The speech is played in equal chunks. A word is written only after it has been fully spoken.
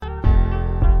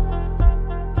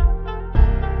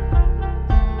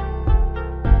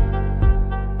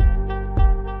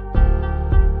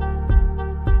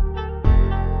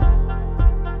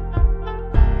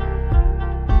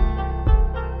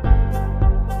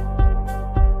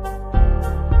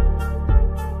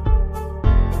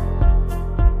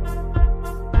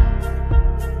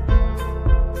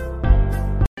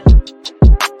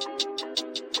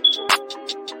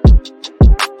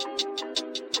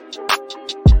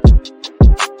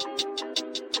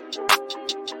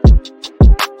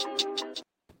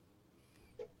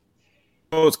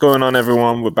What's going on,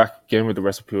 everyone? We're back again with the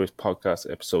WrestlePurists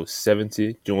podcast, episode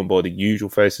 70. Joined by the usual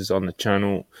faces on the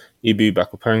channel, Ibu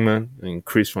back with Hangman and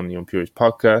Chris from the Unpurist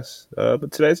podcast.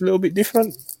 But today's a little bit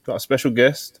different. Got a special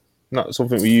guest. Not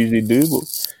something we usually do,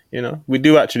 but we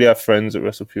do actually have friends at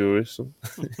WrestlePurists.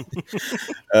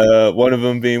 One of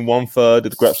them being 1/3 of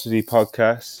the Grapsody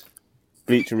podcast,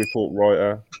 Bleacher Report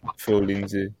writer Phil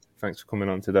Lindsay. Thanks for coming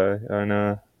on today.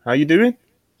 And how you doing?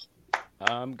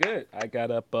 I'm good. I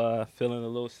got up feeling a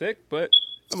little sick, but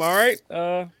I'm all right.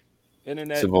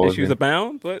 Internet issues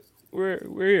abound, but we're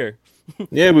here.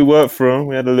 Yeah, we worked through them.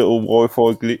 We had a little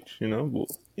Wi-Fi glitch, but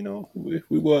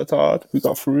we worked hard. We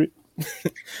got through it.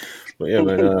 But yeah,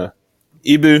 man.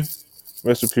 Ibu,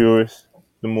 WrestlePurists,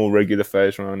 the more regular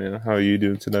face around here. How are you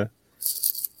doing today?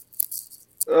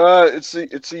 It's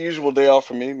a usual day off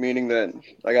for me, meaning that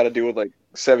I got to deal with like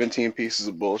 17 pieces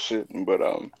of bullshit. But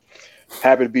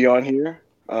happy to be on here.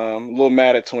 A little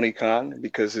mad at Tony Khan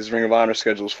because his Ring of Honor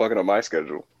schedule is fucking up my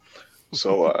schedule.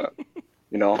 So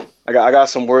I got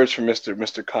some words from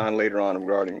Mr. Khan later on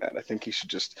regarding that. I think he should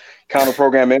just counter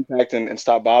program Impact and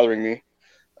stop bothering me.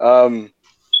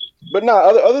 But no,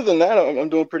 other than that, I'm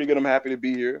doing pretty good. I'm happy to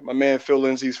be here. My man Phil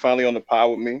Lindsay's finally on the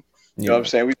pod with me. You know what I'm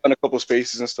saying? We've done a couple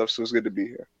spaces and stuff, so it's good to be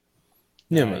here.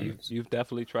 Yeah, man. You've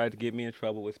definitely tried to get me in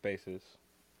trouble with spaces.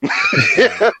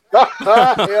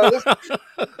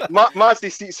 Monty,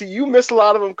 see, you miss a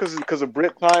lot of them because of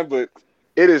Brit time, but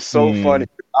it is so funny.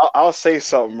 I'll say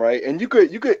something, right, and you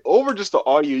could over just the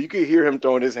audio, you could hear him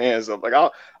throwing his hands up. Like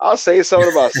I'll say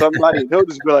something about somebody, and he'll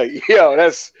just be like, "Yo,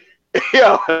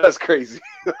 that's crazy."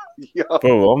 Yo.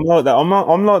 Bro, I'm like that. I'm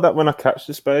like that when I catch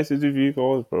the spaces with you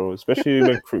guys, bro. Especially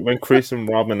when Chris and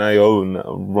Rob and AO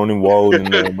and running wild in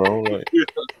there, bro. Like,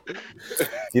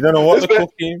 you don't know what they're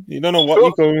cooking. You don't know what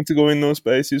you're going to go in those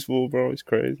spaces for, bro. It's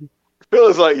crazy. Phil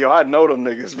is like, yo, I know them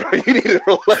niggas, bro. You need to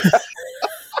relax.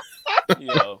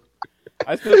 Yo,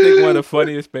 I still think one of the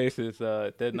funniest spaces.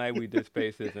 That night we did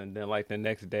spaces, and then like the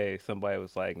next day, somebody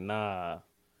was like,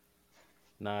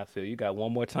 Nah, Phil, you got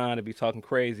one more time to be talking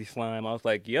crazy, slime. I was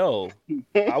like, yo,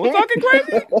 I was talking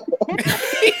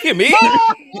crazy? Me?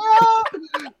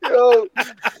 Yo,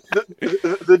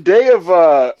 the day of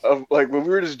like when we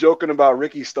were just joking about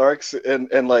Ricky Starks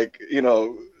and like,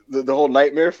 the whole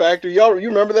nightmare factor. You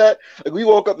remember that? Like we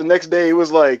woke up the next day, it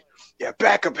was like, yeah,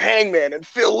 backup Hangman and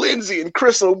Phil Lindsay and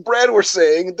Chris O'Brien were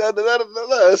saying da da da da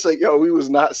da. It's like, yo, we was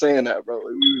not saying that, bro.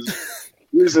 Like,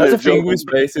 we was That's the thing with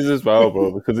spaces as well,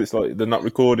 bro, because it's like they're not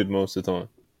recorded most of the time.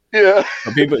 Yeah.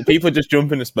 People just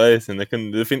jump into space and they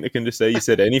think they can just say you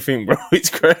said anything, bro. It's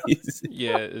crazy.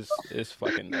 Yeah, it's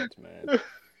fucking nuts, man.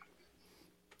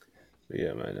 But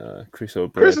yeah, man. Chris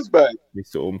O'Brien. Chris is back.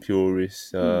 Mr.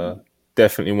 Unpurist.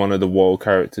 Definitely one of the wild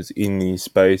characters in these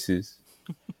spaces.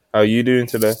 How are you doing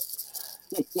today?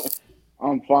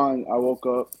 I'm fine. I woke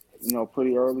up,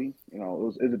 pretty early. It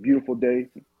was a beautiful day.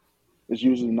 It's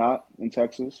usually not in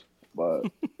Texas, but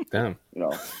damn,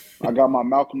 I got my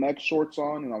Malcolm X shorts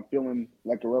on and I'm feeling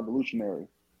like a revolutionary.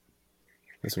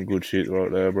 That's some good shit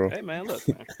right there, bro. Hey man, look,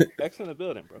 man. X in the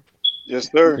building, bro. Yes,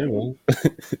 sir. Yeah,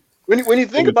 when you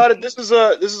think about it, this is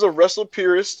a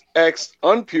WrestlePurist X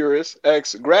Unpurist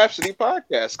X Grapsody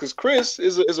podcast because Chris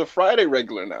is a Friday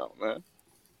regular now, man.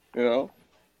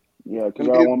 Yeah, because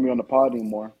I don't want me on the pod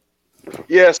anymore.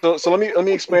 Yeah, so let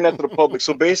me explain that to the public.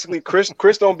 So basically,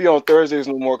 Chris don't be on Thursdays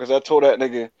no more because I told that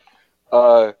nigga,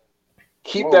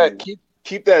 keep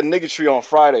that niggatry on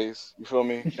Fridays. You feel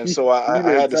me? And so I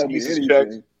had to squeeze his check.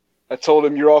 I told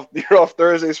him you're off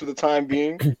Thursdays for the time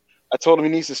being. I told him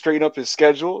he needs to straighten up his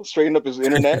schedule, straighten up his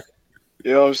internet.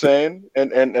 You know what I'm saying?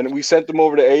 And we sent him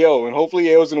over to AO, and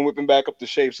hopefully AO's gonna whip him back up to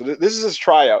shape. So this is his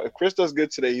tryout. If Chris does good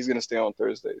today, he's gonna stay on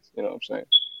Thursdays. You know what I'm saying?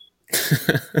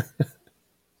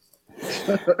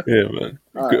 Yeah, man.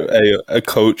 Right.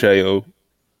 Coach AO.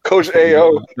 Coach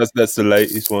AO. That's the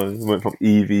latest one. He went from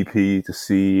EVP to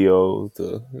CEO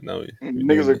to now.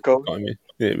 Niggas are coach.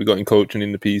 Yeah, we got him coaching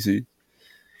in the PC.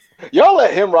 Y'all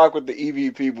let him rock with the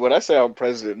EVP, but I say I'm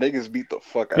president. Niggas beat the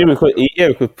fuck out of him.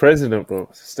 Because president, bro.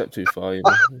 It's a step too far,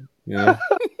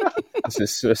 Let's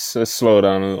just slow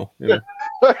down a little,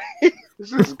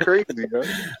 This is crazy,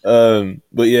 man.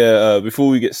 But yeah, before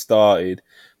we get started,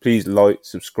 please like,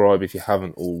 subscribe if you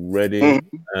haven't already.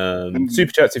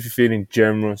 Super chats if you're feeling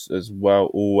generous as well.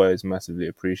 Always massively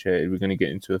appreciated. We're going to get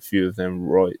into a few of them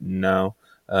right now.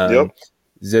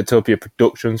 Zetopia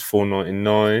Productions,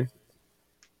 $4.99.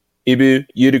 Ibu,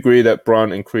 you'd agree that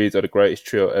Braun and Creed are the greatest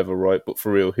trio ever, right? But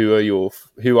for real,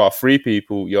 who are three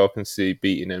people y'all can see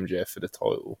beating MJF for the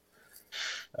title?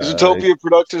 Zootopia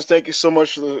Productions, thank you so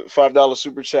much for the $5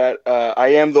 super chat. I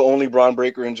am the only Braun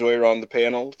Breaker enjoyer on the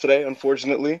panel today,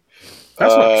 unfortunately.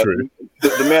 That's not true.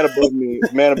 The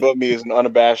man above me, is an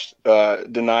unabashed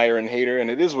denier and hater,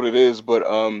 and it is what it is. But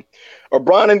are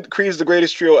Braun and Creed the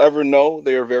greatest trio ever? No,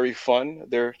 they are very fun.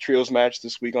 Their trios match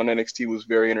this week on NXT was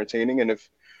very entertaining, and if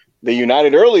they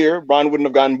united earlier, Braun wouldn't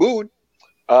have gotten booed.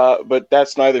 But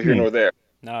that's neither here nor there.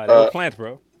 Nah, they were plants,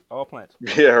 bro. All plants.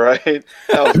 Yeah, right. That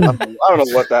was, I don't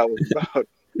know what that was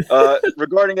about.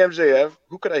 Regarding MJF,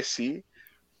 who could I see?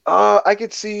 I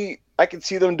could see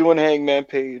them doing Hangman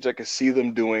Page. I could see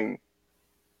them doing.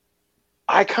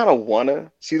 I kind of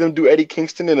wanna see them do Eddie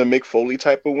Kingston in a Mick Foley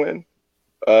type of win.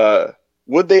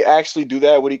 Would they actually do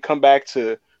that? Would he come back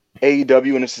to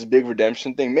AEW and it's this big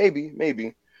redemption thing?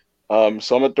 Maybe. So I'm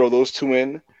gonna throw those two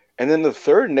in, and then the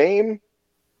third name.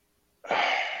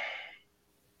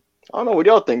 I don't know. What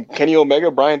y'all think? Kenny Omega,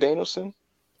 Bryan Danielson?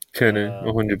 Kenny,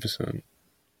 100%.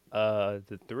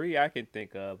 The three I can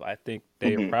think of, I think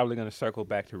they're probably going to circle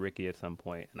back to Ricky at some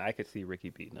point, and I could see Ricky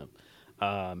beating him.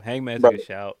 Hangman's a good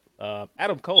shout.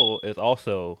 Adam Cole is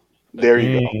also a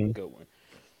good one.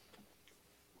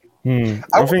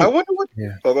 I wonder what.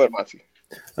 Yeah. Oh, go ahead, Monty.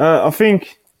 I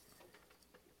think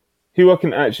who I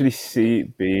can actually see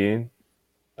it being.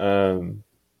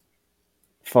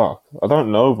 Fuck, I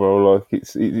don't know, bro. Like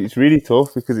it's really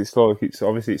tough because it's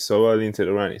obviously it's so early into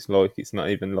the run. It's like it's not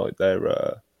even like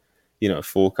they're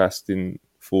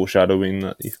foreshadowing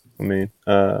that. I mean,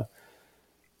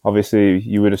 obviously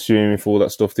you would assume if all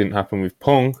that stuff didn't happen with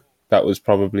Punk, that was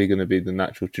probably going to be the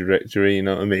natural trajectory. You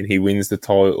know what I mean? He wins the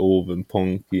title and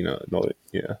Punk,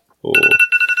 or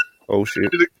oh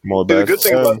shit, my bad.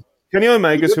 Kenny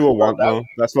Omega's who I want though.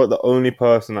 That's like the only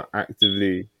person I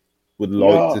actively would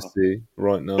like to see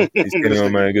right now is Kenny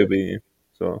Omega being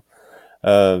so.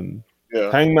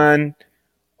 Hangman,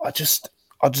 I just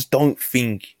don't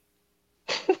think.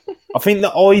 I think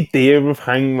the idea of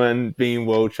Hangman being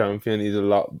world champion is a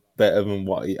lot better than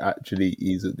what he actually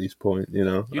is at this point. You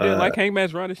know, you didn't like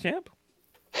Hangman's run as champ.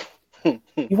 He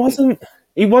wasn't.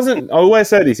 I always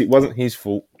say this. It wasn't his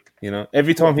fault. You know,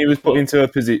 every time he was put into a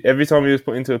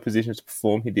position to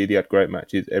perform, he had great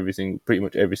matches pretty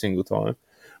much every single time.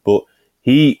 But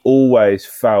he always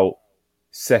felt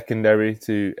secondary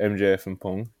to MJF and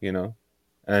Punk, you know.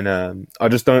 And I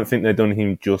just don't think they've done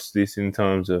him justice in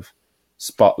terms of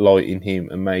spotlighting him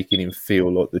and making him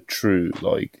feel like the true,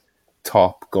 like,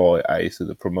 top guy ace of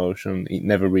the promotion. He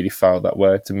never really felt that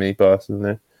way to me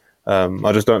personally.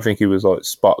 I just don't think he was, like,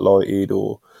 spotlighted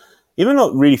or even,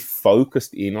 like, really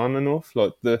focused in on enough.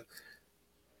 Like, the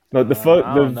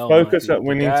focus that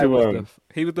went into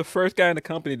he was the first guy in the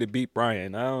company to beat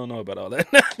Bryan. I don't know about all that.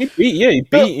 he beat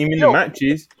him in the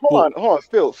matches. Hold on,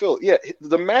 Phil. Yeah,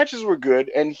 the matches were good,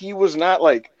 and he was not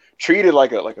like treated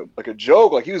like a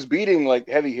joke. Like he was beating like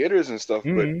heavy hitters and stuff.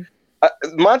 Mm-hmm. But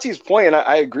Monty's point, and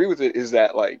I agree with it, is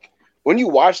that like when you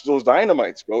watch those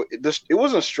Dynamites, bro, it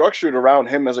wasn't structured around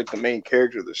him as like the main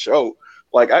character of the show.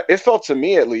 Like it felt to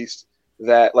me at least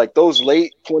that like those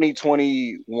late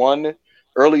 2021.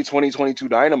 Early 2022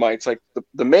 Dynamites, like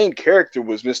the main character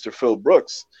was Mr. Phil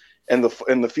Brooks, and the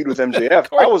feud with MJF.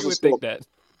 I was think that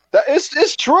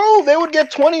it's true. They would get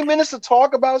 20 minutes to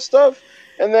talk about stuff,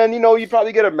 and then you'd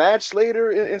probably get a match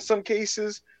later in some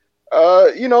cases.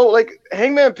 Like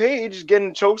Hangman Page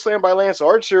getting chokeslammed by Lance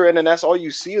Archer, and then that's all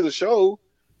you see of the show.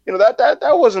 That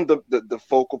wasn't the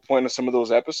focal point of some of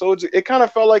those episodes. It kind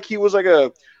of felt like he was like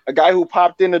a guy who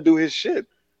popped in to do his shit.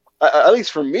 At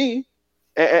least for me.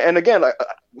 And again,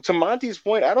 to Monty's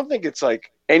point, I don't think it's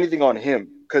like anything on him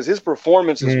because his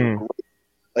performances were great.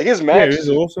 Like his matches,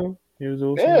 he was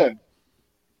awesome. Yeah.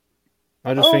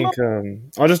 I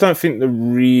just don't think they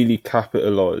really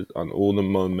capitalized on all the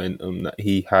momentum that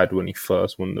he had when he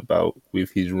first won the belt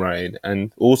with his reign,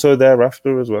 and also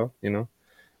thereafter as well.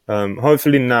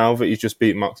 Hopefully now that he's just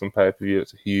beat Mox on pay-per-view,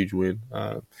 it's a huge win.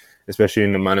 Especially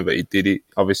in the manner that he did it.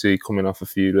 Obviously, coming off a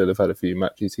feud where they've had a few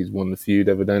matches, he's won the feud,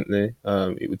 evidently,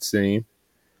 it would seem.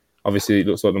 Obviously, it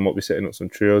looks like they might be setting up some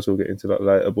trios. We'll get into that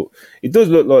later. But it does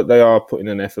look like they are putting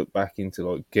an effort back into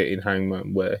like getting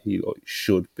Hangman where he like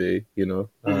should be,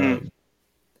 Mm-hmm.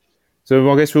 So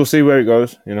I guess we'll see where it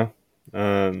goes, Phil,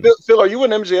 are you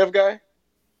an MJF guy?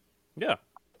 Yeah.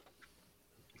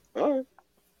 All right.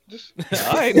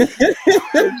 All right.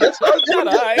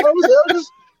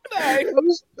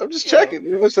 I'm just checking.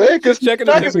 You know what I'm saying? Because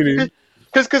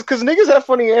niggas have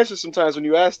funny answers sometimes when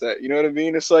you ask that. You know what I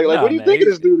mean? It's like what do you think of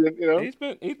this dude?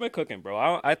 He's been cooking,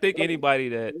 bro. I think anybody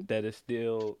that is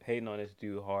still hating on this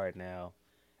dude hard now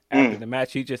after the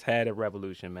match he just had at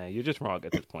Revolution, man, you're just wrong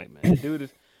at this point, man.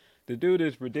 The dude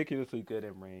is ridiculously good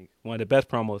in ring. One of the best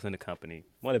promos in the company.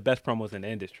 One of the best promos in the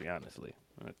industry, honestly.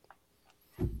 I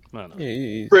don't know.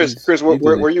 Yeah, Chris, he does where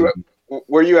his you thing. at?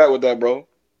 Where you at with that, bro?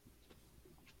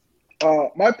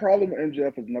 My problem with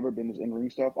MJF has never been his in-ring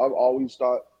stuff. I've always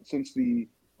thought since the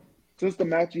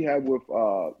match he had with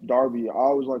Darby, I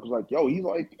always was like, yo, he's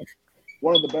like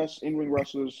one of the best in-ring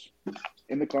wrestlers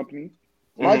in the company.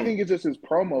 My thing is just his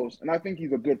promos, and I think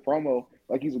he's a good promo,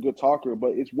 like he's a good talker,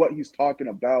 but it's what he's talking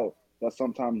about that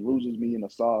sometimes loses me in the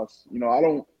sauce.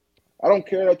 I don't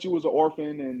care that you was an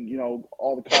orphan and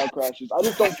all the car crashes. I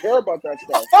just don't care about that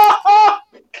stuff.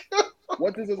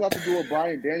 What does this have to do with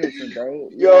Bryan Danielson, bro?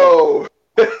 Yo,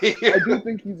 I do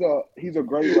think he's a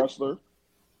great wrestler.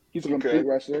 He's a complete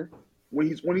wrestler. When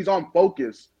he's on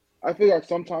focus, I feel like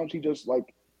sometimes he just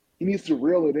he needs to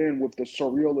reel it in with the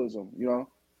surrealism.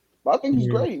 But I think he's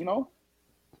great. Yeah,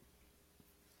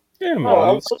 man.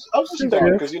 I It's, was just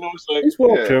thinking because it's like he's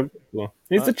world champ. Well,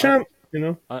 he's the champ.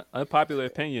 Unpopular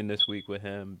opinion this week with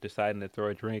him deciding to throw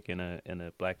a drink in a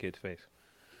black kid's face.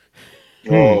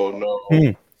 Oh no.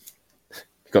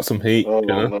 Got some heat, Oh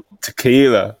no.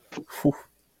 Tequila. Oh,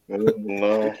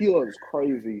 no. Tequila is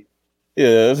crazy.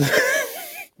 Yeah.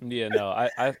 Yeah, no,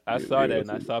 I saw that and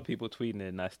I saw people tweeting it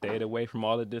and I stayed away from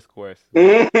all the discourse.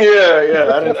 Yeah.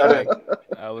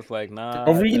 I was like, nah.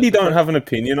 I really don't have an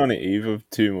opinion on it either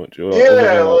too much.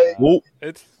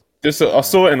 It's just I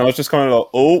saw it and I was just kind of like,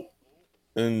 oh,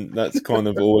 and that's kind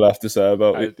of all I have to say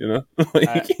about it.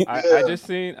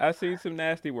 I seen some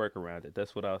nasty work around it.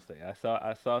 That's what I'll say. I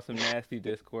saw some nasty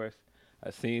discourse. I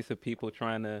seen some people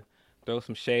trying to throw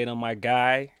some shade on my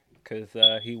guy because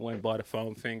he went and bought a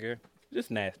foam finger. Just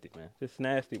nasty, man. Just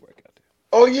nasty work out there.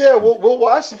 Oh yeah, Will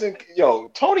Washington. Yo,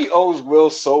 Tony owes Will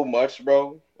so much,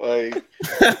 bro. Like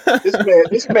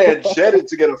this man jetted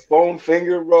to get a phone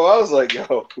finger, bro. I was like,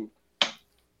 yo,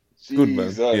 good man.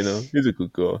 Jesus. He's a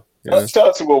good guy. Shout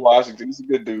out to Will Washington. He's a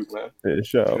good dude, man. Yeah,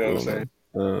 shout out, Will, man.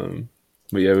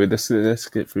 But yeah, let's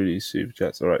get through these super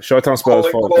chats. All right, Showtime Spurs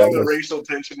calling the racial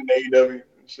tension in AEW and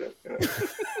shit.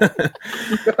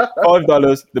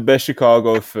 $5. The best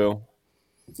Chicago Phil.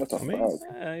 That's fair.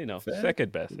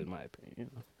 Second best in my opinion.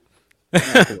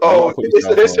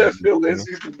 They said Phil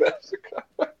Lindsay's the best Chicago.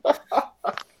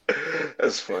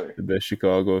 That's funny. The best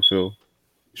Chicago Phil.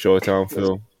 Showtime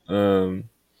Phil.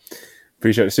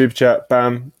 Appreciate the super chat.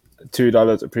 Bam.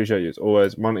 $2. Appreciate you as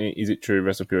always. Monty, is it true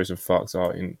WrestlePurists and Fox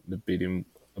are in the bid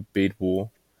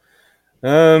war?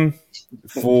 For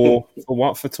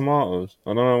what? For tomatoes?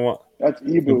 I don't know what. That's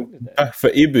Ibu.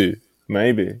 For Ibu,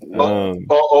 maybe.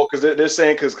 Because they're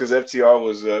saying because FTR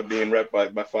was being repped by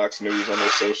Fox News on their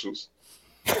socials.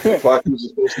 Fox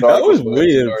News is that was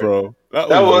weird, bro. That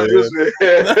was weird.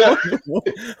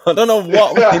 I don't know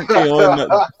what went on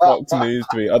that Fox News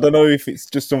tweet. I don't know if it's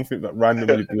just something that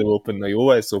randomly blew up and they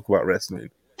always talk about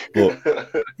wrestling. But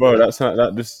bro,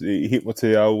 that just hit my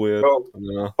TL weird. Bro,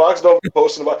 Fox don't be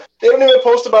posting about. They don't even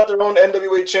post about their own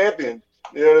NWA champion.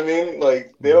 You know what I mean?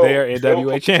 Like they're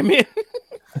NWA champion.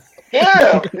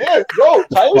 Yeah, bro.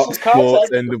 Tyrus is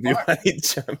contacting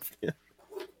NWA champion.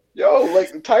 Yo,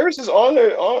 like Tyrus is on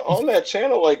that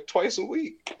channel like twice a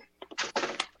week.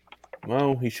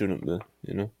 Well, he shouldn't be,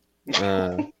 Anyway. He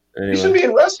should be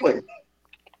in wrestling.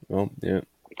 Well, yeah,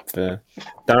 fair.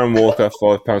 Darren Walker,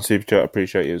 £5 super chat.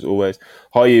 Appreciate you as always.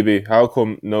 Hi, Yubi. How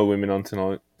come no women on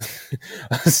tonight?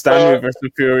 Stand with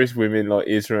WrestlePurists women like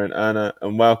Isra and Anna,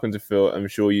 and welcome to Phil. I'm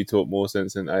sure you talk more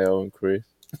sense than AO and Chris.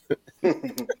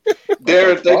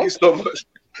 Darren, thank you so much.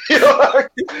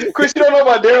 Chris, you don't know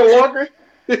about Darren Walker?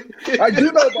 I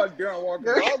do know about Darren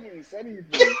Walker. I haven't even said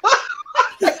anything.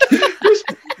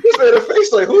 He's made a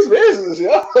face like, whose man is this,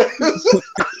 yo?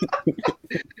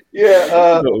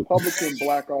 Yeah. Republican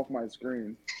black off my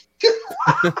screen.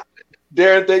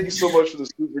 Darren, thank you so much for the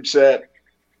super chat.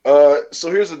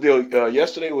 So here's the deal.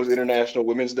 Yesterday was International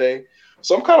Women's Day,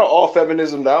 so I'm kind of all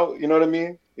feminism now. You know what I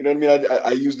mean?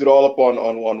 I used it all up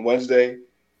on Wednesday,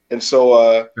 and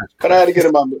so kind of had to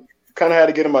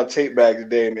get in my tape bag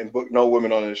today and book no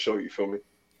women on the show. You feel me?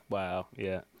 Wow.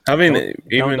 Yeah.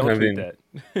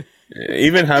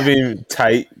 Even having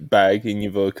tight bag in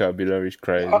your vocabulary is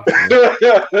crazy. You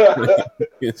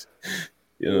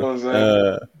know what I'm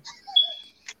saying?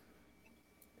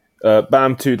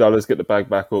 Bam, $2. Get the bag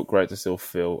back up. Great to see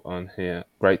Phil on here.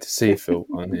 Great to see Phil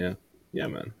on here. Yeah,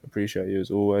 man. Appreciate you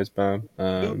as always, Bam.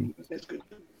 Thank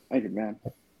you, man.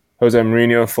 Jose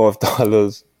Mourinho,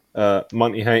 $5.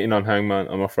 Monty hating on Hangman.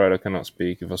 I'm afraid I cannot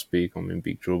speak. If I speak, I'm in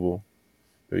big trouble.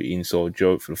 Very inside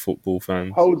joke for the football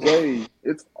fans. Jose,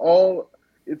 it's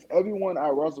everyone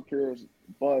at WrestlePurists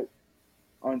but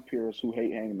unPurists who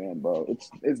hate Hangman, bro.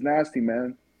 It's nasty,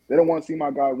 man. They don't want to see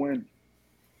my guy win.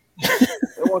 They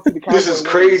want to see the Cowboy This is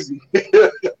win. crazy.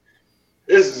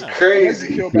 This is Yeah. crazy.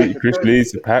 Peel back the Chris curtain.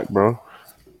 leads the pack, bro.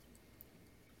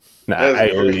 Nah,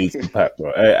 That's AO leads crazy. the pack,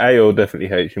 bro. AO definitely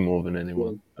hates you more than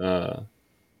anyone.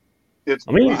 It's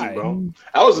I mean, crazy, Why? bro.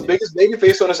 I was the biggest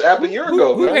babyface on this app a year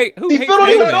ago, Who man. He hates still don't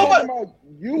even We're know Hangman? my talking about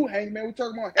you, Hangman. We're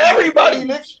talking about everybody,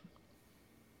 Hangman. nigga.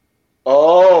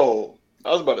 Oh,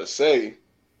 I was about to say.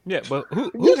 Yeah, but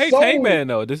who You're hates so Hangman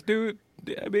though? This dude.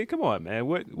 I mean, come on, man.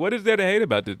 What is there to hate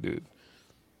about this dude?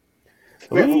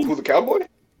 I Man, mean, who's the cowboy?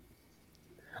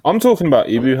 I'm talking about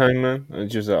Ibu Hangman.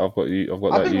 It's just that I've got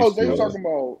I that think used Jose's to. talking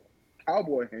about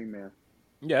Cowboy Hangman.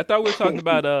 Yeah, I thought we were talking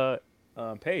about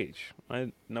Paige.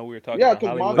 I know we were talking Yeah, about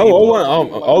because Hollywood Monty No, Evil. loves to see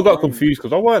him like I his got reign. confused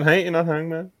because I weren't hating on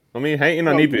Hangman. I mean, hating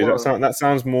on No, you Ibu. were. That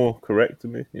sounds more correct to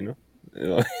me, you know.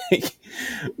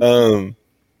 um,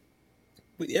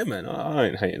 but yeah, man, I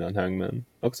ain't hating on Hangman.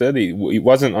 Like I said, it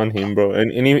wasn't on him, bro.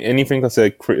 And anything I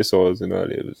said criticizing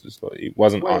earlier was just like it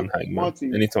wasn't Wait, on Hangman. Monty,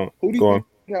 Anytime, who do you go on.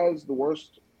 think has the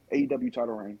worst AEW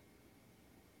title reign?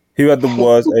 Who had the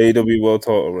worst AEW World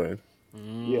Title reign?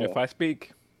 If Yeah. I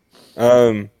speak,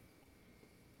 Um,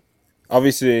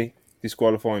 obviously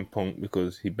disqualifying Punk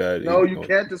because he barely. No, you can't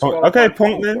Punk, disqualify okay, Punk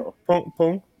Punk, then. though.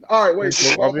 Punk. All right, wait, Punk,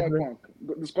 disqualify obviously. Punk.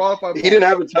 Disqualify He Punk. didn't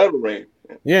have a title reign.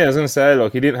 Yeah, I was gonna say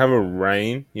like he didn't have a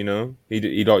reign. You know,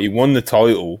 he won the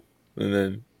title, and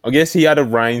then I guess he had a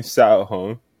reign sat at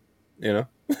home. You know,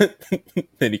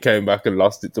 then he came back and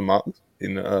lost it to Max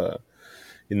in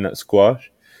that squash.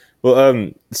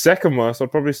 But second worst,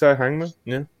 I'd probably say Hangman.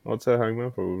 Yeah, I'd say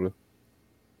Hangman probably.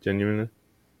 Genuinely.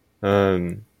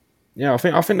 Yeah, I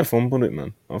think they fumbled it,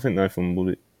 man. I think they fumbled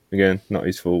it again. Not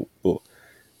his fault, but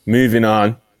moving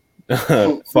on.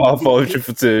 Far 5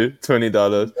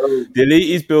 $20. The Elite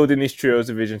is building this trios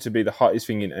division to be the hottest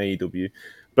thing in AEW.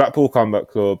 Blackpool Combat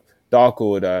Club, Dark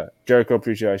Order, Jericho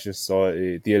Appreciation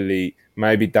Society, The Elite,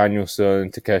 maybe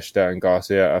Danielson, Takeshita, and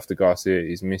Garcia after Garcia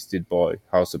is misted by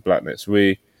House of Black next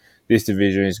week. This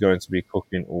division is going to be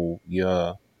cooking all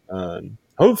year.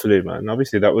 Hopefully, man.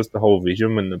 Obviously, that was the whole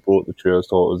vision when they brought the trios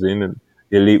titles in, and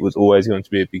the Elite was always going to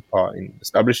be a big part in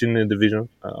establishing the division.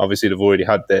 Obviously, they've already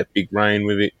had their big reign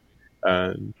with it.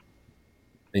 And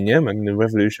yeah, man, the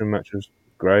Revolution match was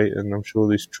great, and I'm sure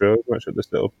this trios match that they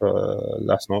set up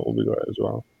last night will be great as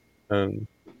well.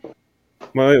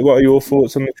 What are your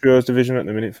thoughts on the trios division at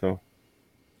the minute, Phil?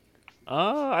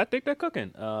 I think they're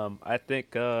cooking. I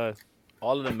think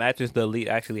all of the matches the Elite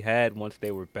actually had once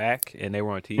they were back and they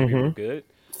were on TV were good.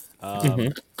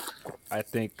 I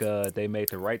think they made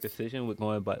the right decision with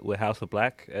going with House of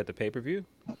Black at the pay-per-view.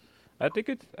 I think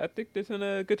it's in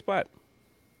a good spot.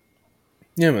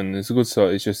 Yeah, man, it's a good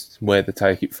start. It's just where to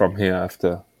take it from here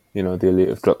after the Elite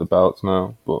have dropped the belts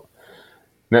now. But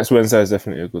next Wednesday is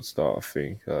definitely a good start, I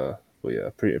think. But yeah,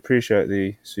 appreciate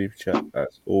the super chat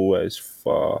as always.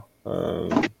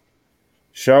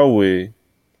 Shall we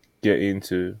get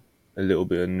into a little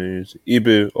bit of news?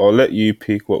 Ibu, I'll let you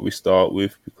pick what we start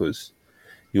with because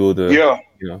you're the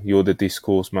you're the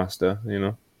discourse master.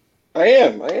 I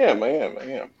am.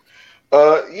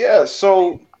 Yeah.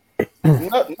 So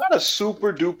not a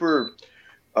super duper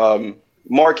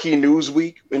marquee news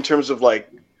week in terms of like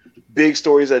big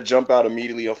stories that jump out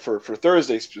immediately for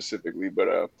Thursday specifically, but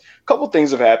a couple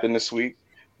things have happened this week.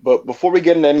 But before we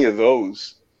get into any of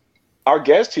those, our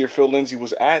guest here, Phil Lindsay,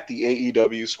 was at the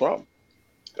AEW Scrum.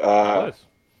 I was.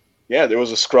 Yeah, there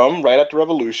was a Scrum right after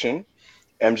Revolution.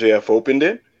 MJF opened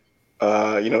it.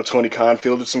 Tony Khan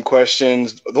fielded some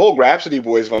questions. The whole Rhapsody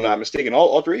boys, if I'm not mistaken,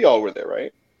 all three of y'all were there,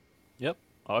 right? Yep,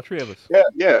 all three of us.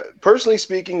 Yeah. Personally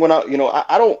speaking, when I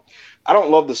don't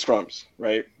love the Scrums,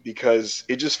 right? Because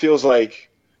it just feels like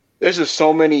there's just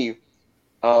so many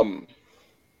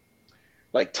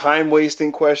like time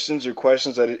wasting questions or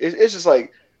questions that it's just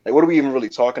like what are we even really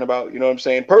talking about? You know what I'm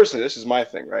saying? Personally, this is my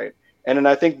thing, right? And then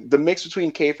I think the mix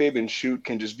between kayfabe and shoot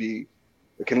can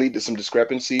lead to some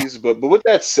discrepancies. But with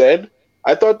that said,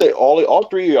 I thought that all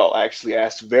three of y'all actually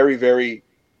asked very, very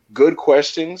good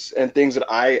questions and things that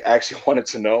I actually wanted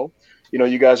to know.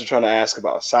 You guys are trying to ask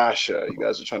about Sasha. You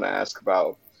guys are trying to ask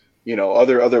about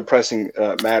other pressing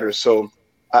matters. So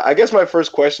I guess my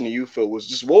first question to you, Phil, was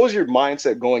just what was your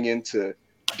mindset going into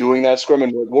doing that scrum,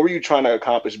 and what were you trying to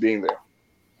accomplish being there?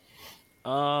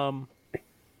 Well,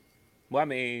 I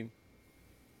mean,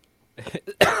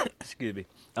 excuse me.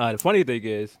 The funny thing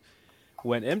is,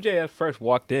 when MJF first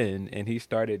walked in and he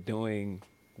started doing,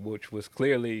 which was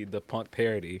clearly the Punk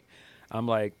parody, I'm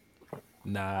like,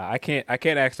 nah, I can't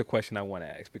ask the question I want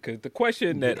to ask because the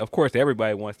question that, of course,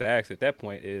 everybody wants to ask at that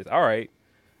point is, all right,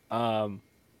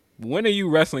 when are you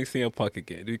wrestling CM Punk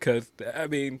again? Because I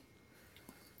mean,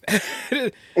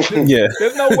 Yeah.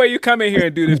 There's no way you come in here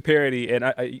and do this parody and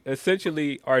I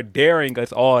essentially are daring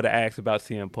us all to ask about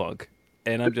CM Punk.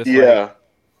 And I'm just like, Yeah.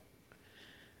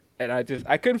 and I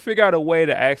couldn't figure out a way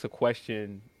to ask a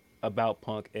question about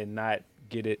Punk and not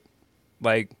get it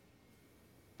like,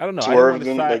 I don't know. I didn't want Swerved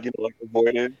to and side. like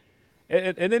avoided.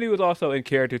 And then he was also in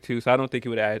character too, so I don't think he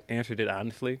would have answered it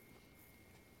honestly.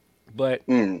 But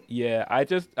Mm. yeah, I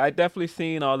definitely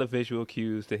seen all the visual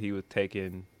cues that he was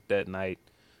taking that night.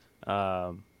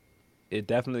 Um, it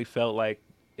definitely felt like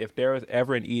if there was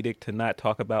ever an edict to not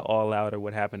talk about All Out or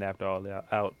what happened after All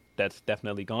Out, that's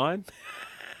definitely gone.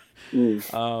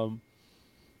 Mm. Um,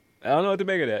 I don't know what to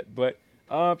make of that, but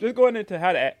just going into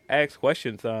how to ask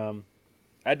questions.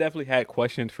 I definitely had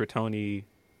questions for Tony.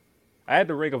 I had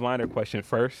the Ring of Honor question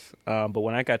first, but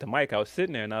when I got to Mike, I was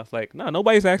sitting there and I was like, "No,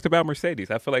 nobody's asked about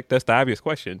Mercedes." I feel like that's the obvious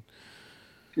question.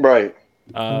 Right.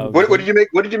 Um, What did you make?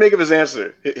 What did you make of his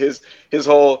answer? His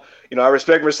whole, I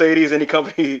respect Mercedes, any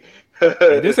company. he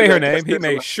didn't say her that name. He gets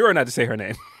made sure not to say her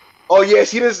name. Oh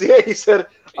yes, he does. Yeah, he said,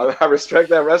 I respect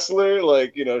that wrestler.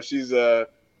 Like, she's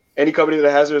any company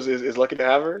that has her is lucky to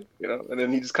have her. And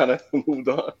then he just kind of moved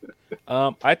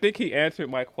on. I think he answered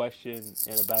my question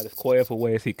in about as coy of a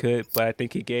way as he could, but I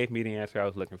think he gave me the answer I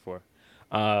was looking for.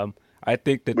 I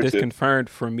think that Which this is confirmed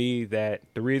for me that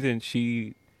the reason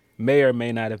she may or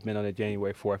may not have been on the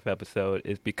January 4th episode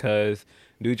is because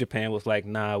New Japan was like,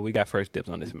 nah, we got first dibs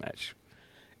on this match.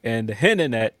 And the hint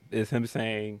in that is him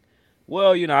saying,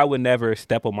 well, I would never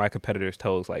step on my competitor's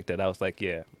toes like that. I was like,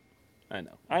 yeah,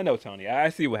 I know, Tony. I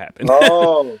see what happened.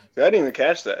 Oh, I didn't even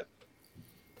catch that.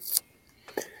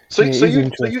 So, Yeah, so he's you, so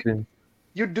you, interesting.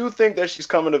 you do think that she's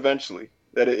coming eventually?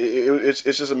 That it's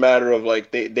just a matter of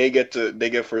like they get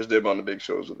first dib on the big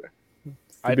shows with her.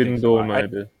 I think Forbidden so. Door,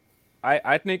 maybe.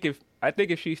 I think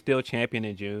if she's still champion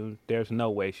in June, there's no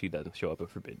way she doesn't show up at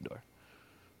Forbidden Door.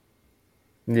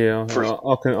 Yeah, For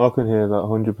I can hear that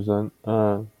 100%.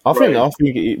 Right. I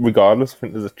think regardless, I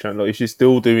think there's a chance. Like, if she's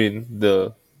still doing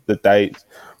the dates,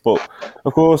 but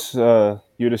of course,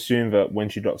 you'd assume that when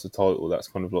she drops the title, that's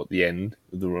kind of like the end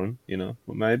of the run,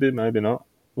 But maybe not.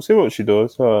 We'll see what she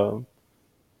does. It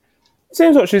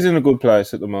seems like she's in a good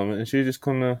place at the moment, and she just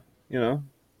kind of,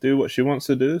 do what she wants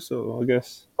to do. So I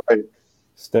guess Right.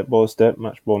 step by step,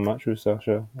 match by match with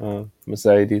Sasha,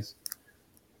 Mercedes.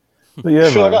 But yeah,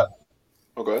 Phil, I got. man.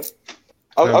 Okay.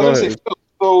 I was No, go gonna say, ahead. Phil,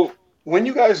 so when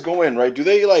you guys go in, right? Do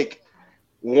they like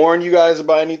warn you guys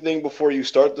about anything before you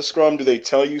start the scrum? Do they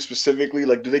tell you specifically?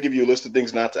 Like, do they give you a list of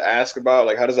things not to ask about?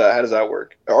 Like, how does that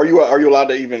work? Are you allowed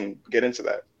to even get into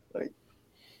that? Like,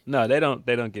 No, they don't.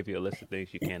 They don't give you a list of things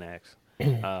you can't ask.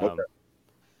 okay.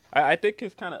 I think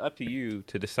it's kind of up to you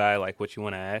to decide like what you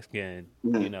want to ask, and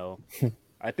Mhm.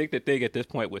 I think the thing at this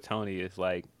point with Tony is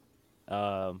like,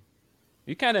 um,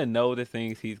 you kind of know the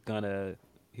things he's gonna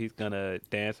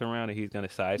dance around and he's gonna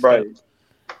sidestep.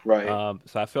 Right. Right.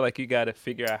 So I feel like you got to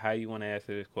figure out how you want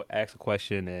to ask a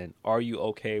question, and are you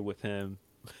okay with him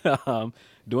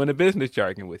doing the business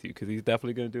jargon with you? Because he's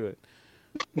definitely gonna do it.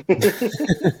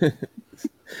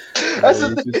 That's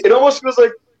the He's thing. just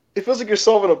It feels like you're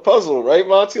solving a puzzle, right,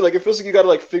 Monty? Like it feels like you got to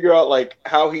like figure out like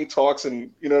how he talks and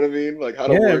you know what I mean, like how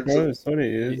to yeah, word bro. something. It's what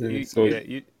it is, and it's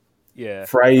like Yeah.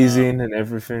 phrasing and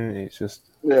everything. It's just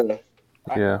Yeah.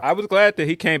 yeah. I was glad that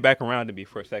he came back around to me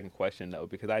for a second question though,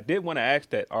 because I did want to ask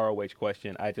that ROH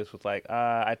question. I just was like,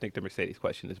 I think the Mercedes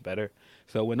question is better.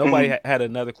 So when nobody Mhm. had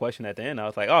another question at the end, I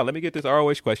was like, oh, let me get this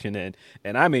ROH question in.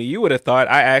 And I mean, you would have thought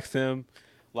I asked him,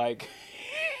 like,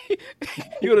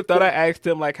 you would have thought I asked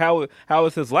him like, how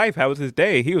was his life? How was his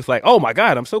day? He was like, oh my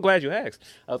God, I'm so glad you asked.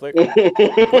 I was like,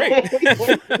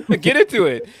 great, get into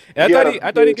it. And He had a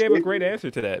I thought he big gave a great statement. answer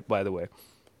to that. By the way,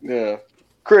 Yeah.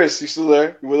 Chris, you still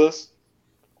there? You with us?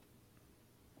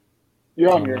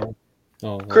 You're on Oh here. no.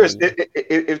 Oh, Chris, well,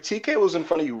 if TK was in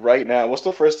front of you right now, what's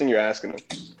the first thing you're asking him?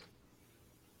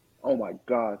 Oh my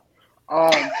god.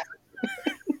 Um.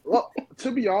 Well,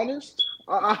 to be honest,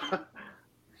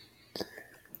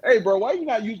 hey, bro, why you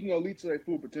not using the elite to their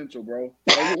full potential, bro?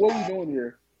 Like, what are we doing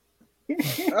here?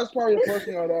 That's probably the first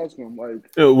thing I'd ask him. Like,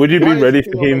 would you be why is ready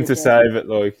he for feeling him like a to say champion? that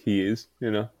like he is?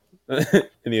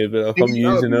 And he'd be like, I'm That would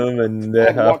using be. them and they're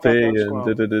I'd walk out happy that and da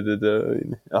scrum. da da da da.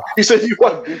 Oh, He said you I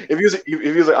want do. if he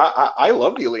was like I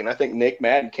love the elite. And I think Nick,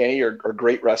 Matt, and Kenny are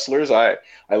great wrestlers. I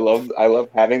love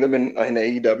having them in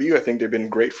AEW. I think they've been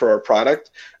great for our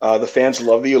product. The fans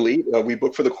love the elite. We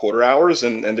book for the quarter hours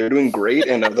and they're doing great.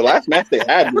 And the last match they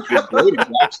had was great.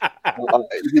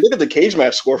 If you look at the cage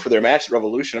match score for their match at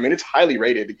Revolution, I mean it's highly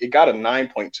rated. It got a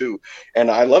 9.2.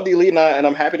 And I love the elite and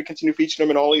I'm happy to continue featuring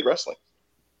them in All Elite Wrestling.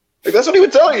 Like, that's what he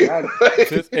would tell you.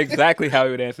 That's exactly how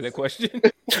he would answer that question.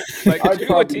 Like, I'd you a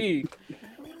probably T.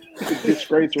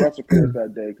 disgrace WrestlePurists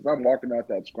that day because I'm walking out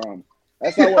that scrum.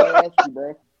 That's not what I asked you,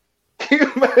 bro.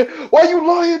 Why you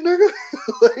lying, nigga?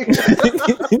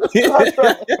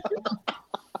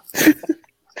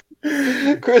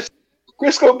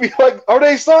 Chris gonna be like, are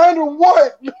they signed or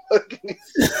what? I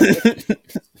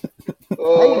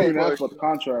wouldn't even ask about the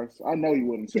contracts. I know you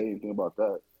wouldn't say anything about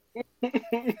that. Yeah.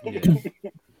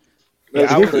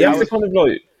 That's I You was- have to kind of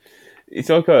like it's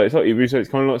like you research. It's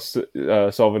kind of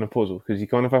like solving a puzzle because you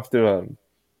kind of have to.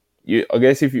 I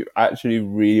guess if you actually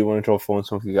really want to try to find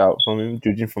something out from him,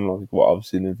 judging from like what I've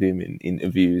seen of him in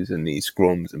interviews and these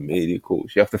scrums and media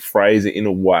calls, you have to phrase it in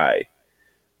a way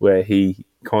where he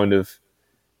kind of,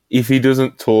 if he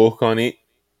doesn't talk on it,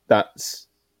 that's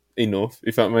enough.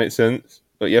 If that makes sense,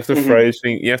 like you have to phrase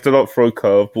things. You have to like throw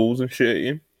curveballs and shit at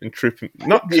him and trip him,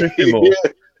 not trip him up.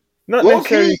 Not low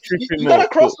necessarily key, trip him you gotta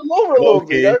up, cross but him over a little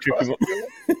bit. You gotta trip cross him up.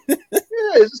 Yeah,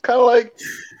 it's just kind of like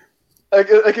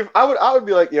if I would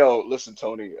be like, yo, listen,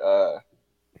 Tony,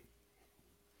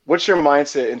 what's your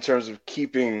mindset in terms of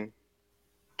keeping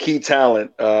key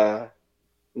talent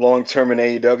long term in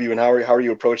AEW, and how are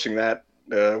you approaching that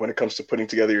when it comes to putting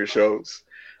together your shows?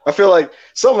 I feel like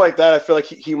something like that. I feel like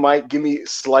he might give me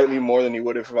slightly more than he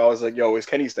would if I was like, yo, is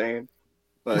Kenny staying?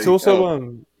 Like, It's also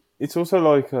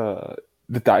like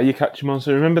the day you catch him on.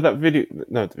 So remember that video?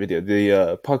 No,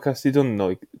 the podcast he done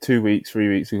like 2 weeks, 3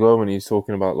 weeks ago when he was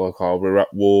talking about like, oh, we're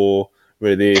at war,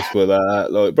 we're this, we're that.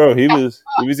 Like, bro, he was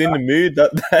in the mood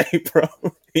that day, bro.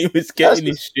 He was getting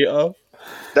his shit off.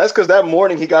 That's because that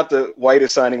morning he got the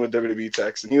whitest signing with WWE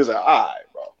text, and he was like, all right,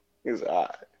 bro. He was like, all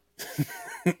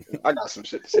right. I got some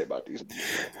shit to say about these.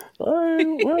 Well,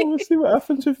 we'll see what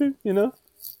happens with him, you know.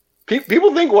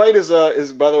 People think White is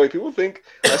by the way, people think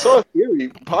I saw a theory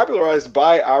popularized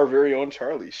by our very own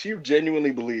Charlie. She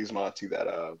genuinely believes, Monty, that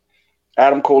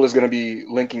Adam Cole is going to be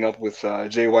linking up with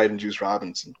Jay White and Juice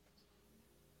Robinson.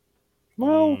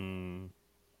 Well,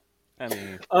 I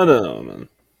mean, I don't know, man.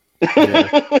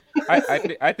 Yeah.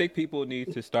 I think people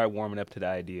need to start warming up to the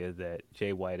idea that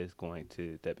Jay White is going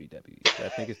to WWE. I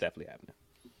think it's definitely happening.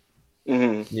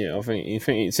 Mm-hmm. Yeah, I think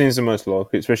it seems the most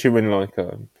likely, especially when like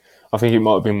I think it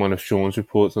might have been one of Sean's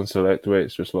reports on Select where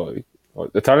it's just like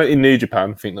the talent in New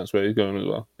Japan. I think that's where he's going as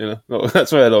well. You know, like,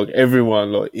 that's where like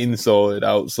everyone, like inside,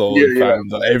 outside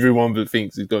fans, like everyone but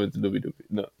thinks he's going to WWE.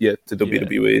 No, to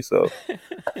WWE. So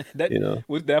that you know,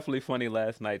 was definitely funny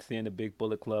last night seeing the Big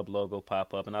Bullet Club logo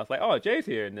pop up, and I was like, "Oh, Jay's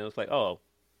here," and it was like, "Oh."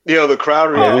 Yeah, the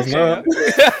crowd reaction.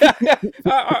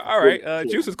 All right,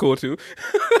 Juice is cool too.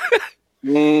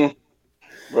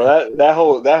 Bro, that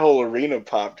whole arena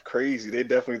popped crazy. They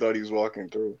definitely thought he was walking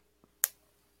through.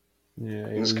 Yeah,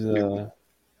 it was.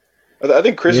 I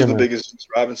think Chris is the biggest Juice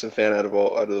Robinson fan out of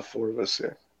the four of us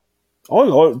here. I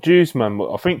like Juice, man,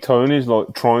 but I think Tony's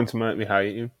like trying to make me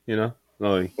hate him. You know,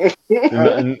 like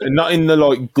and not in the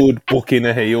like good booking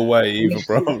a heel way either,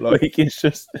 bro. Like it's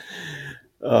just.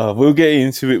 We'll get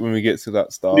into it when we get to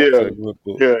that start. Yeah.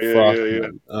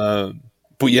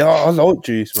 But yeah, I like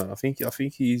Juice, man. I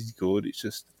think he's good. It's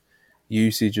just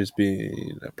usage has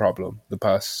been a problem the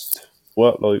past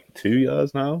 2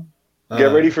 years now.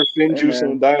 Get ready for Finn Juice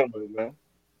on Dynamite, man.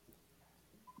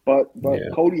 But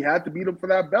Cody had to beat him for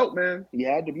that belt, man. He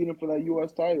had to beat him for that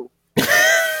U.S. title.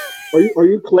 Are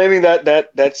you claiming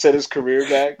that set his career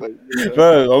back? Like,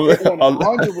 no,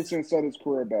 100% set his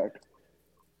career back.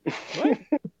 What?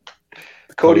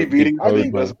 Cody beating. I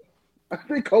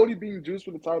think Cody beating Juice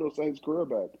for the title set his career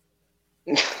back.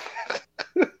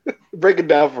 Break it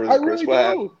down for us, Chris.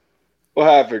 Really what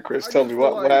happened, Chris? Tell me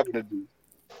what happened to Juice.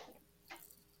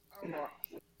 I don't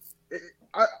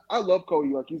know. I love Cody.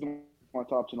 Like, he's my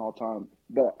top 10 all time.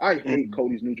 But I hate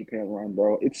Cody's New Japan run,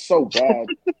 bro. It's so bad.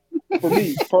 For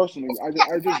me, personally, I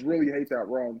just really hate that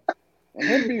run. And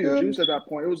him being Juice at that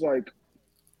point, it was like,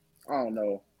 I don't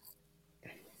know.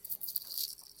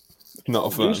 Not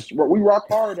a fan. We rock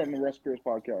hard on the WrestlePurists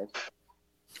podcast.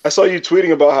 I saw you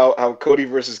tweeting about how Cody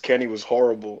versus Kenny was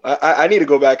horrible. I need to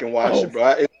go back and watch it, bro.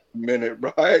 It's a minute,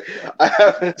 bro. I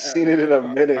haven't seen it in a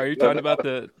minute. Are you talking about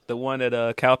the one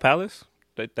at Cal Palace?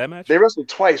 That match? They wrestled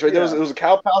twice, right? Yeah. It was a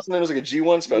Cal Palace and then it was like a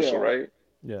G1 special, right?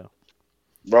 Yeah.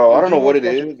 Bro, I don't know what it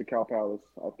is. It is the Cal Palace,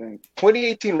 I think.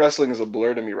 2018 wrestling is a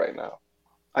blur to me right now.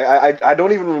 I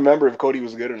don't even remember if Cody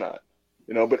was good or not.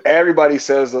 You know, but everybody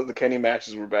says that the Kenny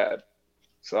matches were bad.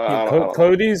 So I don't know.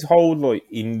 Cody's whole like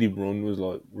indie run was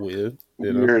like weird,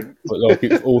 Weird. but like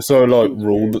it's also like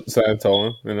ruled at the same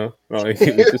time, like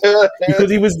it was just because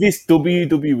he was this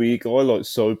WWE guy like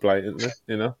so blatantly,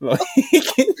 like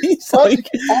he's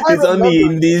on the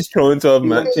indies trying to have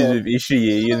matches with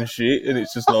Ishii and shit, and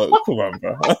it's just like, come on,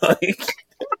 bro.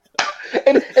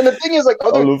 and the thing is, like, I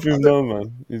love him though,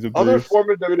 man. He's a other beast.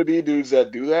 former WWE dudes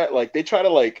that do that, like they try to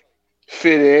like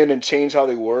fit in and change how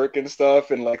they work and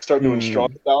stuff, and like start doing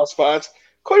strong style spots.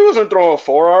 Cody wasn't throwing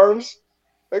forearms.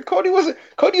 Like Cody was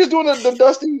doing the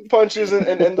dusty punches and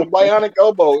the bionic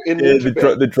elbow in New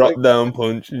Japan. The drop down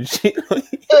punch and shit.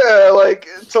 Yeah, like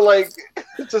to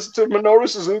Minoru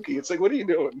Suzuki. It's like, what are you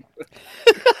doing?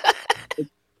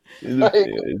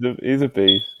 He's a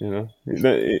beast,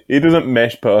 He doesn't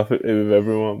mesh perfectly with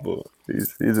everyone, but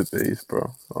he's a beast,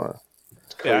 bro. Right.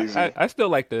 Yeah, I still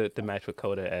like the match with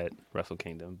Coda at Wrestle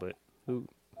Kingdom, but who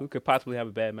could possibly have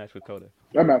a bad match with Coda?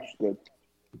 That match was good.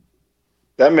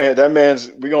 We're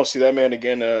gonna see that man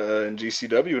again in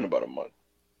GCW in about a month.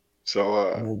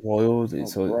 So wild,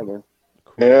 it's brother.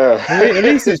 Yeah. At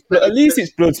least it's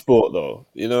Bloodsport though,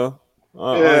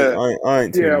 I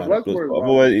ain't too mad at Bloodsport.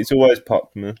 Otherwise, it's always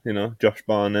Pop, man. Josh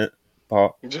Barnett,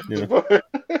 Pop.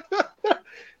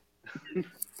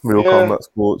 Real combat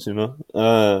sports,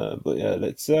 But yeah,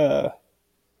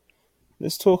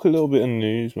 let's talk a little bit of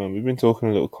news, man. We've been talking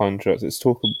a little contracts. Let's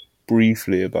talk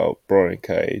briefly about Brian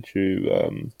Cage, who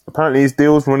apparently his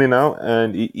deal's running out,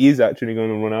 and he is actually going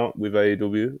to run out with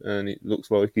AEW, and it looks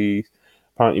like he's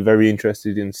apparently very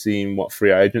interested in seeing what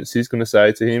free agency is going to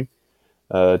say to him.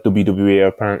 WWE are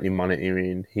apparently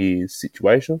monitoring his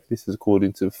situation. This is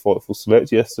according to Fightful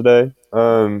Select yesterday.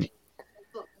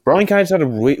 Brian Cage had a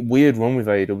weird run with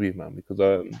AEW, man, because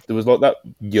there was like that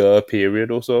year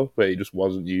period or so where he just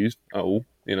wasn't used at all,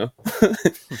 Yeah.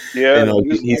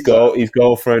 His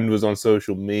girlfriend was on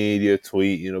social media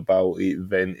tweeting about it,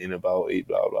 venting about it,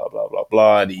 blah, blah, blah, blah,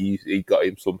 blah, and he got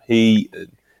him some heat,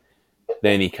 and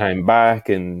then he came back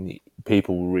and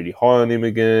people were really high on him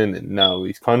again, and now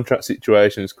his contract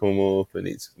situation's come up, and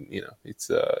it's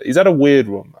he's had a weird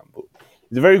run, man, but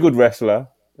he's a very good wrestler,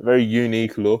 a very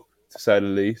unique look, to say the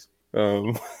least.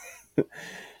 But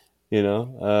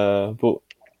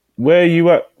where are you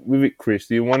at with it, Chris?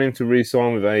 Do you want him to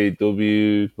re-sign with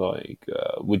AEW? Like,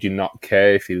 would you not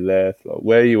care if he left? Like,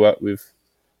 where are you at with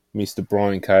Mr.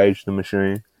 Brian Cage, the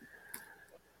Machine?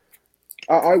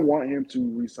 I want him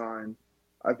to resign.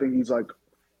 I think he's like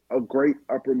a great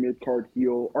upper mid card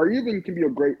heel, or even can be a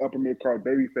great upper mid card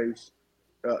babyface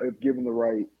if given the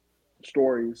right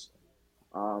stories.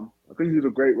 I think he's a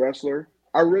great wrestler.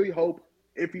 I really hope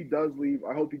if he does leave,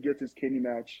 I hope he gets his Kenny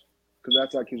match, because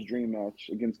that's like his dream match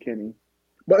against Kenny.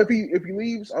 But if he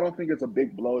leaves, I don't think it's a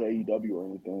big blow to AEW or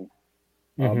anything.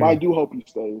 But I do hope he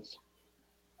stays.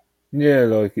 Yeah,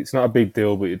 like it's not a big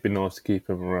deal, but it'd be nice to keep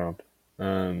him around.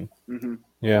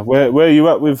 Yeah, where are you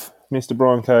at with Mr.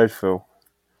 Brian Cage, Phil?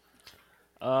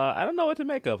 I don't know what to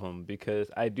make of him, because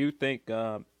I do think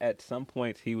at some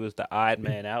points he was the odd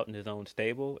man out in his own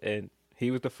stable, and he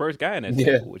was the first guy in that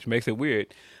stable, which makes it weird.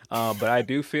 But I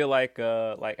do feel like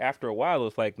after a while,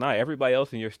 it's like, nah, everybody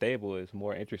else in your stable is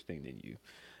more interesting than you.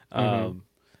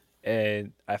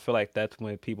 And I feel like that's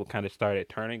when people kind of started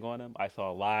turning on him. I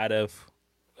saw a lot of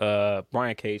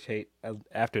Brian Cage hate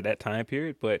after that time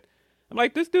period, but I'm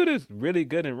like, this dude is really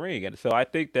good in ring. And so I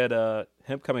think that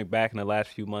him coming back in the last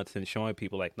few months and showing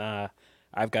people like, nah,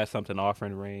 I've got something to offer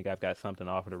in the ring. I've got something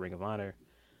to offer the Ring of Honor.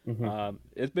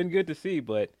 It's been good to see,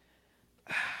 but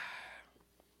I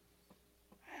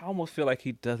almost feel like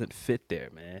he doesn't fit there,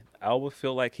 man. I almost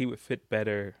feel like he would fit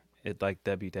better at like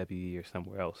WWE or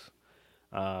somewhere else.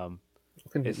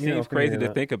 It seems crazy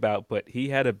to think about, but he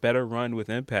had a better run with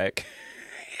Impact.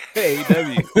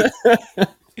 AEW.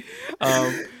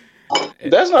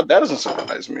 That doesn't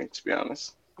surprise me, to be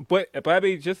honest. But I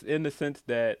mean, just in the sense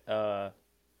that,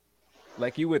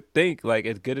 like you would think, like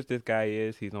as good as this guy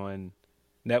is, he's on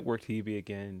network TV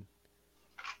again.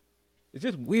 It's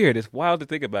just weird. It's wild to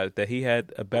think about it that he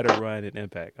had a better run in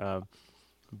Impact.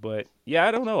 But yeah,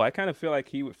 I don't know. I kind of feel like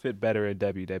he would fit better in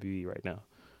WWE right now.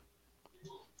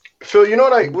 Phil, you know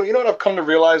what I've come to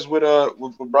realize with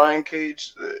Brian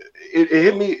Cage, it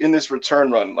hit me in this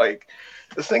return run. Like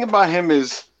the thing about him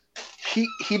is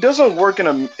he doesn't work in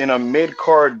a mid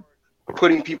card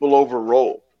putting people over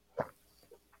role.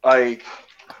 Like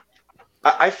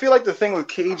I feel like the thing with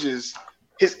Cage is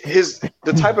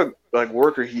the type of like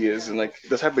worker he is and like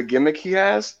the type of gimmick he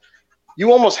has.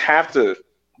 You almost have to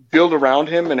build around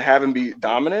him and have him be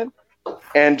dominant.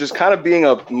 And just kind of being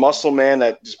a muscle man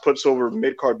that just puts over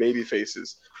mid-card baby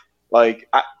faces. Like,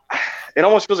 it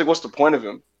almost feels like, what's the point of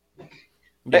him?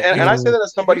 Yeah, And I say that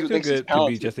as somebody he's who too thinks he's good to be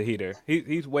talented. just a heater.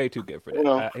 He's way too good for You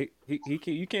that. know.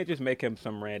 You can't just make him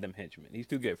some random henchman. He's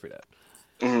too good for that.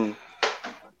 Mhm.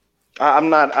 I'm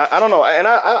not. I don't know. And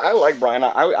I like Brian.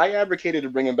 I advocated to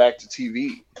bring him back to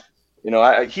TV. You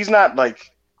know, he's not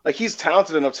like he's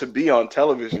talented enough to be on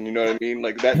television. You know what I mean?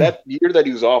 Like that year that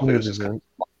he was off, it was just 100%.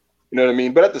 you know what I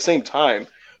mean. But at the same time,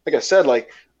 like I said,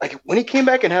 like when he came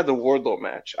back and had the Wardlow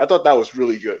match, I thought that was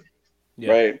really good,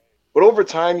 Yeah, right? But over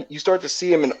time, you start to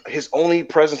see him, and his only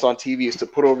presence on TV is to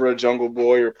put over a Jungle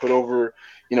Boy or put over,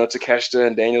 Takeshita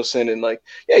and Danielson, and like,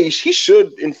 yeah, he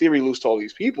should in theory lose to all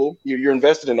these people. You're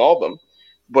invested in all of them,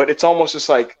 but it's almost just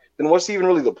like, then what's even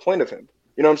really the point of him?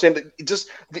 You know what I'm saying? Just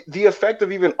the effect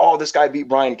of even, oh, this guy beat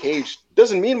Brian Cage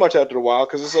doesn't mean much after a while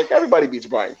because it's like everybody beats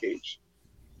Brian Cage.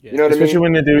 You yeah, know what I Especially mean?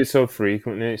 when they do it so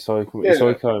frequently. Yeah,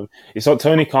 It's like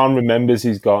Tony Khan remembers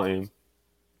he's got him,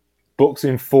 books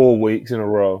in 4 weeks in a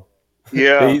row,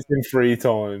 yeah. beats him 3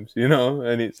 times,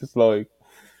 and it's just like,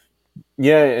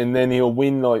 yeah, and then he'll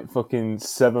win like fucking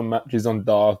 7 matches on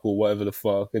Dark or whatever the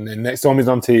fuck, and then next time he's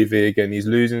on TV again, he's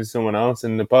losing to someone else,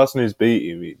 and the person who's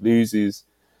beat him, he loses.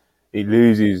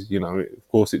 Of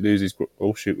course, it loses.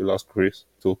 Oh shit, we lost Chris.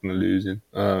 Talking of losing,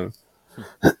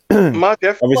 Monty,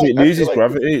 obviously it I feel loses like,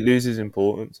 gravity, it loses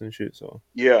importance and shit. So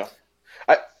yeah.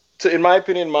 I, in my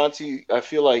opinion, Monty, I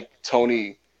feel like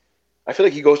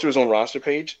he goes through his own roster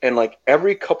page, and like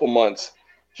every couple months,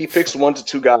 he picks 1 to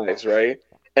 2 guys, right,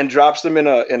 and drops them in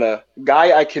a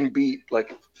guy I can beat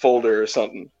like folder or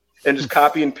something, and just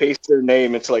copy and paste their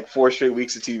name into like 4 straight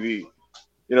weeks of TV.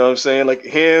 You know what I'm saying? Like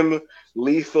him,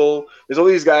 Lethal. There's all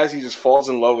these guys he just falls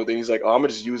in love with, and he's like, oh, I'm gonna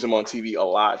just use him on TV a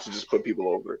lot to just put people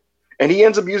over. And he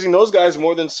ends up using those guys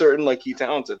more than certain like key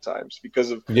talents at times because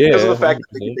of yeah, the fact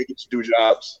that 100%. they get to do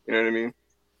jobs. You know what I mean?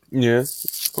 Yeah,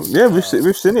 yeah, um,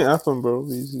 we've seen it happen, bro.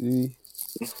 The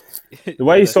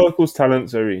way he the, cycles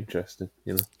talent's very interesting.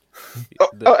 Oh,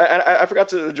 the and I forgot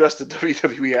to address the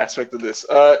WWE aspect of this.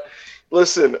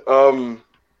 Listen,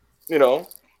 you know,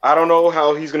 I don't know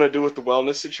how he's gonna do with the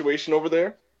wellness situation over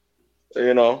there.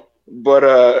 But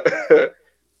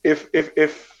if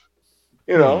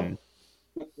you know, Hmm.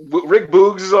 Rick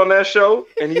Boogs is on that show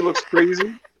and he looks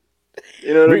crazy.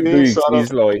 You know what I mean? So I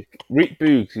don't. Rick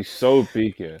Boogs is so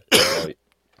big here that like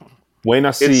when I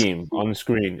It's see him on the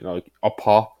screen, like I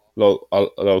pop, like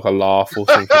a laugh or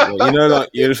something. Like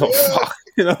you're just like fuck,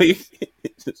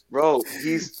 it's just, bro.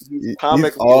 He's his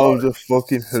comically arms are large.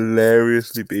 fucking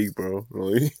hilariously big, bro.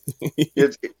 Like,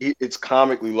 It's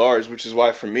comically large, which is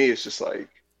why for me it's just like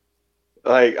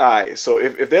all right. So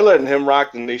if they're letting him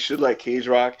rock, then they should let Cage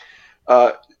rock.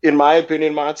 Uh, in my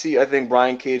opinion, Monty, I think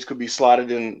Brian Cage could be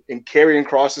slotted in carrying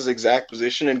Cross's exact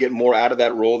position and get more out of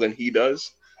that role than he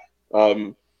does.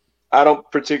 Um, I don't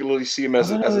particularly see him I as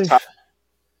don't as know a top.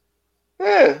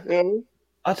 if Yeah,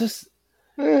 I just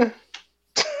eh,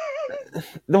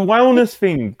 the wellness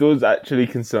thing does actually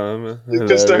concern me you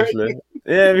concerned? hilariously.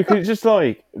 Yeah, because it's just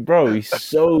like, bro, he's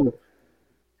so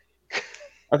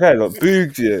okay. Like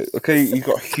Boogs, yeah. Okay, he's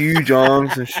got huge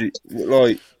arms and shit.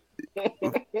 Like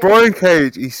Brian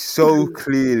Cage is so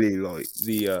clearly like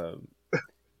the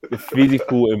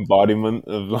physical embodiment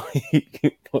of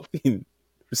like fucking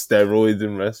steroids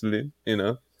and wrestling. I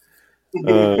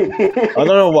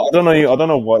don't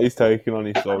know what he's taking on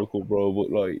his cycle, bro.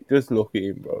 But like, just look at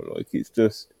him, bro. Like,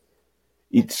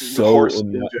 it's so Horse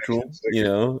unnatural, injections.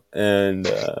 Like, and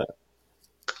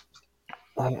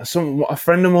a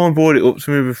friend of mine brought it up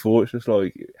to me before. It's just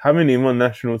like having him on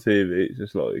national TV. It's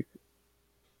just like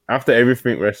after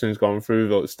everything wrestling's gone through,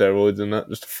 like steroids and that,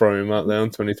 just to throw him out there on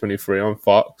 2023 on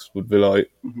Fox would be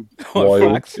like on wild,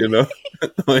 Fox.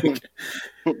 like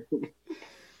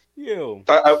Yo,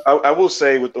 I will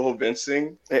say with the whole Vince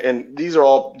thing, and these are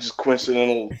all just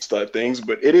coincidental things,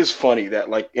 but it is funny that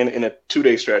like in a 2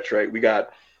 day stretch, right? We got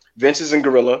Vince is in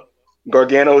Gorilla,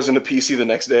 Gargano is in the PC the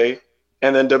next day,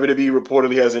 and then WWE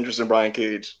reportedly has interest in Brian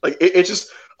Cage. Like it's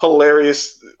just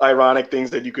hilarious, ironic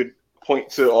things that you could point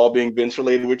to all being Vince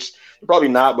related, which probably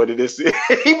not, but it is.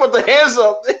 He put the hands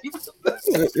up.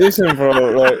 listen, bro.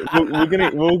 Like we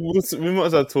might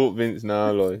as well talk Vince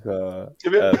now, like because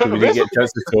we didn't Vince, get a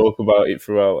chance to talk about it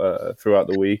throughout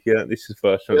the week. Yeah, this is the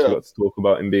first chance we yeah. got to talk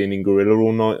about him being in Gorilla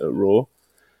all night at Raw.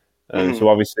 And Mm-hmm. so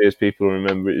obviously, as people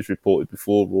remember, it was reported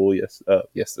before Raw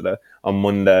yesterday on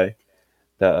Monday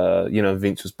that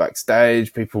Vince was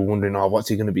backstage. People were wondering, oh, what's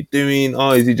he going to be doing?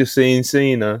 Oh, is he just seeing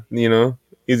Cena?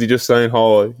 Is he just saying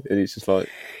hi? And it's just like,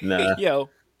 nah. yo,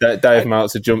 that Dave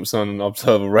Meltzer jumps on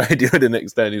Observer Radio the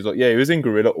next day and he's like, yeah, he was in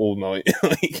Gorilla all night.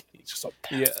 Like, he's just like,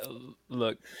 Yeah,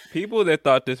 look, people that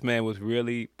thought this man was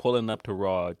really pulling up to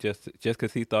Raw just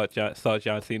because he saw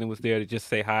John Cena was there to just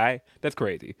say hi, that's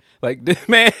crazy. Like, this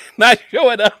man not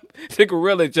showing up to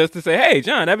Gorilla just to say, hey,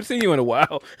 John, I haven't seen you in a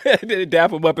while.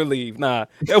 Dap him up and leave. Nah,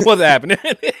 that wasn't happening.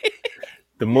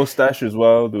 the mustache as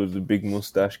well. There was a big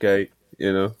mustache gate.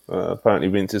 You know, apparently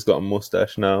Vince has got a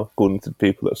mustache now, according to the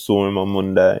people that saw him on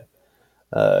Monday.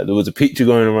 There was a picture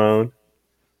going around,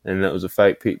 and that was a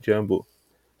fake picture, but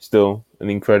still an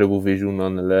incredible visual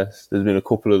nonetheless. There's been a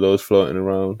couple of those floating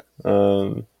around.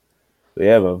 But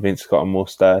yeah, but Vince got a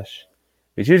mustache,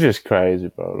 which is just crazy,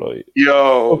 bro. Like,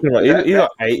 Yo,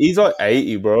 he's like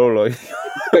 80, bro. Like,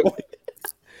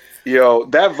 yo,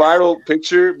 that viral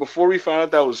picture, before we found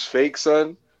out that was fake,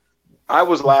 son, I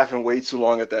was laughing way too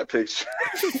long at that picture.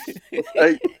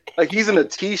 like he's in a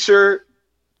t-shirt,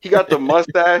 he got the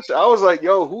mustache. I was like,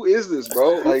 yo, who is this,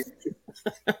 bro? Like,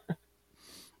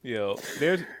 yo,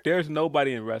 there's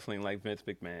nobody in wrestling like Vince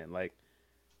McMahon. Like,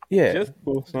 yeah,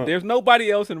 there's nobody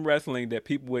else in wrestling that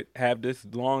people would have this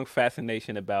long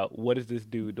fascination about. What is this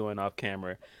dude doing off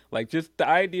camera? Like, just the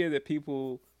idea that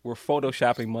people were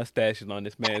photoshopping mustaches on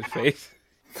this man's face.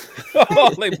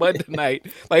 Like Monday night.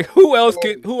 Like, who else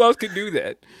could do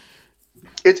that?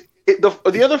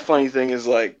 The other funny thing is,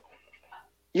 like,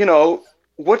 you know,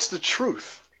 what's the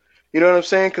truth? You know what I'm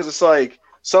saying? Because it's like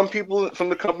some people from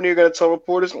the company are gonna tell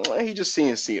reporters, he just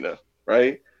seeing Cena,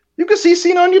 right? You can see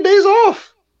Cena on your days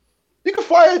off. You can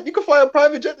fly a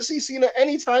private jet to see Cena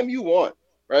anytime you want,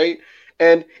 right?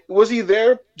 And was he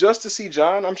there just to see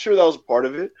John? I'm sure that was part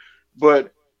of it,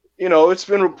 but you know, it's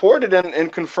been reported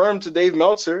and confirmed to Dave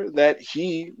Meltzer that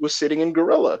he was sitting in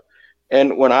Gorilla.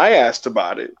 And when I asked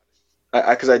about it,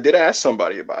 because I did ask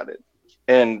somebody about it,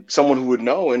 and someone who would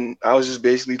know, and I was just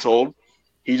basically told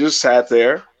he just sat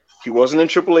there. He wasn't in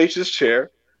Triple H's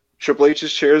chair. Triple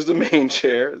H's chair is the main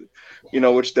chair, you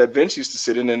know, which that Vince used to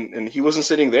sit in, and he wasn't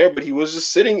sitting there, but he was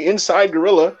just sitting inside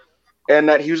Gorilla, and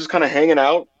that he was just kind of hanging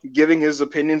out, giving his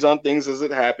opinions on things as it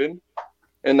happened,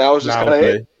 and that was just kind of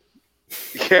it.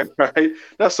 Yeah, right.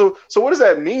 Now, so what does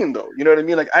that mean, though? You know what I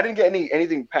mean? Like, I didn't get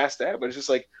anything past that, but it's just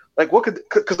like what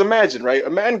because imagine, right?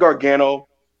 Imagine Gargano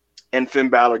and Finn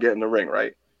Balor get in the ring,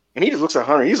 right? And he just looks at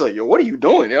Hunter. He's like, yo, what are you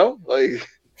doing, yo? Like,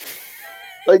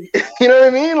 you know what I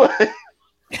mean? Like,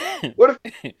 what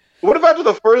if after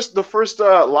the first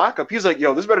lockup, he's like,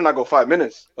 yo, this better not go 5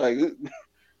 minutes. Like,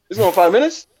 it's going 5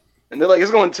 minutes? And they're like, it's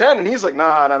going 10. And he's like,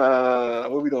 nah,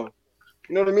 what are we doing?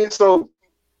 You know what I mean? So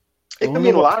it can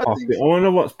mean a lot of things. I wonder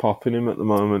what's popping him at the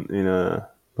moment in the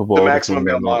maximum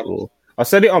male model. I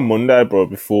said it on Monday, bro,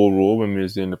 before Raw when we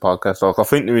was doing the podcast. Like, I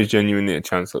think there is genuinely a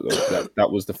chance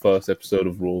that was the first episode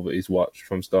of Raw that he's watched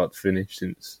from start to finish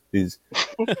since his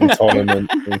retirement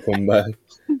and comeback.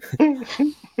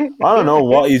 I don't know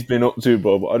what he's been up to,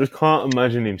 bro, but I just can't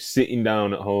imagine him sitting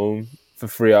down at home for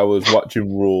 3 hours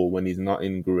watching Raw when he's not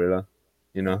in Gorilla.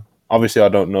 You know, obviously I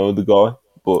don't know the guy,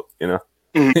 but you know.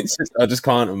 I just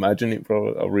can't imagine it,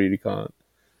 bro. I really can't.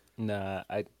 Nah,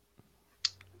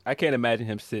 I can't imagine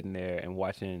him sitting there and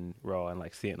watching Raw and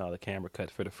like seeing all the camera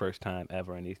cuts for the first time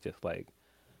ever, and he's just like,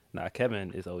 "Nah,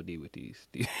 Kevin is OD with these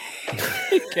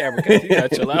camera cuts. You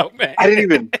gotta chill out, man." I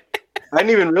didn't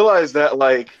even realize that.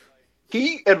 Like,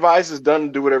 he advises Dunn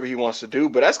to do whatever he wants to do,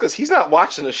 but that's because he's not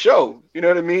watching the show. You know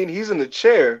what I mean? He's in the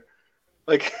chair.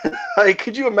 Like,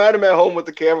 could you imagine him at home with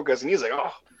the camera cuts, and he's like,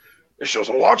 "Oh, this show's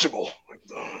unwatchable."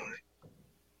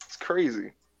 It's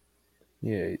crazy.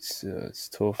 Yeah, it's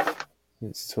tough.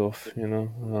 It's tough, you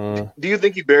know. Do you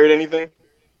think he buried anything?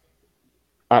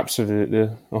 Absolutely,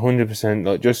 100%.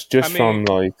 Like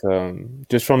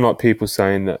just from people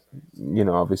saying that, you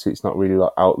know, obviously it's not really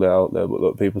like out there, but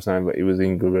like people saying that he was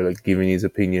in Gorilla giving his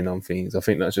opinion on things. I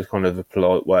think that's just kind of a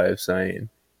polite way of saying,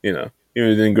 you know, he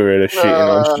was in Gorilla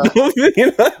shitting on stuff.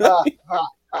 You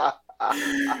know?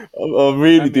 I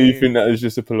really do think that is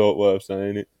just a polite way of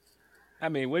saying it. I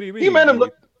mean, what do you mean? He made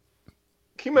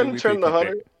him turn the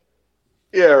Hunter.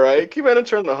 Yeah, right. He made him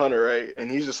turn the Hunter, right?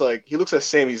 And he's just like, he looks at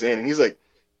Sami Zayn and he's like,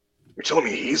 "You're telling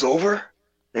me he's over?"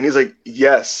 And he's like,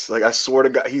 "Yes." Like, I swear to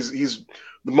God, he's the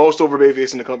most over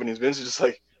babyface in the company. Vince is just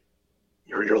like,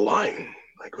 You're lying.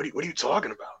 Like, what are you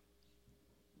talking about?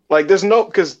 Like, there's no,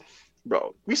 because,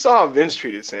 bro, we saw how Vince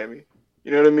treated Sami.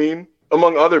 You know what I mean?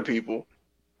 Among other people.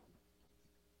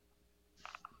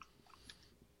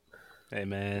 Hey,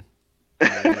 man.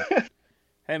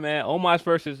 Hey, man. Omos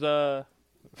versus Brock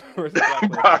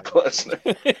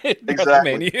Lesnar.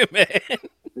 Exactly. Man.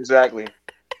 Exactly.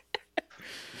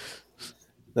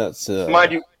 That's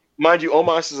mind you,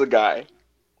 Omos is a guy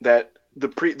that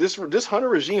this Hunter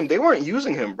regime, they weren't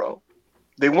using him, bro.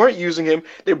 They weren't using him.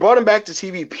 They brought him back to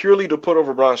TV purely to put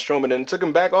over Braun Strowman and took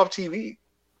him back off TV.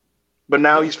 But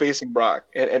now he's facing Brock,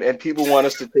 and people want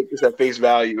us to take this at face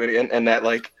value, and that,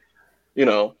 like, you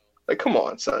know, like, come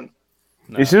on, son.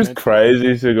 It's just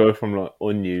crazy to go from like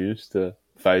unused to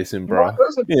facing Brock.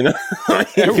 You know,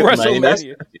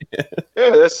 WrestleMania. Yeah,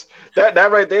 that's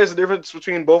that right there is the difference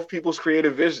between both people's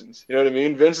creative visions. You know what I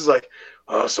mean? Vince is like,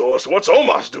 so what's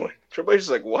Omos doing? Triple H is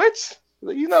like, what?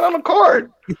 Like, he's not on the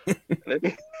card.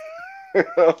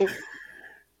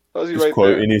 How's he just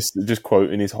quoting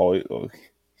his height,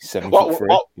 like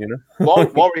 7'3", you know. while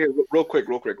we're here, real quick.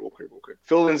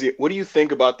 Phil Lindsay, what do you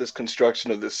think about this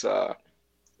construction of this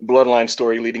bloodline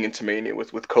story leading into Mania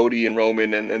with Cody and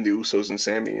Roman and the Usos and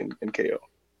Sammy and KO?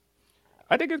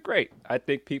 I think it's great. I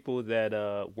think people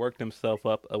that worked themselves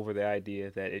up over the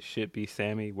idea that it should be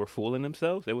Sammy were fooling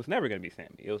themselves. It was never going to be Sammy.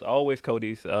 It was always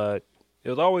Cody's. It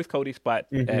was always Cody's spot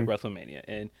at WrestleMania,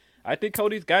 and I think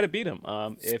Cody's got to beat him.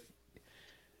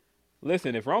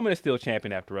 If Roman is still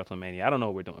champion after WrestleMania, I don't know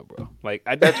what we're doing, bro. Like,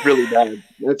 that's really bad.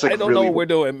 That's like I don't know what we're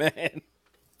doing, man.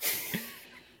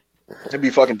 It'd be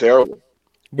fucking terrible.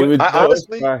 It would put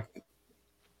honestly, us back.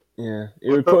 Yeah,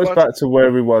 it would put us back to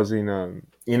where we was in,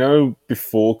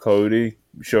 before Cody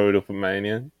showed up at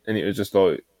Mania, and it was just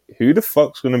like, who the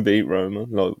fuck's gonna beat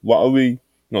Roman? Like, what are we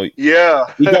like?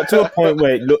 Yeah, you got to a point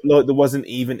where it looked like there wasn't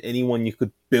even anyone you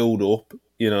could build up,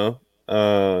 you know.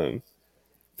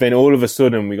 Then all of a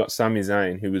sudden we got Sami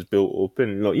Zayn, who was built up,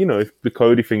 and like, you know, if the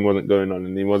Cody thing wasn't going on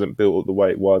and he wasn't built up the way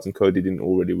it was, and Cody didn't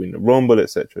already win the Rumble,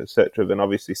 etc., then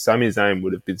obviously Sami Zayn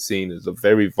would have been seen as a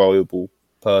very viable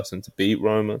person to beat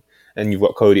Roman, and you've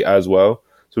got Cody as well.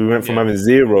 So we went from having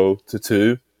 0 to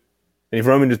 2, and if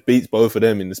Roman just beats both of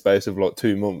them in the space of like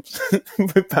 2 months,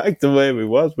 we're back to where we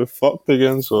was. We're fucked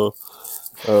again. So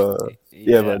man,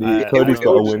 Cody's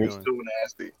got to win. So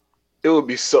nasty. It would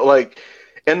be so like.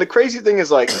 And the crazy thing is,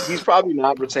 like, he's probably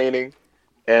not retaining,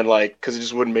 and like, because it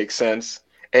just wouldn't make sense.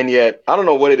 And yet, I don't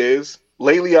know what it is.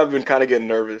 Lately, I've been kind of getting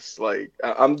nervous. Like,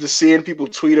 I'm just seeing people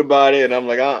tweet about it, and I'm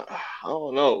like, I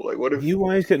don't know. Like, what if you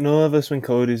always get nervous when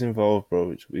Cody's involved,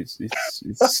 bro? It's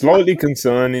slightly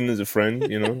concerning as a friend,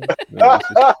 you know.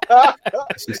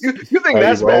 You think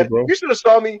that's bad? Bro. You should have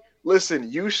saw me.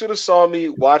 Listen, you should have saw me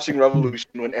watching Revolution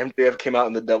when MJF came out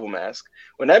in the devil mask.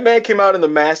 When that man came out in the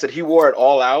mask that he wore it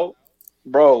all out.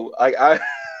 Bro, I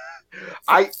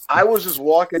was just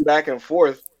walking back and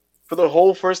forth for the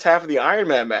whole first half of the Iron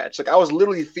Man match. Like, I was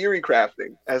literally theory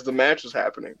crafting as the match was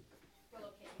happening.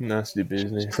 Nasty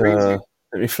business. Let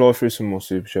me fly through some more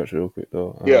super chats real quick,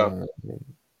 though. Yeah.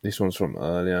 This one's from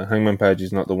earlier. Hangman Page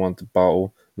is not the one to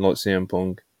battle like CM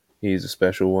Punk. He's a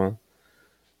special one.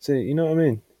 So, you know what I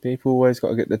mean? People always got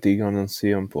to get the dig on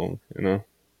CM Punk, you know?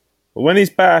 But when he's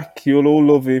back, you'll all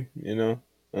love him, you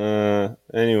know?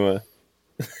 Anyway.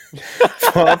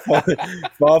 Far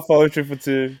Vulture for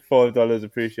 $5,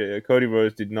 appreciate it. Cody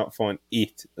Rhodes did not find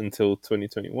it until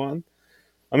 2021.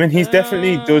 I mean, he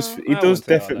definitely does. He does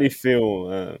definitely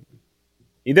feel.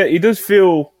 He does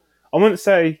feel. I wouldn't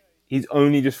say he's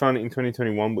only just found it in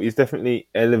 2021, but he's definitely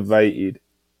elevated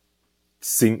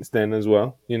since then as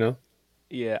well. You know.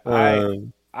 Yeah,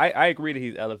 I agree that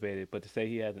he's elevated, but to say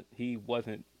he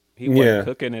wasn't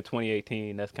cooking in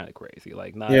 2018. That's kind of crazy.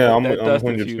 Like, I'm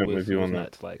 100% with you on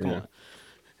that. Like, come on.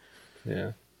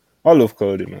 Yeah, I love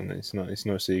Cody, man. It's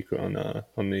no secret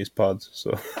on these pods.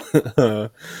 So,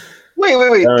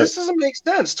 wait. This doesn't make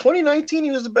sense. 2019,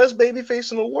 he was the best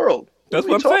babyface in the world. That's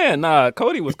what I'm saying. Nah,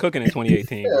 Cody was cooking in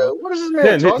 2018. Bro. What is this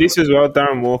man talking this as well.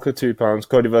 Darren Walker, £2.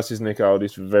 Cody versus Nick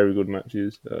Aldis, very good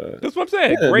matches. That's what I'm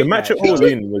saying. Great the match at All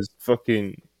In was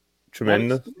fucking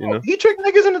tremendous. You know, he tricked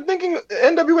niggas into thinking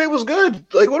NWA was good.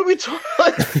 Like, what are we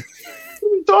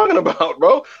talking about,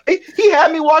 bro? He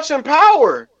had me watching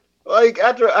Power. Like,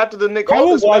 after the Nick Power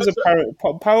Aldis was match.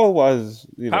 Power was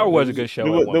a good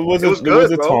show. There was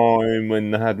a time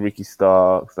when they had Ricky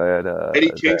Starks, they had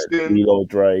Eddie Kingston, Elo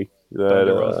Drake.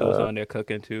 Thunder Rosa was on there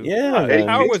cooking too. Yeah,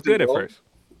 Power was good at first.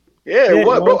 Yeah, it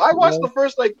was, bro. I watched the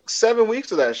first 7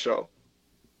 weeks of that show.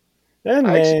 And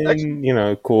then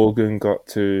Corgan got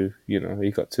too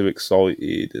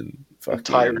excited and fucking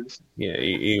Tyrus. Yeah,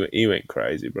 he went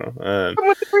crazy, bro. I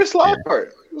went the first slot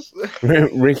part.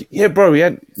 Ricky, bro, he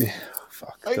had.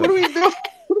 Fuck. Like, what are we doing?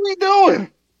 What are we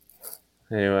doing?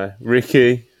 Anyway,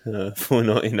 Ricky,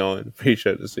 $4.99.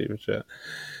 Appreciate the super chat.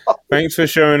 Thanks for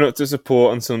showing up to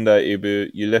support on Sunday,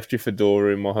 Ibu. You left your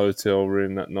fedora in my hotel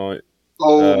room that night.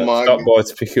 Oh my! Stop by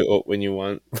to pick it up when you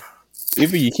want.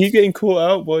 Ibu, you keep getting caught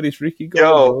out by this Ricky guy.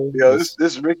 Yo,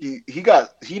 this Ricky,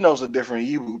 he knows a different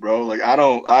Ibu, bro. Like,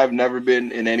 I've never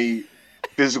been in any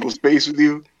physical space with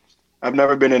you. I've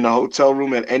never been in a hotel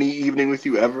room at any evening with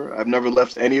you ever. I've never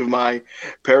left any of my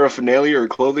paraphernalia or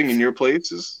clothing in your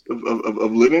places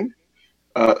of living.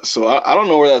 So I don't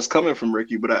know where that's coming from,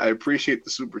 Ricky, but I appreciate the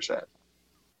super chat.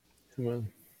 Well,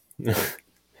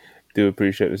 do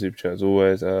appreciate the super chat as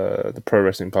always. The Pro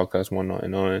Wrestling Podcast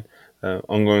 199.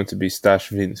 I'm going to be Stash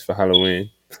Vince for Halloween.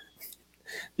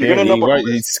 You're gonna know right.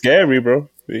 It's scary, bro.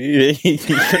 You're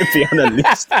gonna be on a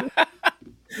list.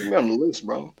 You're on the list,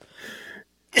 bro.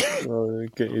 Oh,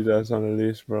 get his ass on the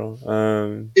list, bro.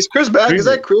 Is Chris back? Is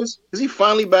that Chris? Is he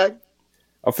finally back?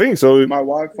 I think so. My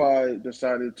Wi-Fi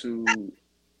decided to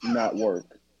not work.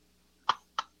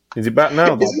 Is he back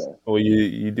now? Or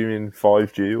you doing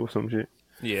 5G or some shit?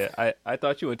 Yeah, I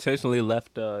thought you intentionally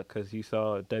left because you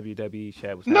saw WWE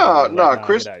chat was No,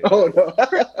 Chris. Oh no.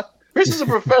 Chris is a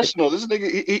professional. This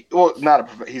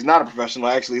nigga, he's not a professional.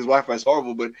 Actually, his Wi-Fi is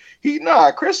horrible. But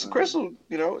Chris will,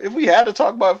 if we had to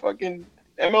talk about fucking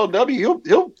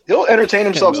MLW, he'll entertain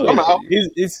himself somehow.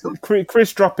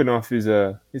 Chris dropping off is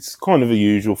it's kind of a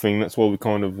usual thing. That's why we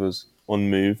kind of was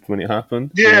unmoved when it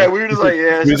happened. Yeah, we were just like,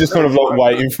 yeah, we were just kind of like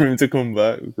waiting for him to come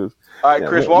back. Because, all right,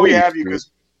 Chris, while we have you,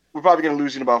 because we're probably gonna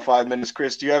lose you in about 5 minutes.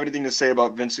 Chris, do you have anything to say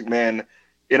about Vince McMahon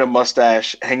in a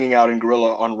mustache, hanging out in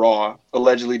Gorilla on Raw,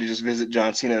 allegedly to just visit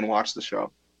John Cena and watch the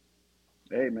show?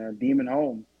 Hey, man, demon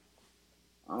home.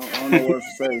 I don't know what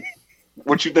to say.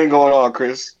 What you think going on,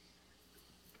 Chris?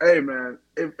 Hey, man,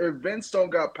 if Vince don't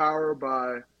got power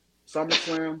by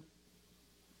SummerSlam,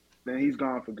 then he's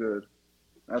gone for good.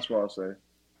 That's what I'll say.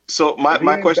 So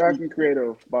my question, back in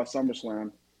creative by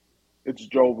SummerSlam, it's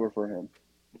Jover for him.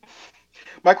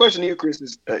 My question to you, Chris,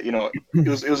 is it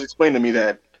was explained to me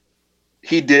that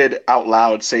he did out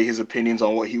loud say his opinions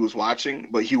on what he was watching,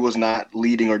 but he was not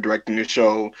leading or directing the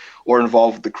show or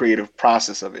involved with the creative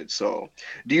process of it. So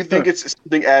do you think it's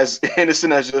something as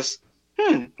innocent as just,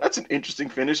 that's an interesting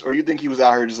finish? Or you think he was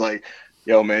out here just like,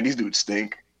 yo, man, these dudes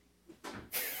stink?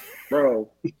 Bro,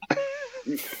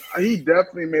 he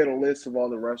definitely made a list of all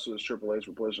the wrestlers Triple H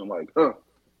were pushing, like,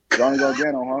 Johnny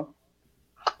Gargano,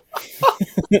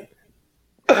 huh?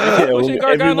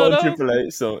 Everyone Triple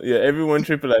H saw. Yeah, everyone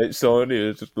Triple H saw, and he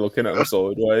was just looking at him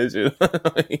sideways.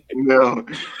 No,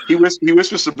 he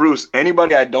whispers to Bruce,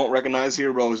 anybody I don't recognize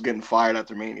here, bro, is getting fired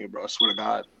after Mania, bro. I swear to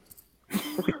God.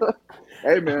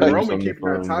 Hey man, Roman keeping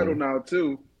that title now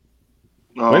too.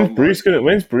 When's Bruce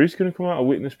gonna come out of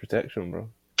witness protection, bro?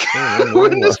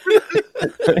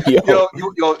 yo,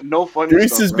 no funny.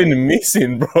 Bruce stuff, has been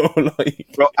missing, bro.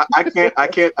 Bro, I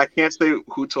can't say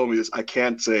who told me this. I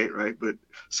can't say it, right? But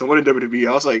someone in WWE,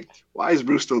 I was like, why is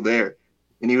Bruce still there?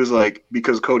 And he was like,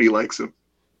 because Cody likes him.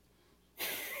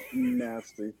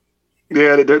 Nasty.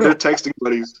 Yeah, they're texting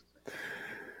buddies.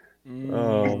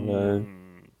 Oh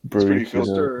man, Bruce,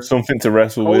 something to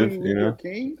wrestle Cody with, you know.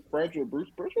 King, friends with Bruce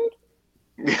Bridget.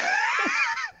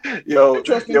 Yo,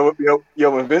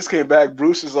 when Vince came back,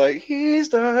 Bruce is like, he's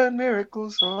done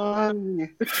miracles on me.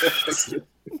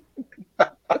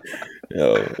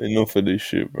 Yo, enough of this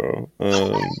shit, bro.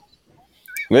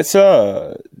 Let's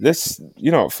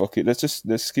fuck it.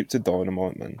 Let's skip to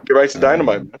Dynamite, man. Get right to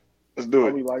Dynamite, man. Let's do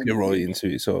it. Get right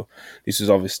into it. So this is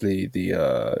obviously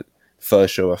the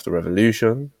first show after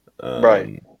Revolution,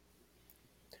 right?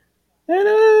 And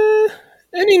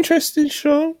an interesting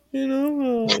show,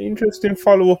 interesting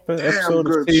follow-up episode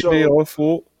of TV. I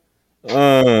thought.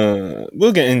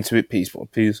 We'll get into it piece by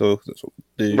piece, because that's what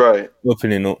we do. Right.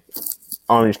 Opening up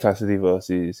Orange Cassidy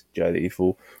versus Jay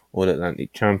Lethal All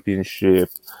Atlantic Championship.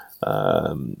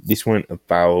 This went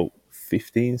about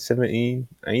 15, 17,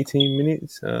 18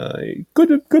 minutes.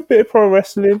 Good bit of pro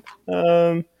wrestling.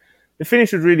 The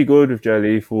finish was really good with Jay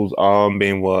Lethal's arm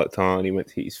being worked on. He went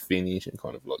to hit his finish and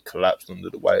kind of like collapsed under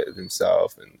the weight of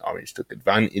himself, and Orange took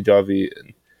advantage of it.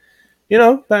 And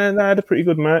they had a pretty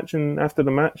good match. And after the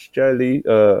match, Jay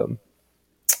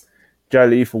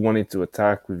Lethal wanted to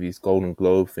attack with his Golden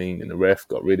Globe thing, and the ref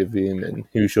got rid of him. And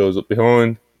who shows up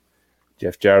behind?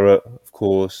 Jeff Jarrett, of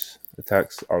course,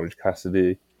 attacks Orange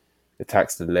Cassidy,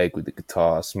 attacks the leg with the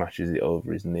guitar, smashes it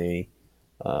over his knee.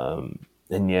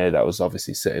 And yeah, that was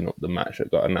obviously setting up the match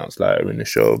that got announced later in the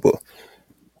show. But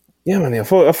yeah, man, I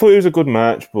thought it was a good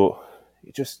match, but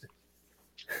it just,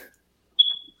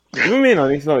 you know what I mean?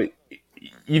 Like, it's like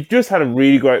you've just had a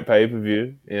really great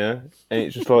pay-per-view, yeah, and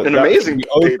it's just like an amazing. You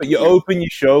open your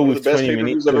show with 20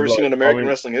 minutes. I've ever seen in American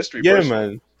wrestling history. Yeah, personally.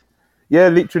 Man. Yeah,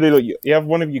 literally, like you have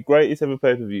one of your greatest ever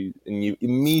pay-per-views, and your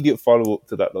immediate follow-up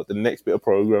to that, like the next bit of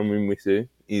programming we see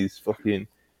is fucking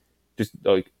just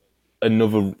like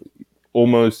another.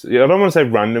 Almost, I don't want to say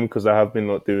random because I have been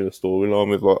like doing a storyline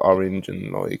with like Orange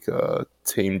and like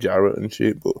Team Jarrett and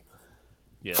shit, but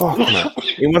Yeah. Fuck, man.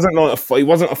 It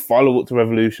wasn't a follow up to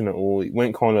Revolution at all. It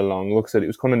went kind of long. Like I said, it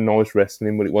was kind of nice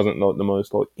wrestling, but it wasn't like the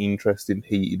most like interesting,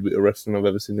 heated bit of wrestling I've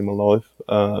ever seen in my life.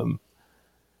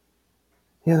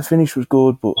 Yeah, the finish was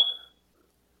good, but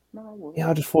yeah,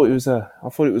 I thought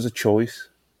it was a choice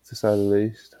to say the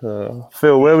least.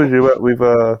 Phil, where was you at with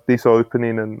this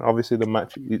opening and obviously the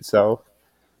match itself?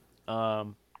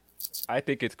 Um, I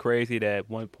think it's crazy that at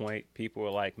one point people were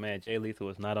like, "Man, Jay Lethal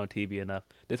is not on TV enough.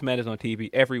 This man is on TV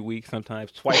every week,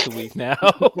 sometimes twice a week now.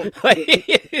 Like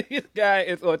this guy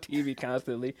is on TV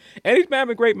constantly, and he's been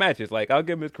having great matches. Like I'll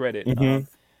give him his credit. Mm-hmm.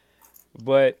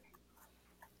 But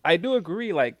I do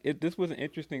agree. Like this was an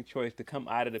interesting choice to come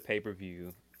out of the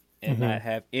pay-per-view and not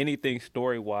have anything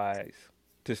story-wise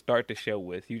to start the show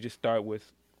with. You just start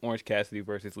with Orange Cassidy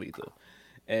versus Lethal,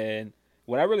 and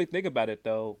when I really think about it,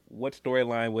 though, what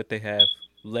storyline would they have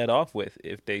led off with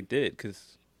if they did?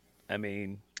 Because, I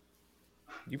mean,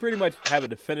 you pretty much have a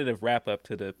definitive wrap up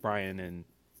to the Brian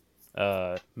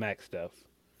and Max stuff.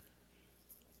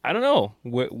 I don't know.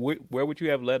 Where would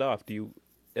you have led off? Do you,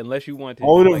 unless you want I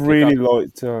to would have like kick really off?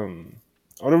 liked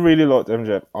I'd have really liked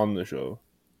MJF on the show.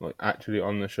 Like actually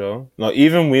on the show. Like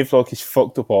even with like his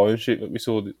fucked up eye and shit that we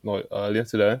saw like earlier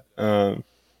today.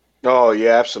 Oh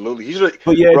yeah, absolutely. He's like,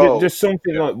 But yeah, bro. just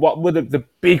something like what were the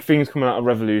big things coming out of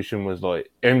Revolution was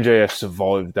like MJF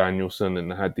survived Danielson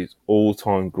and had this all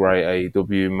time great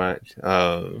AEW match.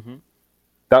 Mm-hmm.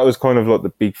 That was kind of like the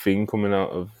big thing coming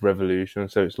out of Revolution.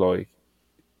 So it's like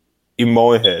in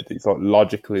my head, it's like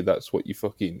logically that's what you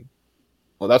fucking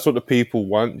like, that's what the people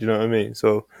want. Do you know what I mean?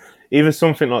 So even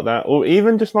something like that, or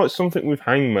even just like something with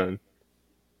Hangman,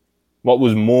 what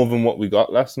was more than what we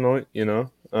got last night, you know?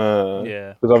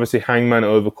 Yeah. Because obviously Hangman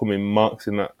overcoming Mox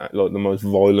in that like the most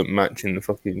violent match in the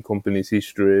fucking company's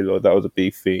history, like that was a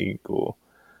big thing. Or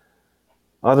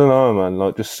I don't know, man.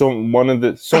 Like just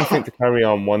something to carry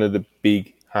on one of the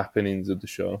big happenings of the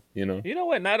show, you know? You know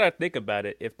what? Now that I think about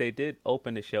it, if they did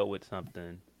open the show with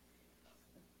something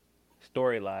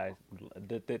storyline,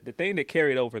 the thing that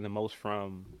carried over the most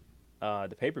from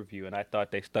the pay per view, and I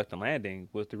thought they stuck the landing,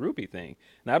 was the Ruby thing.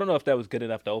 And I don't know if that was good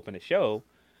enough to open the show,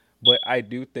 but I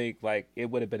do think like it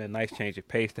would have been a nice change of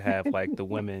pace to have like the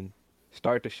women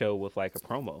start the show with like a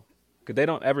promo because they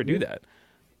don't ever do that.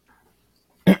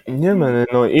 Yeah, man. And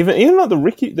like even like the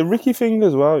Ricky thing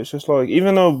as well. It's just like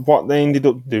even though what they ended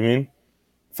up doing,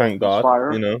 thank It's God,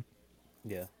 fire. you know.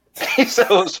 Yeah, He said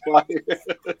it was fire.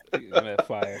 I'm at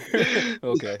fire.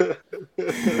 Okay. But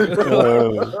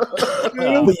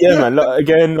yeah, man.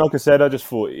 Again, like I said, I just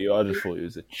thought it was I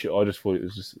just thought it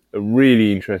was just a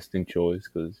really interesting choice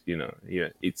because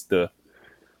it's the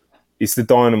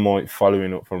Dynamite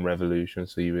following up from Revolution,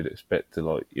 so you would expect to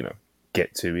like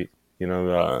get to it.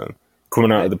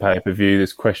 Coming out of the pay per view,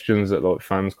 there's questions that like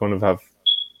fans kind of have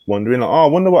wondering like, oh, I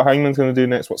wonder what Hangman's going to do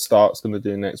next, what Stark's going to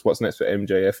do next, what's next for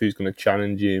MJF, who's going to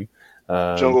challenge him.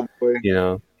 Jungle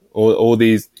Boy. All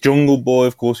these Jungle Boy,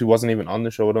 of course, who wasn't even on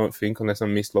the show, I don't think, unless I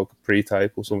missed like a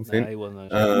pre-tape or something. Nah, he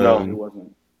wasn't. No. It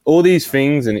wasn't. All these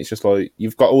things, and it's just like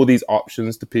you've got all these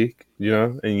options to pick,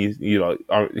 and you like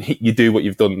you do what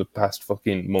you've done the past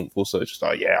fucking month or so. It's just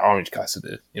like, yeah, Orange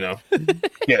Cassidy, get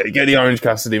the Orange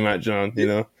Cassidy match on,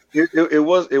 It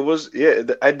was yeah.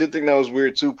 I did think that was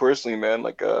weird too, personally, man.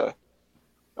 Like I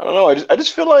don't know. I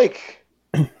just feel like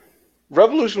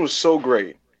Revolution was so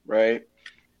great, right?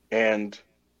 And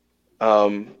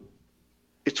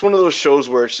it's one of those shows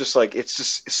where it's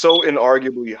just so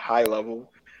inarguably high level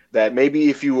that maybe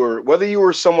if you were, whether you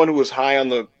were someone who was high on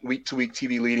the week to week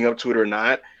TV leading up to it or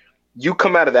not, you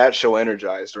come out of that show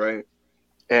energized, right?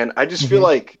 And I just feel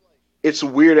like it's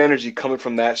weird energy coming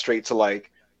from that straight to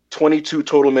like 22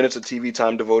 total minutes of TV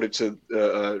time devoted to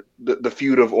the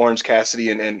feud of Orange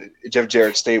Cassidy and Jeff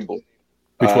Jarrett's stable.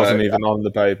 which wasn't even on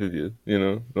the pay per view,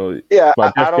 Like, Yeah,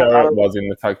 but Jeff I Jarrett don't. was in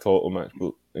the tag title match,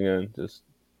 but again, just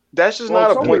That's just Well,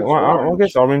 not a some point. of it's I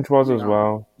guess Orange was to be as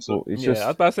well. honest. But it's Yeah, I was just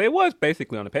about to say it was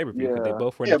basically on the pay per view because they Yeah.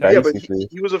 both were in Yeah, the tag. but basically.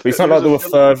 he was a. But it's he not like was they a were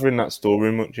filler. furthering that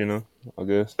story much, I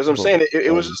guess. As I'm saying,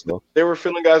 it was just they were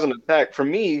filling guys on attack. For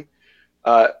me,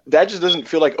 that just doesn't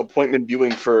feel like appointment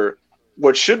viewing for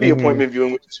what should be appointment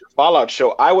viewing, which is your Fallout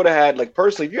show. I would have had, like,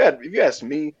 personally, if you asked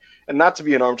me, and not to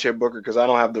be an armchair booker because I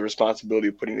don't have the responsibility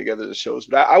of putting together the shows,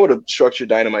 but I would have structured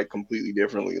Dynamite completely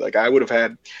differently. Like, I would have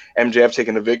had MJF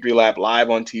taking the victory lap live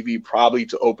on TV, probably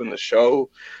to open the show.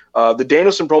 The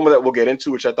Danielson promo that we'll get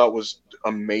into, which I thought was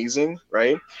amazing,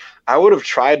 right? I would have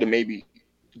tried to maybe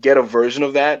get a version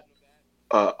of that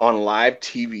on live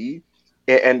TV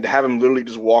and have him literally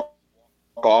just walk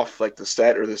off like the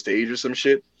set or the stage or some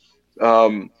shit.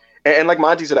 And like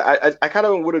Monty said, I kind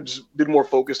of would have just did more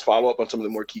focused follow up on some of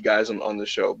the more key guys on the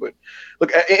show. But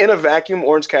look, in a vacuum,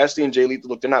 Orange Cassidy and Jay Lethal,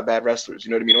 look, they're not bad wrestlers. You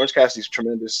know what I mean? Orange Cassidy's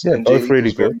tremendous, Yeah, and Jay both really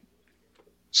Lethal's very good.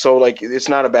 so like it's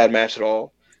not a bad match at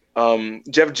all.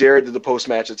 Jeff Jarrett did the post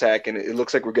match attack, and it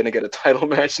looks like we're gonna get a title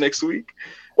match next week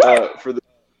for the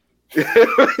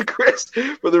Chris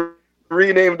for the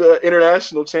renamed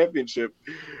international championship.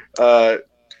 I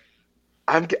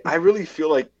really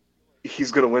feel like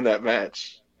he's gonna win that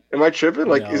match. Am I tripping?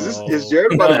 Like, is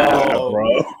Jared about to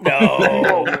win this belt?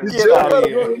 No, Is get Jared out about of to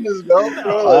here. win this belt,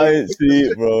 bro? I Like, ain't see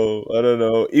it, bro. I don't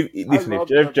know. Listen, if love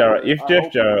Jeff Jeff Jarrett, Jarrett. if I Jeff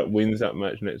hope he Jarrett wins. wins that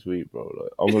match next week, bro,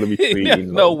 like I'm gonna be tweeting.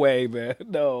 No Like, way, man.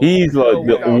 No. he's like no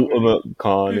the way. ultimate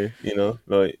Carney, you know,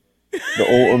 like the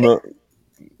ultimate.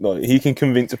 Like he can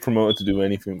convince a promoter to do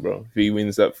anything, bro. If he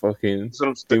wins that that's what I'm if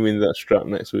he saying. wins that strap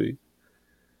next week.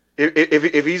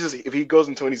 If he goes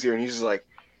into 20-0 and he's just like,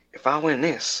 if I win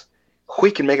this, we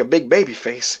can make a big baby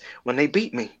face when they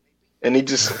beat me, and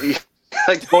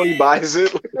like Tony buys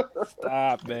it.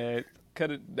 Stop, man.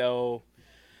 Cut it. No.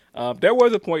 There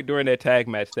was a point during that tag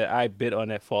match that I bit on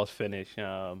that false finish.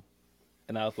 And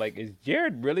I was like, is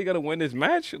Jared really gonna win this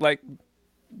match? Like,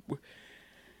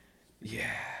 yeah.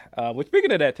 Well,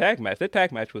 speaking of that tag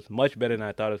match was much better than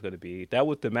I thought it was gonna be. That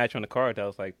was the match on the card. That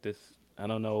was like this. I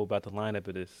don't know about the lineup,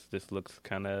 but this looks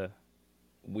kind of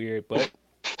weird, but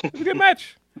it was a good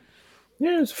match.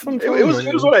 Yeah, it's a fun It time.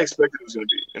 was what I expected it was going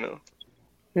to be. You know.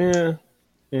 Yeah,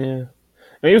 yeah.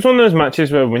 And it was one of those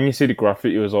matches where when you see the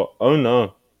graphic, it was like, oh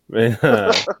no. we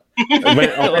done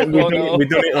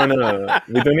it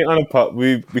on a pod.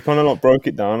 We kind of like broke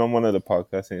it down on one of the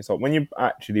podcasts, and it's like when you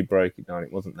actually break it down,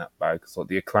 it wasn't that bad because like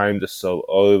the Acclaimed are so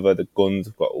over. The Guns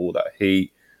have got all that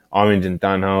heat. Orange and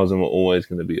Danhausen were always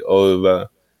going to be over.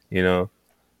 You know,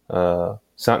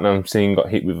 Satnam Singh got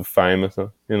hit with a famous,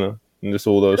 you know, and just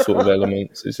all those sort of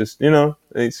elements. It's just, you know,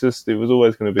 it was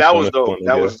always going to be That kind was of dope. fun.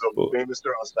 That Yeah, was dope. but, Famous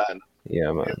on Staten.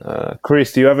 yeah, man.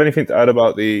 Chris, do you have anything to add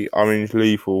about the Orange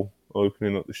Lethal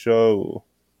opening up the show, or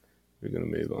we're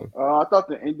going to move on? I thought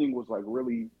the ending was like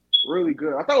really, really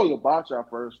good. I thought it was a botch at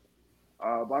first,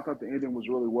 but I thought the ending was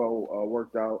really well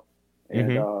worked out.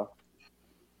 And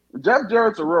Jeff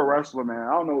Jarrett's a real wrestler, man.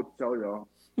 I don't know what to tell y'all.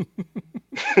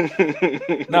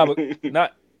 No, but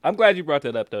not. I'm glad you brought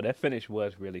that up though. That finish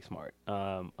was really smart.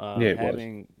 It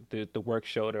Having the work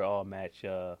shoulder all match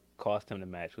cost him the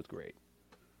match was great.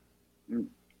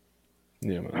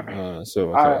 Yeah, man.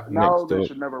 So now they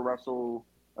should never wrestle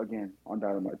again on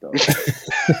Dynamite though.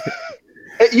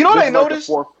 You know what I This is noticed?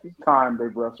 Like the fourth time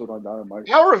they've wrestled on Dynamite.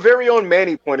 Our very own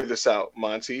Manny pointed this out,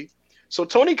 Monty. So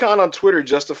Tony Khan on Twitter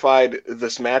justified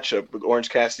this matchup with Orange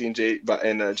Cassidy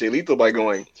and Jay Lethal by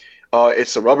going,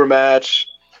 "It's a rubber match.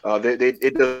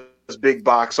 It does big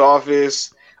box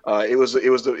office.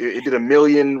 It did 1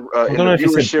 million in the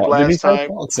viewership last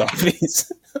time." Box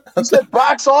office. He said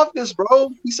box office,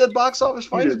 bro. He said box office.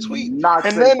 Find the tweet. Not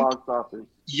And say then, box office.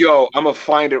 yo, I'm gonna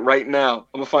find it right now.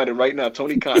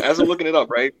 Tony Khan, as I'm looking it up,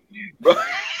 right, bro.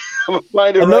 I'm gonna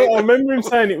find it right I now. remember him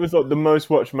saying it was like the most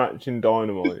watched match in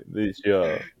Dynamite this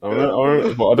year. I don't know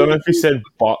if he said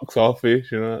box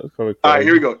office. You know, that's kind of crazy. All right,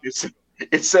 here we go.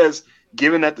 It says,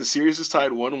 given that the series is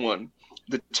tied 1-1,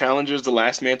 the challenger is the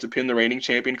last man to pin the reigning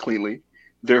champion cleanly.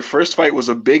 Their first fight was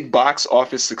a big box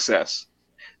office success.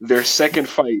 Their second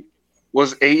fight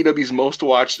was AEW's most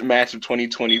watched match of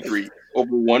 2023,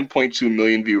 over 1.2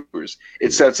 million viewers.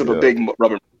 It sets up a big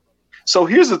rubber. So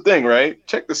here's the thing, right?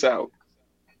 Check this out.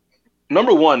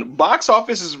 Number one, box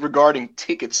office is regarding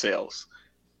ticket sales.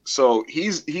 So he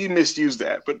misused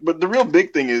that. But the real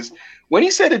big thing is when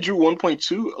he said it drew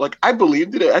 1.2, like I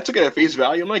believed it. I took it at face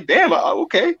value. I'm like, damn,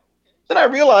 okay. Then I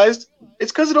realized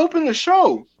it's because it opened the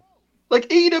show. Like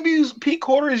AEW's peak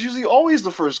quarter is usually always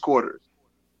the first quarter.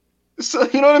 So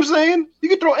you know what I'm saying? You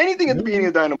can throw anything at the beginning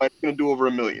of Dynamite, it's gonna do over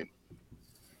 1 million.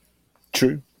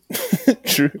 True.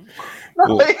 True.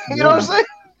 Like, you know what I'm saying?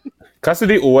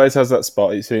 Cassidy always has that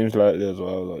spot, it seems like as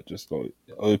well, like just like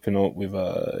open up with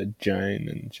Jane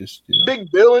and just, you know.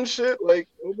 Big Bill and shit, like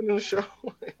opening the show.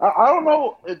 I don't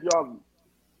know if y'all.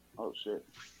 Oh shit!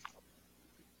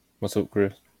 What's up,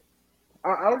 Chris?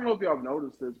 I don't know if y'all have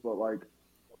noticed this, but like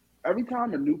every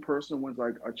time a new person wins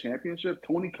like a championship,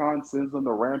 Tony Khan sends them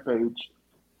to Rampage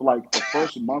for like the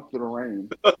first month of the reign,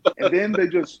 and then they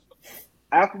just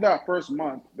after that first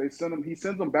month they send him. He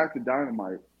sends them back to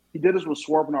Dynamite. He did this with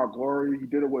Swerve in Our Glory. He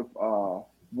did it with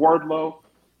Wardlow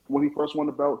when he first won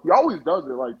the belt. He always does it.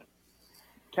 Like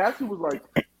Cassie was like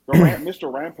the Mr.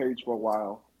 Rampage for a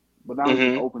while, but now he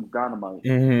just opens Dynamite.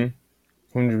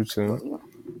 100%.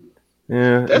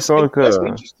 Yeah, That's it's like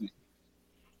interesting.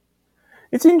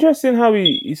 It's interesting how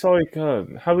it's like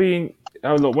how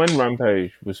like when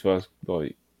Rampage was first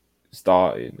like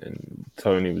starting and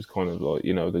Tony was kind of like,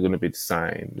 they're gonna be the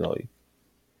same, like,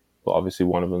 but obviously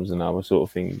one of them's an hour sort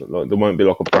of thing, but like there won't be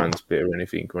like a brand split or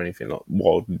anything like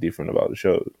wildly different about the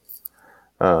show.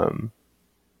 Um,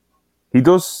 he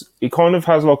kind of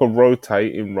has like a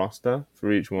rotating roster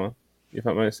for each one, if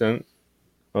that makes sense.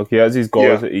 Like he has his guys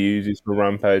Yeah. that he uses for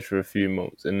Rampage for a few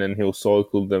months, and then he'll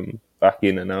cycle them back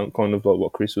in and out, kind of like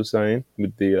what Chris was saying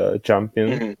with the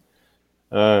champions.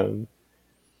 Um,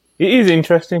 it is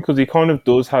interesting because he kind of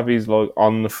does have his like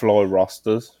on the fly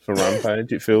rosters for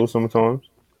Rampage. It feels sometimes.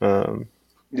 Um,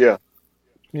 Yeah.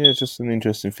 yeah, it's just an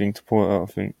interesting thing to point out, I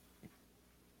think.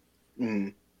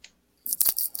 Mm.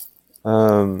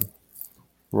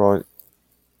 Right,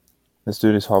 let's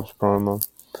do this Hobbs promo.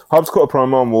 Hobbs cut a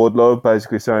promo on Wardlow,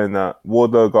 basically saying that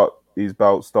Wardlow got his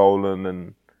belt stolen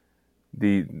and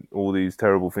all these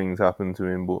terrible things happened to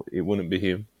him, but it wouldn't be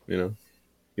him.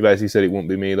 He basically said it wouldn't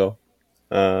be me though.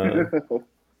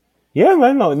 Yeah,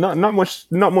 man, like, not much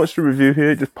to review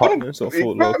here. Just partners. So I It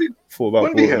thought about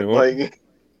wouldn't be brought him.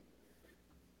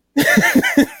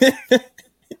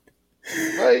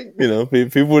 it up.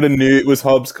 People would have knew it was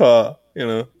Hobbs' car.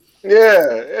 Yeah,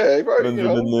 he probably, Fans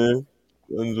would have knew.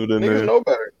 Fans would have niggas knew. know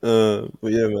better.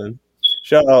 But yeah, man.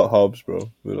 Shout out Hobbs, bro.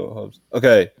 We love Hobbs.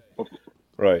 Okay,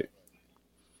 right.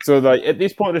 So, like, at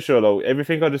this point of the show, like,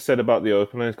 everything I just said about the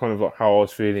opening is kind of like how I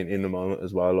was feeling in the moment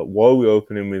as well. Like, why are we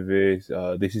opening with this?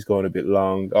 This is going a bit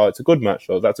long. Oh, it's a good match,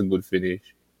 though. That's a good finish.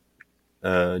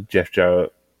 Jeff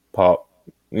Jarrett, pop.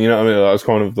 You know what I mean? That was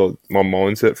kind of like my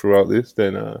mindset throughout this.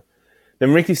 Then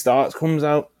Ricky Starks comes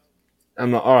out.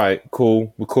 I'm like, all right,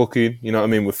 cool. We're cooking. You know what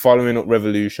I mean? We're following up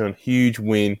Revolution. Huge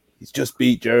win. He's just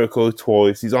beat Jericho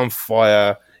twice. He's on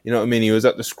fire. You know what I mean? He was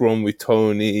at the scrum with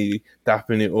Tony,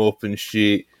 dapping it up and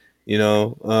shit.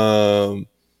 Let's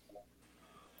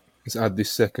add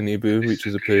this second Ibu, which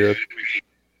has appeared.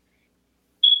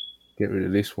 Get rid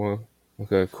of this one.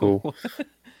 Okay, cool.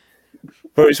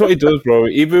 Bro, it's what he does, bro.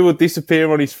 Ibu will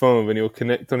disappear on his phone and he'll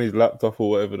connect on his laptop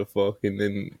or whatever the fuck, and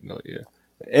then,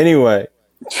 Anyway,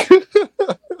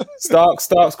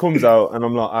 Starks comes out, and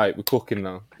I'm like, all right, we're cooking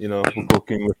now. We're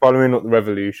cooking. We're following up the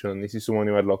Revolution. This is someone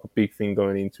who had like a big thing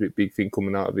going into it, big thing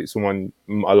coming out of it. Someone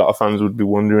a lot of fans would be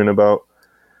wondering about.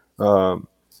 And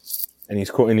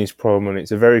he's cutting his promo, and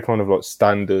it's a very kind of like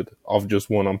standard of just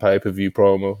one on pay-per-view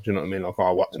promo. Do you know what I mean? Like,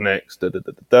 oh, what's next? Da, da,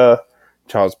 da, da, da.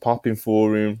 Charles popping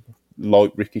for him,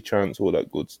 like Ricky chants, all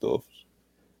that good stuff.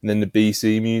 And then the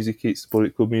BC music hits, the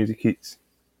Bullet Club music hits.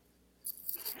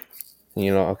 And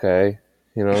you're like, okay,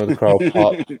 the crowd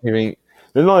pop. You think,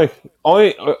 then like,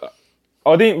 I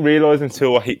didn't realise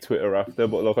until I hit Twitter after,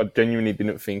 but like I genuinely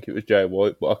didn't think it was Jay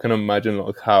White, but I can imagine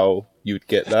like how you'd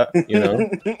get that,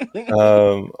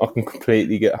 I can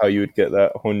completely get how you would get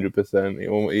that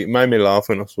 100%. It made me laugh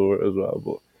when I saw it as well.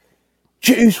 But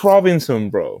Juice Robinson,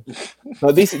 bro,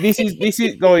 like this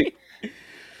is like,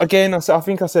 again, I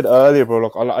think I said earlier, bro.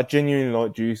 Like I genuinely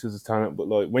like Juice as a talent, but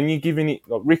like when you're giving it,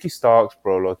 like Ricky Starks,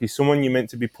 bro, like he's someone you're meant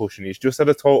to be pushing. He's just had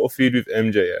a title feud with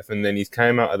MJF, and then he's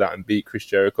came out of that and beat Chris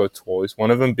Jericho twice.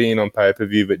 One of them being on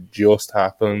pay-per-view that just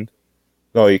happened.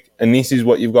 Like, and this is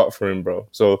what you've got for him, bro.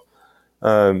 So,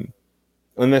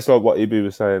 unless like what Ibu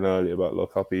was saying earlier about like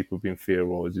how people have been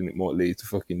theorising it might lead to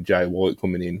fucking Jay White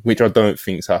coming in, which I don't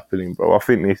think's happening, bro. I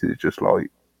think this is just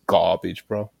like garbage,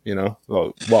 bro.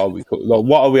 Like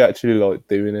what are we actually like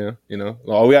doing here? Like,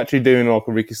 are we actually doing like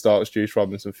a Ricky Starks Juice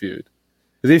Robinson feud?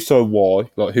 Because if so, why?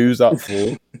 Like, who's that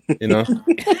for?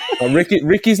 Like,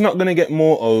 Ricky's not gonna get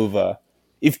more over.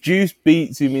 If Juice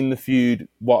beats him in the feud,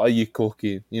 what are you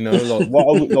cooking? Like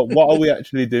what are we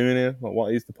actually doing here? Like,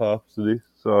 what is the purpose of this?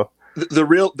 So the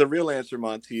real answer,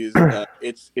 Monty, is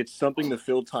it's something to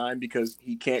fill time because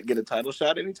he can't get a title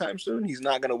shot anytime soon. He's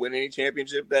not gonna win any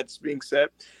championship that's being set.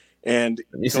 And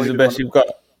this is the best you've got.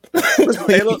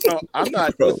 Hey, look, no, I'm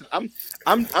not. Listen,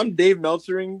 I'm Dave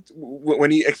Meltzering when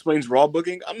he explains Raw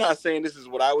booking. I'm not saying this is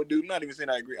what I would do. I'm not even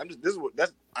saying I agree. I'm just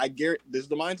I guarantee this is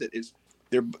the mindset. It's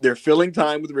they're filling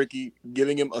time with Ricky,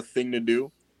 giving him a thing to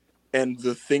do, and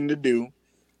the thing to do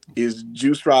is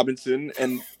Juice Robinson,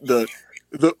 and the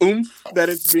oomph that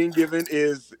it's being given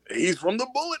is he's from the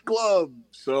Bullet Club.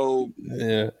 So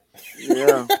yeah. Carry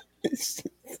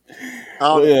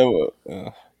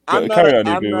on,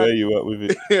 Ibu. Where you at with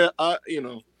it? Yeah,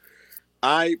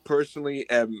 I personally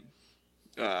am.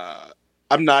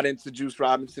 I'm not into Juice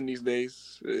Robinson these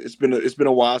days. It's been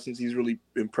a while since he's really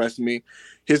impressed me.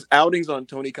 His outings on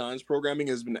Tony Khan's programming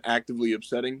has been actively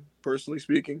upsetting, personally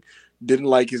speaking. Didn't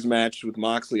like his match with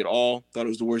Moxley at all. Thought it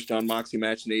was the worst Jon Moxley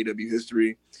match in AEW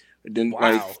history. I didn't Wow.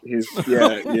 like his.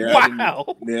 Yeah.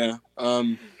 Wow. Yeah.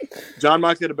 John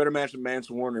Moxley had a better match than Mance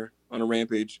Warner on a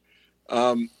Rampage.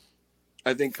 I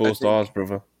think 4 stars,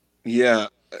 brother. Yeah.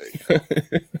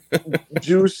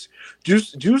 Juice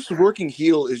working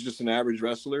heel is just an average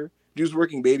wrestler. Juice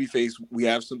working babyface, we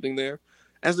have something there.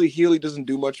 As a heel, he doesn't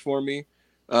do much for me.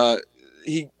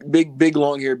 He big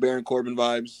long haired Baron Corbin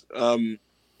vibes.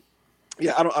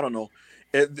 Yeah, I don't know.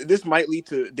 This might lead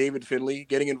to David Finlay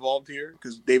getting involved here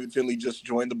because David Finlay just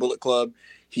joined the Bullet Club.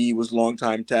 He was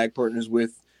longtime tag partners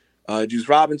with Juice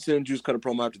Robinson. Juice cut a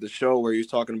promo after the show where he was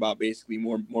talking about basically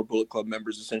more Bullet Club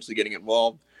members essentially getting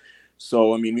involved.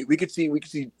 So I mean, we could see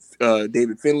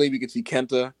David Finlay, we could see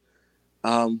Kenta,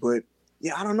 but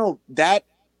yeah, I don't know. That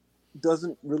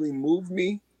doesn't really move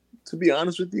me, to be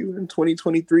honest with you. In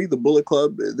 2023, the Bullet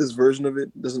Club, this version of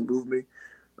it, doesn't move me.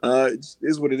 It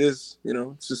is what it is. You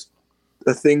know, it's just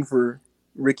a thing for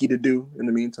Ricky to do in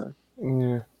the meantime.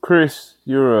 Yeah, Chris,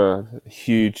 you're a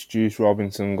huge Juice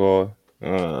Robinson guy.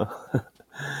 You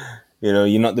know,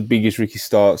 you're not the biggest Ricky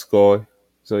Starks guy,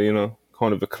 so you know,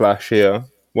 kind of a clash here.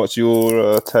 What's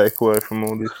your takeaway from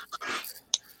all this?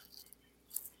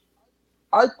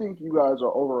 I think you guys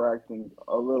are overacting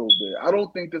a little bit. I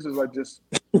don't think this is like just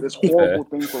this horrible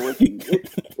thing for Ricky.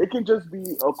 It can just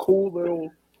be a cool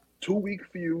little 2-week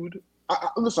feud.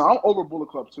 Listen, I'm over Bullet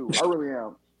Club too. I really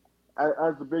am.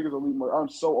 As the biggest elite, I'm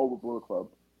so over Bullet Club.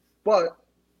 But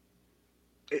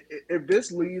if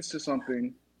this leads to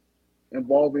something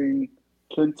involving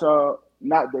Kenta,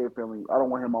 not Dave Finlay, I don't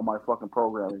want him on my fucking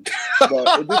programming.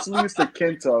 But if this leads to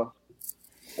Kenta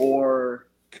or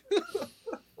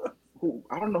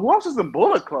I don't know who else is in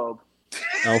Bullet Club.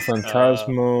 El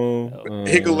Phantasmo,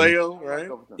 Hikuleo, right?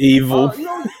 Evil.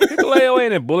 Hikuleo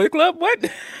ain't in Bullet Club. What?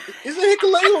 Isn't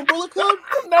Hikuleo in Bullet Club?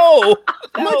 No,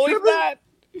 Am I no, he's tripping? not.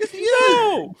 Yes, he is.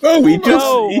 No, Bro, he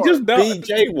No. just beat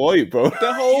Jay White, bro.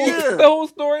 the whole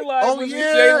storyline was his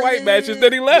Jay White matches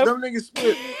that he left. Them niggas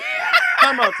split.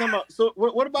 Time out. So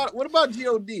what about God? What about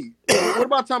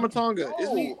Tamatonga?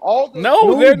 Isn't he?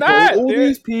 No, they're bro, not. all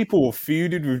these people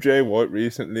feuded with Jay White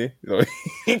recently. Like,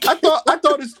 I thought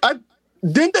it's.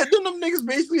 Didn't them niggas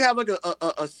basically have like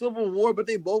a civil war, but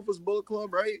they both was Bullet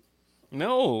Club, right?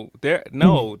 No, the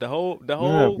whole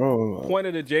bro. point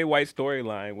of the Jay White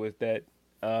storyline was that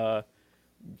God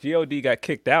got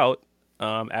kicked out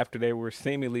after they were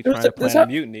seemingly trying to plan a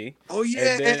mutiny. Oh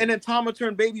yeah, and then Tama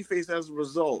turned babyface as a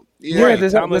result. Yeah, Right,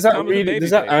 there's Thomas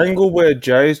that angle where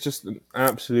Jay's just an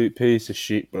absolute piece of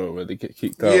shit, bro, where they get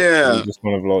kicked out. Yeah. So just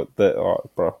kind of like that,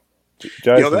 bro.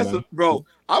 Jay's bro.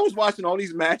 I was watching all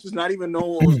these matches, not even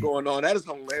knowing what was going on. That is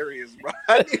hilarious, bro.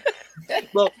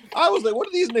 Bro, I was like, what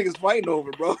are these niggas fighting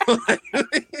over, bro?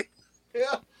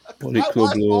 Yeah. Body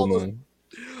Club Law, man.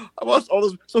 I watched all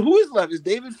those. So who is left? Is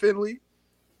David Finlay?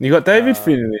 You got David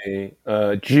Finlay,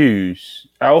 Juice,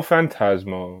 El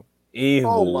Phantasmo,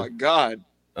 Evil. Oh my god.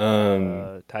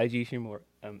 Taiji Ishimori.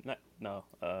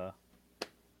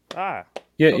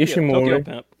 Yeah, Tokyo Ishimori.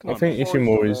 Pimp. I think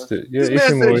Ishimori's the This man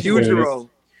said Ishimori's Yujiro.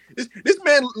 This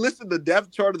man listed the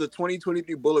depth chart of the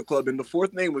 2023 Bullet Club, and the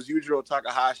fourth name was Yujiro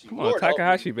Takahashi. Come on,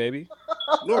 Takahashi, baby.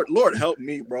 Lord help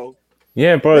me, bro.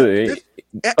 Yeah, bro. At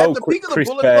the peak of the Chris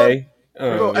Bullet Bay.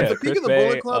 Club, bro, at the peak of the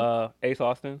Bullet Club, Ace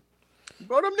Austin.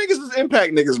 Bro, them niggas is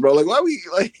Impact niggas, bro. Like, why we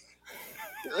like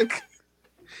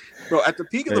bro? At the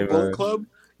peak of the Bullet Club,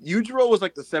 Yujiro was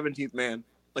like the 17th man,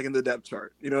 like in the depth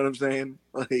chart. You know what I'm saying?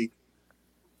 Like,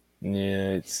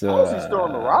 yeah, it's. How is he still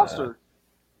on the roster?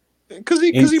 Because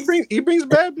he brings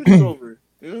bad bitches over.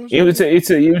 You know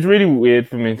it was really weird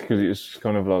for me because it was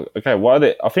kind of like, okay, what are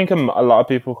they? I think a lot of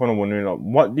people kind of wondering, like,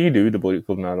 what do you do with the Bullet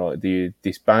Club now? Like, do you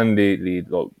disband it?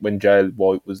 Like when Jay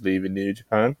White was leaving New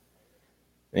Japan,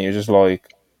 and you're just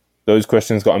like, those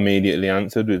questions got immediately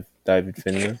answered with David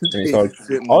Finlay, and it's like,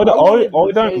 I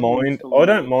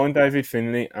don't mind David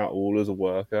Finlay at all as a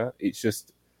worker. It's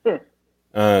just,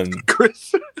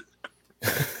 Chris.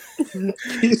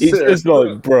 It's just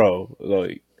like, bro,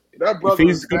 like, if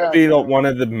he's gonna be like one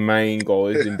of the main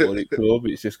guys in Bullet Club,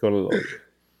 it's just kind of like,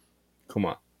 come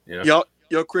on, you know?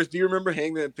 Yo, Chris, do you remember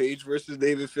Hangman Page versus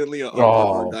David Finlay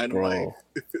on Dynamite?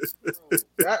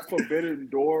 That Forbidden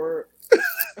Door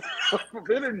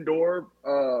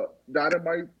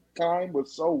Dynamite time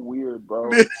was so weird, bro.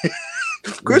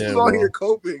 Chris was on here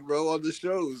coping, bro, on the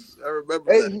shows. I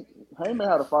remember that. Heyman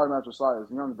had a fire match with Cyrus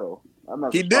Young, though.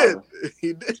 He did.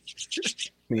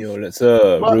 Yo, let's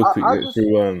real quick get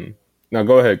through. Now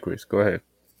go ahead, Chris. Go ahead.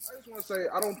 I just want to say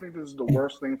I don't think this is the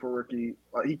worst thing for Ricky.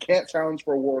 He can't challenge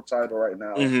for a world title right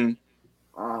now.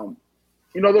 Mm-hmm.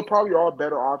 You know, there probably are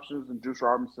better options than Juice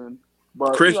Robinson,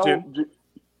 but Christian. You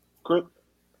know,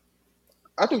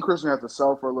 I think Christian has to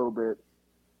sell for a little bit.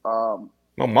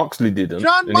 Well, Moxley didn't.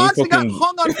 John and he Moxley got fucking-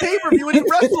 hung on pay-per-view when he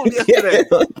wrestled yesterday.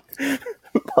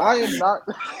 I am not.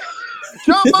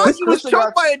 John Moxley was Christian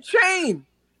choked by a chain,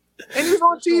 and he was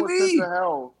on Christian was sent TV. to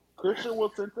hell. Christian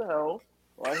was sent to hell.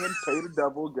 Let him pay the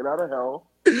devil, get out of hell.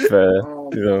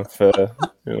 Fair, fair.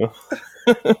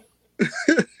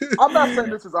 I'm not saying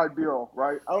this is ideal,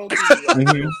 right? I don't think this is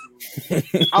ideal.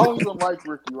 I don't even like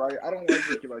Ricky, right? I don't like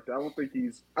Ricky like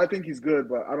that. I think he's good,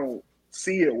 but I don't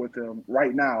see it with him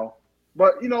right now.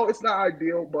 But it's not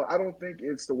ideal, but I don't think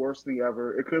it's the worst thing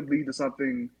ever. It could lead to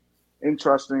something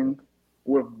interesting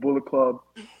with Bullet Club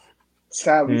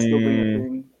sadly still being a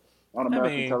thing on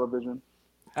American television.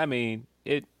 I mean,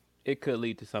 it could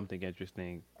lead to something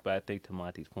interesting, but I think to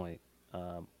Monty's point,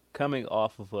 coming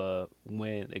off of a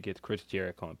win against Chris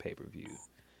Jericho on pay-per-view,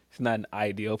 it's not an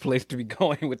ideal place to be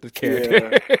going with this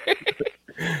character.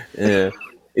 Yeah.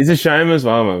 It's a shame as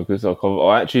well, man, because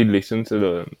I actually listened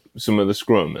to some of the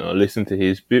scrum, and I listened to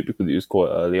his bit because it was quite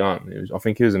early on. I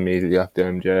think it was immediately after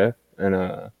MJF,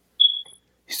 and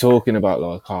he's talking about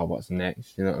what's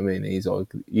next? You know what I mean? He's like,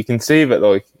 you can see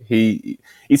that he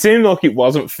seemed like it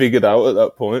wasn't figured out at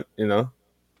that point, And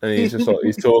he's just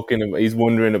he's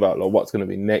wondering about what's going to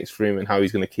be next for him and how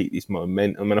he's going to keep this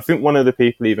momentum. And I think one of the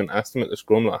people even asked him at the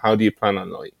scrum, how do you plan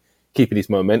on keeping this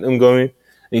momentum going?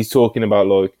 And he's talking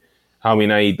about how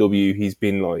in AEW he's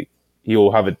been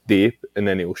he'll have a dip and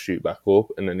then he'll shoot back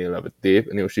up, and then he'll have a dip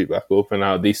and he'll shoot back up, and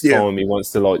how this time he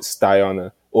wants to stay on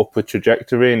a upward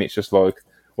trajectory, and it's just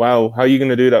wow, how are you going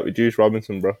to do that with Juice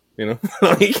Robinson, bro? Bro,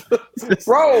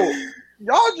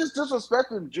 y'all just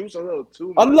disrespecting Juice a little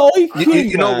too much. I like him,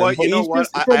 you know what? You know what?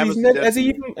 I have a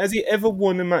suggestion. Has he ever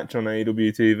won a match on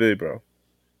AEW TV, bro?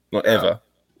 Not ever.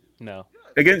 No.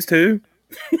 Against who?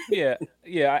 Yeah,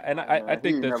 and I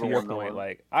think that's to your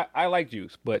point. I like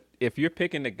Juice, but if you're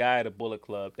picking the guy at the Bullet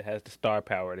Club that has the star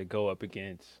power to go up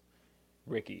against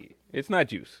Ricky, it's not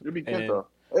Juice. It'd be And Kenta.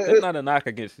 that's not a knock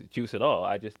against Juice at all.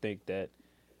 I just think that,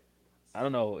 I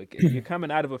don't know, you're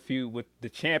coming out of a feud with the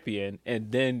champion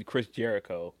and then Chris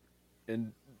Jericho,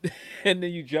 and then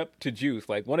you jump to Juice.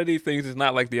 One of these things is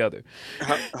not like the other.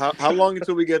 How long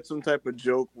until we get some type of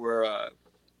joke where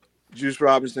Juice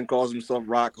Robinson calls himself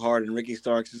Rock Hard and Ricky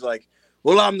Starks is like,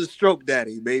 well, I'm the stroke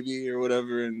daddy, baby, or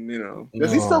whatever, and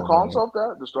Does he still call himself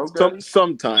that? The stroke daddy?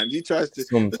 Sometimes he tries to.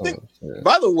 Sometimes,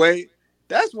 By the way,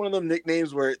 that's one of them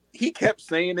nicknames where he kept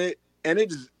saying it, and it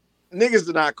just niggas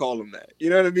did not call him that. You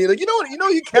know what I mean?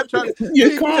 You kept trying to.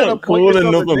 You can't call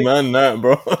another man that,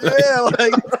 bro. Yeah,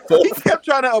 he kept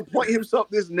trying to appoint himself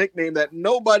this nickname that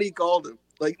nobody called him.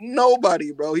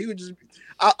 Nobody, bro. He would just.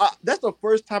 That's the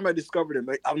first time I discovered him.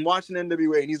 I'm watching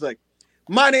NWA, and he's like,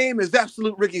 "My name is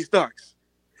Absolute Ricky Starks,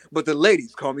 but the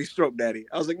ladies call me Stroke Daddy."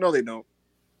 I was like, "No, they don't.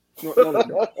 No, they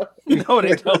don't. No,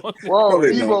 they don't." Whoa, No,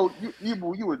 they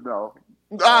Evo, you would know.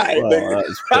 All right,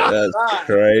 That's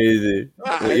crazy.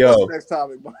 Right, Yo, next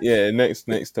topic. yeah,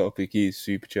 next topic is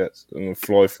super chats. I'm gonna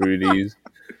fly through these.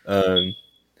 All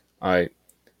right,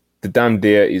 the damn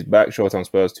deer is back. Short on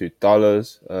Spurs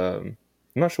 $2.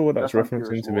 I'm not sure what that's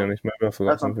referencing, to be honest. Maybe I forgot something.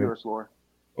 That's on Purist Lore.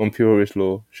 On Purist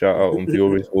Law. Shout out on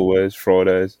Purist always.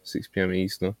 Fridays, 6 p.m.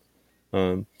 Eastern.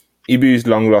 Ibu's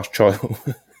long lost child.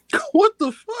 What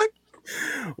the fuck?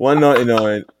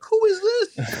 $1.99. Who is this?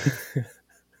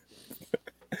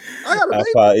 I got a baby.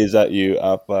 Appa, is that you,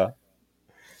 Appa?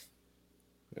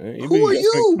 Who are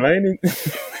you?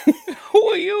 Who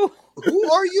are you?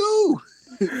 Who are you?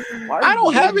 I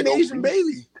don't have an Asian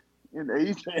baby. An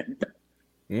Asian.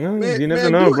 No, you never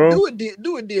know, bro. Do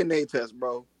a DNA test,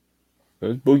 bro.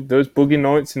 Those boogie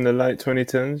nights in the late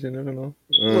 2010s, you never know.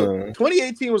 Look,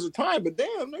 2018 was a time, but damn,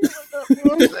 you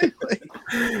know what I'm saying?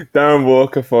 Darren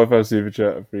Walker, 5 super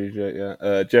chat, appreciate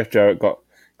you. Jeff Jarrett got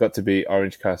to beat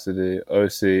Orange Cassidy.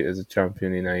 OC as a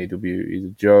champion in AEW is a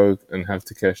joke, and have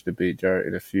Takeshita beat Jarrett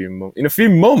in a few months. In a few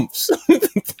months.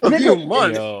 A few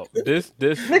months. Yo, this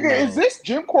Nigga, is this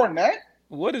Jim Cornette?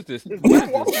 What is this? Is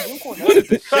What is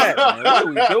this chat, man? What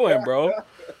are we doing, bro?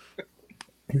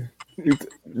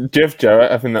 Jeff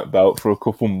Jarrett having that belt for a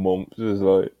couple months is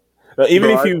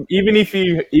even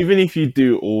if you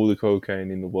do all the cocaine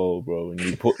in the world, bro, and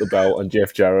you put the belt on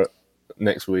Jeff Jarrett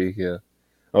next week, the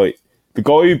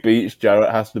guy who beats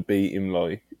Jarrett has to beat him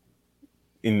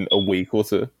in a week or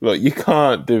two. You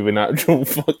can't do an actual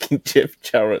fucking Jeff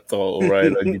Jarrett title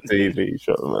right on your TV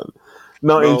show, man.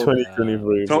 Not in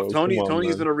 2023. Bro.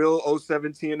 Tony's in a real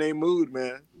 07 TNA mood,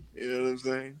 man. You know what I'm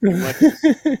saying?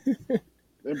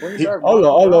 I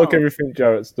like everything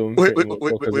Jarrett's done. Wait,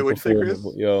 what say, Chris?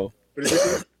 Yo. I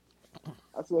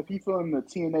said if you feeling the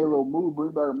TNA little mood,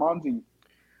 bring back Monty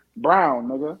Brown,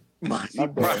 nigga. Monty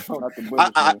Not Brown. the British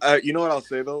one. You know what I'll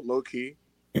say though, low key.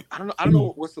 I don't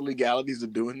know what's the legalities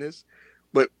of doing this,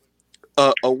 but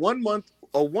a 1 month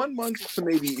to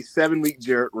maybe 7 week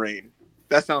Jarrett reign.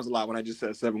 That sounds a lot when I just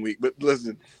said 7 week. But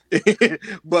listen,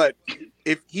 but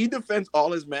if he defends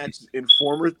all his matches in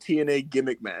former TNA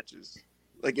gimmick matches,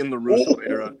 like in the Russo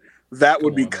era, that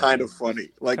would be kind of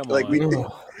funny. Like we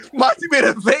Monty made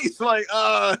a face like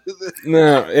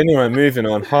No, anyway, moving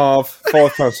on.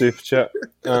 £5 super chat.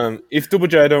 If Double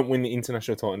J don't win the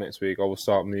international title next week, I will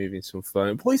start moving some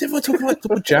phone. Why is everyone talking about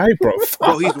Double J, bro?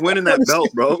 bro, he's winning that belt,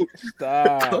 bro.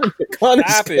 Stop. Can't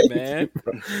Stop escape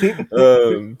it,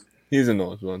 man. Here's a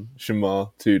nice one.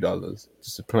 Shamar, $2.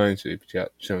 Just a plain super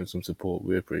chat, showing some support.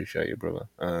 We appreciate you, brother.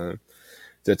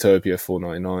 Zetopia,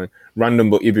 $4.99. Random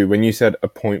but Ibu, when you said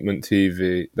appointment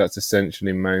TV, that's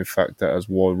essentially main factor as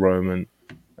why Roman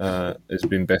has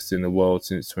been best in the world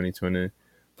since 2020,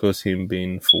 plus him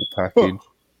being full package.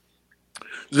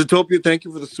 Zetopia, thank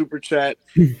you for the super chat.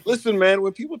 Listen, man,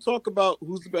 when people talk about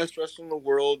who's the best wrestler in the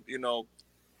world, you know,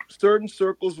 certain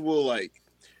circles will like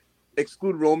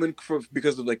exclude Roman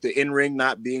because of like the in-ring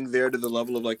not being there to the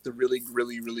level of like the really,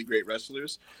 really, really great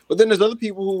wrestlers. But then there's other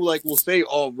people who like will say,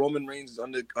 "Oh, Roman Reigns is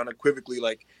unequivocally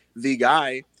like the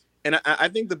guy." And I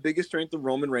think the biggest strength of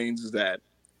Roman Reigns is that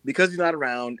because he's not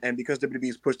around and because WWE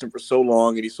has pushed him for so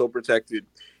long and he's so protected,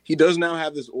 he does now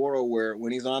have this aura where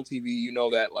when he's on TV, you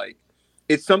know that like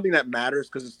it's something that matters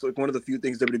because it's like one of the few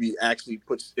things WWE actually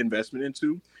puts investment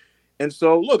into. And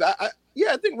so, look, I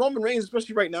think Roman Reigns,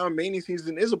 especially right now in Mania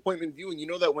season, is appointment viewing. You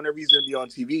know that whenever he's going to be on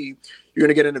TV, you're going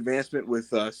to get an advancement with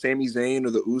Sami Zayn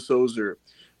or the Usos or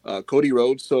Cody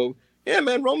Rhodes. So, yeah,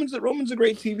 man, Roman's a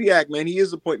great TV act, man. He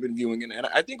is appointment viewing. And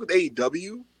I think with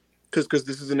AEW, because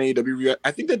this is an AEW, I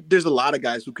think that there's a lot of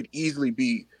guys who could easily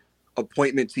be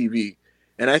appointment TV.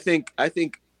 And I think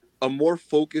a more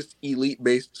focused,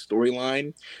 elite-based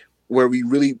storyline where we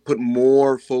really put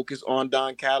more focus on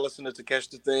Don Callis and the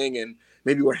Takeshita thing and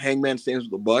maybe where Hangman stands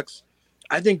with the Bucks.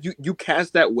 I think you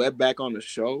cast that web back on the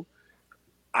show,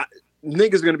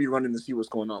 niggas going to be running to see what's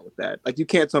going on with that. Like, you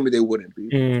can't tell me they wouldn't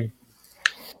be.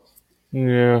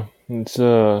 Yeah,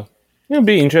 it'll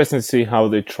be interesting to see how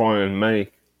they try and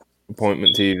make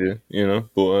appointment TV, you know,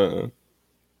 but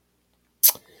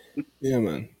yeah,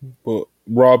 man. But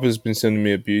Rob has been sending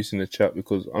me abuse in the chat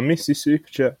because I missed his super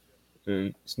chat,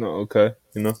 and it's not okay,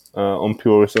 you know. I'm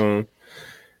purist on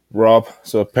Rob,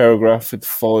 so a paragraph with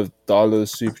 $5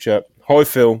 super chat. Hi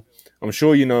Phil, I'm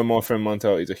sure you know my friend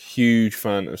Montel is a huge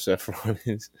fan of Seth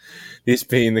Rollins. This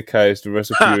being the case, the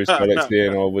WrestlePurists Galaxy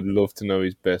and I would love to know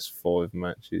his best 5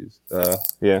 matches.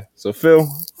 Yeah, so Phil,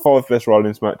 5 best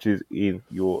Rollins matches in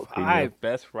your opinion. 5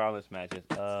 best Rollins matches.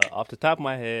 Off the top of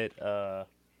my head,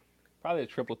 probably a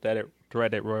triple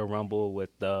threaded Royal Rumble with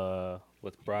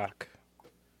Brock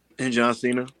and John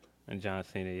Cena.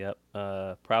 Yep.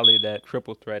 Probably that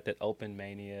triple threat that opened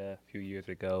Mania a few years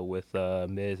ago with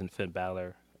Miz and Finn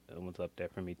Balor. That one's up there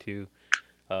for me too.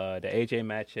 The AJ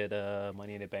match at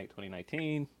Money in the Bank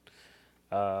 2019.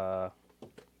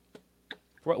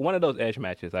 One of those Edge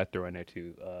matches I threw in there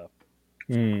too.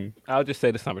 I'll just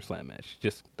say the SummerSlam match,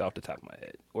 just off the top of my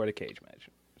head, or the cage match.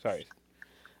 Sorry.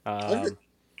 Okay.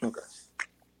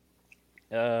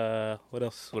 What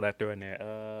else would I throw in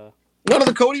there? One of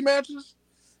the Cody matches.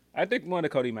 I think one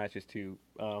of the Cody matches too.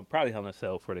 Probably Hell in a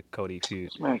Cell for the Cody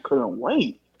feud. This man couldn't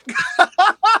wait.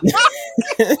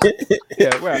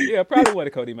 Yeah, probably one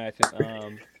of the Cody matches.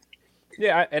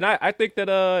 I think that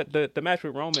the match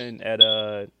with Roman at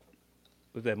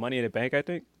was that Money in the Bank? I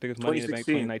think it was Money in the Bank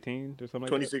 2019 or something.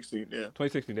 2016, like that. Yeah.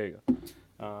 2016. There you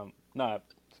go.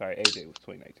 Sorry, AJ was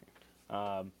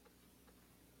 2019.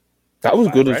 That was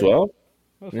good as well.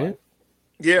 That was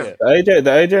Yeah. The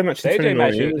AJ match. The AJ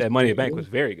match at Money in the Bank was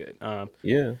very good.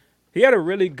 Yeah. He had a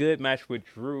really good match with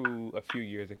Drew a few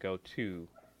years ago too.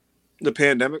 The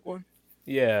pandemic one.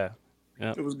 Yeah.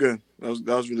 Yep. It was good. That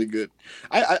was really good.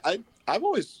 I've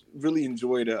always really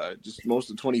enjoyed just most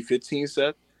of 2015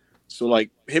 set. So like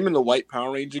him in the white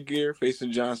Power Ranger gear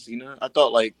facing John Cena. I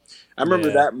thought I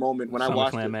remember that moment when I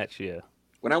watched it. Match, yeah.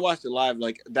 When I watched it live,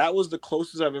 like that was the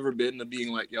closest I've ever been to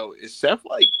being like, yo, is Seth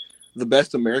like the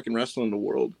best American wrestler in the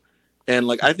world? And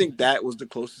like I think that was the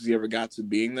closest he ever got to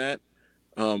being that,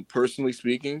 personally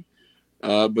speaking.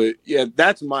 But yeah,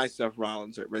 that's my Seth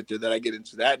Rollins right there that I get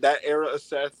into that era of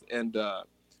Seth and the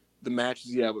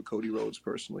matches he had with Cody Rhodes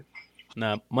personally.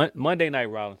 Now, Monday Night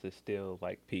Rollins is still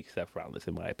like peak Seth Rollins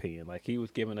in my opinion. Like he was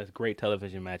giving us great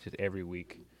television matches every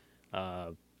week,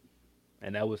 and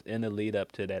that was in the lead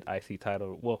up to that IC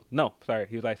title. Well, no, sorry,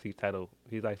 he was IC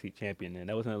champion, and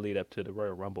that was in the lead up to the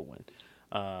Royal Rumble win.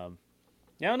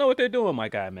 Y'all know what they're doing, my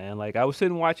guy, man. Like I was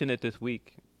sitting watching it this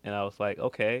week, and I was like,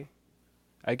 okay,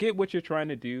 I get what you're trying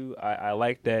to do. I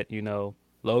like that,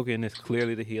 Logan is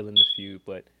clearly the heel in this feud,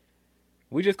 but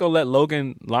we just gonna let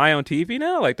Logan lie on TV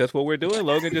now? Like that's what we're doing?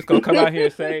 Logan just gonna come out here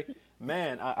and say,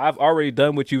 "Man, I've already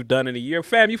done what you've done in a year,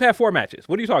 fam. You've had 4 matches.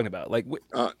 What are you talking about? Like,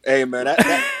 hey man,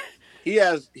 he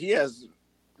has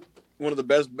one of the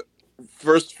best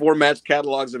first 4 match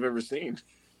catalogs I've ever seen.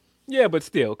 yeah, but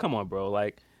still, come on, bro.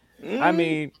 Like, I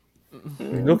mean,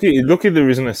 Lucky there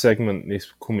isn't a segment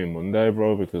this coming Monday,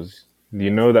 bro, because you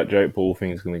know that Jake Paul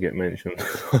thing is going to get mentioned.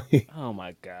 oh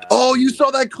my god. Oh, you saw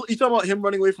that? You talking about him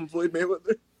running away from Floyd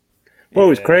Mayweather?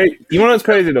 Bro, it's crazy. You know what's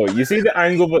crazy though? You see the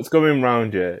angle that's going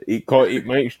round here. It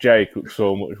makes Jake look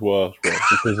so much worse,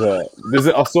 bro. Because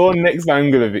I saw a next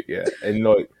angle of it, yeah, and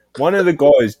like one of the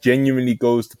guys genuinely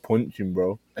goes to punch him,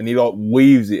 bro, and he like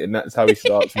weaves it, and that's how he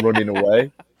starts running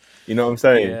away. You know what I'm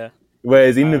saying? Yeah.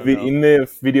 Whereas in I the don't know. in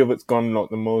the video that's gone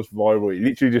like the most viral, it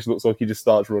literally just looks like he just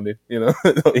starts running. You know,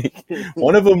 like,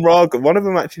 one of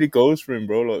them actually goes for him,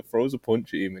 bro. Like throws a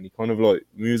punch at him, and he kind of like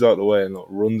moves out of the way and like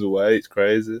runs away. It's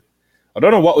crazy. I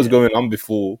don't know what was going on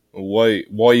before, or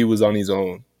why he was on his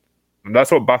own. And that's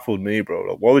what baffled me, bro.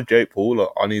 Like, why was Jake Paul like,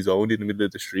 on his own in the middle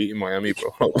of the street in Miami,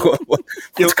 bro?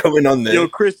 What's going on there? Yo,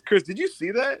 Chris, did you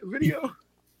see that video?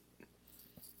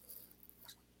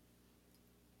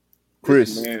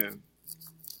 Chris,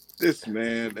 this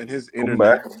man and his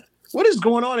internet. What is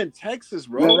going on in Texas,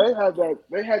 bro? Man,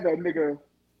 they had that nigga.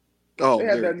 Oh, they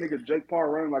had that nigga Jake Paul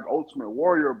running like Ultimate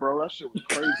Warrior, bro. That shit was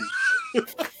crazy.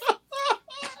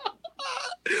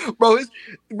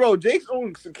 bro, Jake's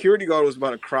own security guard was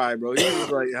about to cry, bro. He was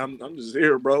like, I'm just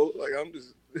here, bro. Like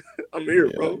I'm here,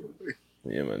 yeah. bro.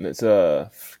 Yeah, man. Let's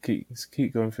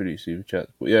keep going through these super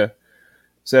chats. But yeah,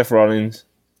 Seth Rollins.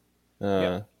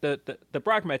 Yeah. The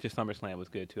Brock match at SummerSlam was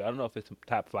good too. I don't know if it's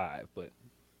top 5, but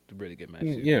it's a really good match.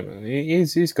 Yeah, man.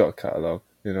 He's got a catalog.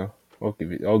 You know, I'll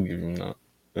give him that.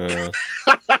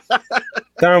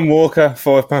 Darren Walker,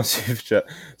 £5 super chat.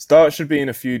 Start should be in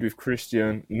a feud with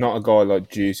Christian, not a guy like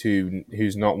Juice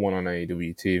who's not one on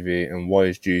AEW TV. And why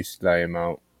is Juice lay him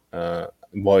out?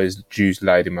 Why is Juice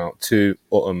laid him out? Too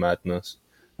utter madness.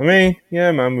 I mean,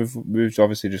 yeah, man, we've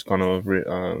obviously just gone over it.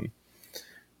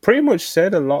 Pretty much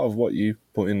said a lot of what you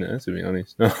put in there, to be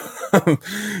honest. Thank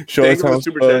you for the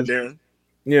super chat, Darren.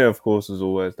 Yeah, of course, as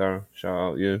always, Darren. Shout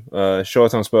out you.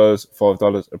 Short on Spurs,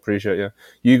 $5. Appreciate you.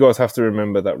 You guys have to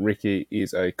remember that Ricky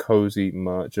is a cozy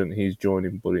merchant. He's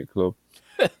joining Bullet Club.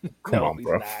 Come on,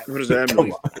 bro. What does that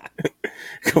mean?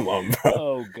 Come on, bro.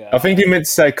 Oh god. I think he meant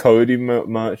to say Cody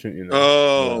Merchant. You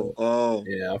know. Oh.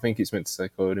 Yeah, I think it's meant to say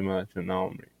Cody Merchant. Now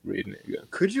I'm reading it again.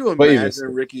 Could you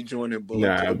imagine Ricky joining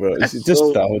Bullet Club? Nah, bro. That's Just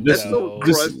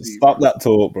stop that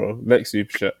talk, bro. Next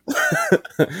super chat.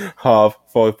 Half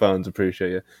 £5.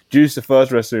 Appreciate you. Juice, the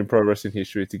first wrestler in pro wrestling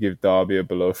history to give Darby a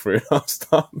below 3.5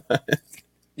 star match.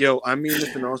 Yo, I mean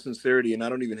this in all sincerity, and I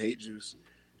don't even hate Juice.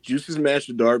 Juice's match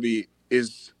with Darby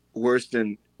is worse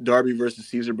than Darby versus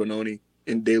Cesar Bononi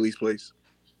in Daly's place.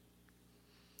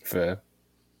 Fair.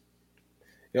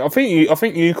 Yeah, I think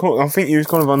you was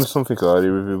kind of onto something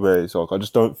earlier with it where it's like I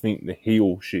just don't think the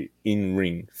heel shit in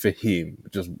ring for him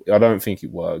I don't think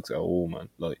it works at all, man.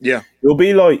 Like, yeah, he'll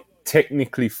be like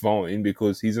technically fine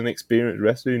because he's an experienced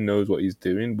wrestler who knows what he's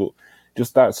doing, but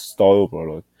just that style,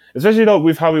 bro. Like, especially like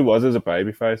with how he was as a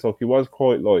babyface, like he was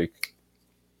quite like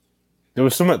there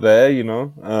was something there, you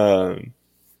know.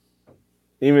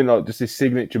 Even like just his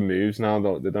signature moves now,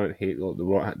 like they don't hit like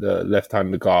the left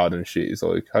hand, the guard and shit. It's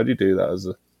like, how do you do that as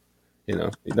a, you know,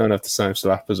 you don't have the same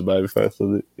slap as a babyface.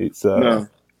 So it's no.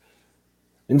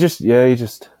 And just I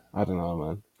don't know,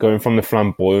 man. Going from the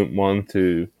flamboyant one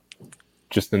to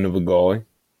just another guy,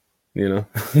 you know,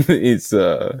 it's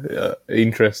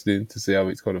interesting to see how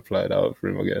it's kind of played out for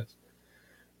him, I guess.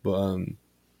 But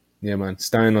yeah, man,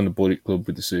 staying on the Bullet Club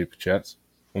with the super chats.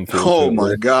 Oh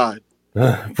my god.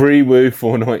 Pre-woo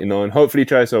 $4.99. Hopefully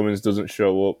Chase Owens doesn't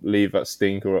show up. Leave that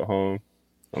stinker at home.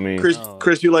 I mean,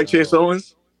 Chris, you like Chase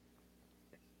Owens?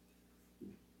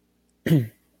 No,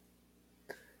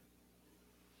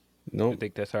 I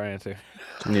think that's our answer.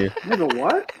 Yeah. You know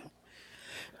what?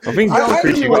 I think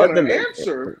Chris, you got a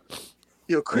answer.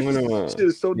 Yo, Chris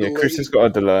is so delayed. Chris has got a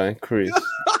delay. Chris,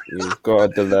 you've got a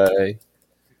delay.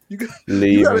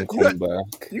 Leave and come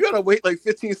back. You gotta wait like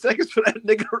 15 seconds for that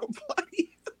nigga to reply.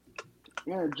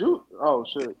 Man, Jude. Oh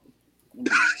shit.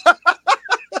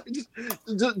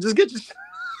 just get your.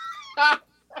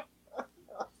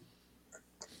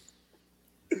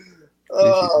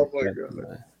 Oh my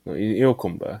god. No, he'll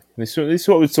come back. This is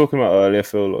what we were talking about earlier. I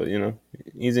feel like, you know,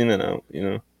 he's in and out. You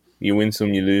know. You win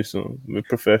some, you lose some. We're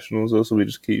professionals, also we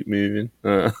just keep moving.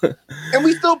 And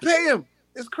we still pay him.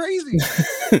 It's crazy.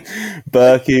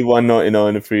 Berkey,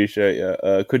 199, appreciate you.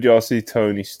 Could y'all see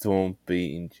Tony Storm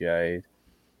beating Jade?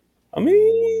 I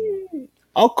mean,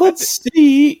 I could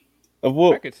see of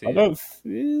what I could see I it. don't.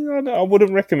 Yeah, I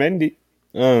wouldn't recommend it.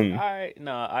 I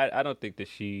don't think that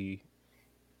she,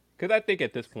 because I think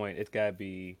at this point it's gotta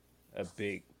be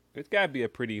a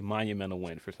pretty monumental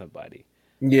win for somebody.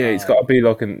 Yeah, it's got to be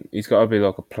like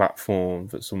a platform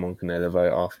that someone can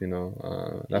elevate off. That's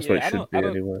what it Yeah, should be I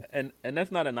don't, anyway. and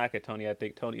that's not a knock at Tony. I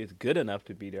think Tony is good enough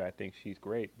to be there. I think she's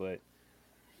great, but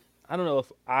I don't know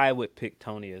if I would pick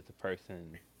Tony as the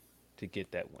person to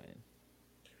get that win.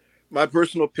 My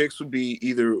personal picks would be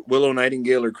either Willow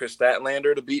Nightingale or Chris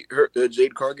Statlander to beat her,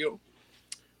 Jade Cargill.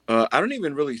 I don't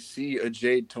even really see a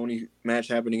Jade Tony match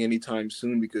happening anytime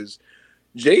soon because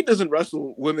Jade doesn't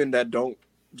wrestle women that don't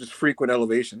just frequent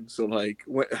elevation. So, like,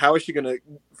 how is she going to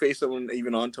face someone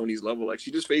even on Tony's level? Like,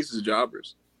 she just faces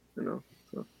jobbers, So.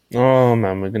 Oh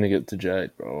man, we're gonna get to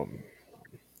Jade, bro.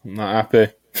 I'm not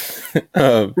happy.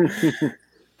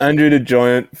 Andrew the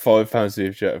Giant, £5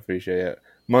 super chat, appreciate it.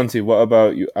 Monty, what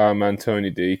about you, our man Tony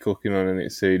D cooking on an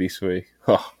it's really sweet?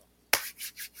 Oh.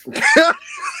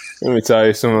 Let me tell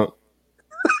you something.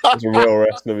 There's a real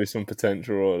wrestler with some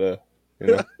potential right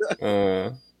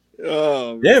there.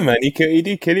 Yeah, man, he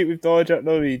did kill it with Dijak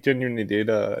though. He genuinely did.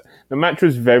 The match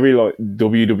was very like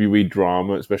WWE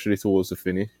drama, especially towards the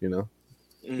finish.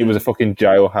 It was a fucking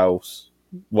jailhouse,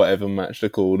 whatever match they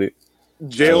called it.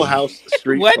 Jailhouse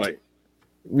street fight.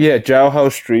 Yeah,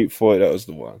 jailhouse street fight. That was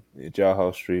the one. Yeah,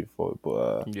 jailhouse street fight.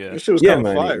 But this shit was kind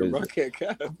of fire. Bro. I can't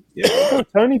cap. Yeah,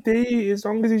 Tony D. As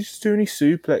long as he's just doing his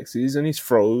suplexes and his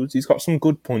throws, he's got some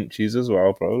good punches as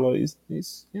well, bro. Like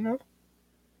he's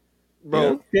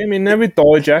Bro, yeah, I mean, there with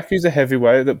Dijak, who's a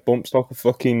heavyweight that bumps like a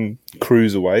fucking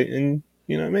cruiserweight, and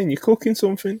you know what I mean. You're cooking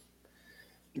something.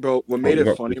 Bro, what made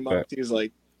it funny, Monty, is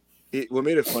like, what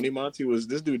made it funny, Monty, was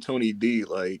this dude Tony D.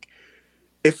 Like,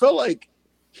 it felt like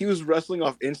he was wrestling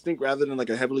off instinct rather than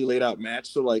like a heavily laid out match.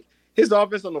 So like, his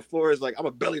offense on the floor is like, I'm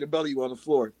a belly to belly you on the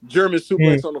floor, German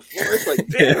suplex on the floor. It's like,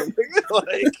 damn,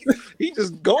 like he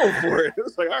just going for it. It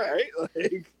was like, all right,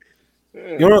 like.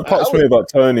 You know what pops me about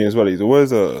Tony as well? He's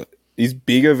always he's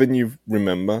bigger than you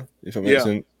remember, if that makes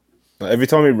sense. Like, every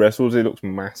time he wrestles, he looks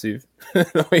massive.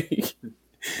 Like,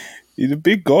 he's a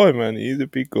big guy, man. He's a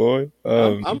big guy.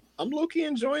 I'm low-key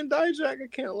enjoying Dijak, I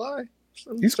can't lie.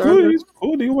 He's good. He's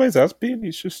good. He always has been.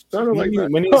 He's just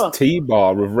when he's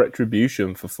T-bar with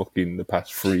Retribution for fucking the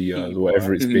past 3 years, or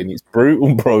whatever it's been. It's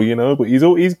brutal, bro. But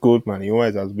he's good, man. He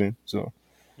always has been. So.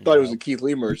 Thought he was a Keith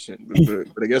Lee merchant,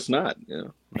 but I guess not. Yeah.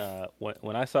 Nah,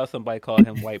 when I saw somebody call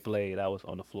him White Blade, I was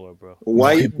on the floor, bro.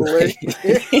 White Blade.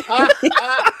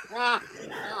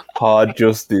 Hard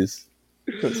justice.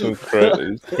 That's so crazy.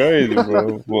 It's crazy,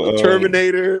 bro. But,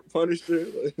 Terminator, Punisher.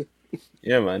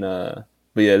 Yeah, man.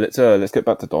 But yeah, let's get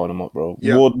back to Dynamite, bro.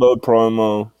 Yeah. Wardlow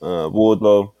promo.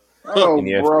 Wardlow in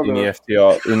the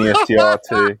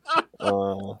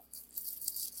FTR2.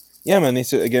 Yeah, man. It's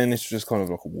just kind of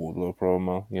like a Wardlow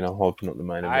promo. Hyping up the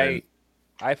main event.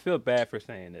 I feel bad for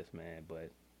saying this, man,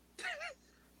 but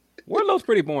Wardlow's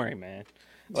pretty boring, man.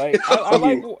 Like I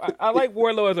like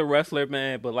Wardlow as a wrestler,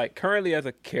 man, but like currently as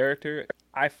a character,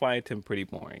 I find him pretty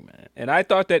boring, man. And I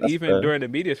thought that during the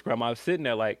media scrum, I was sitting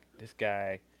there like, this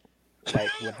guy.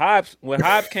 Like when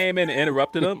Hobbs came in and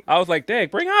interrupted him, I was like, "Dang,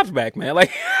 bring Hobbs back, man!"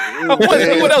 Like, I want to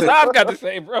see what else Hobbs got to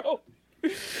say, bro.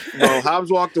 No,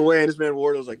 Hobbs walked away, and this man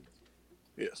Ward was like,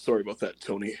 "Yeah, sorry about that,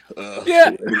 Tony.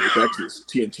 Yeah, so anyway, back to this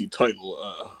TNT title.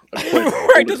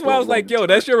 Right, that's why I was like, "Yo,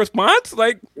 that's your response?"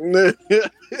 Like, well,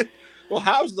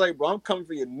 Hobbs is like, "Bro, I'm coming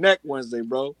for your neck Wednesday,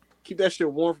 bro. Keep that shit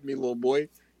warm for me, little boy."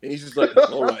 And he's just like,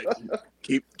 "All right,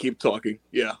 keep talking.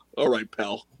 Yeah, all right,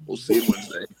 pal. We'll see you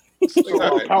Wednesday."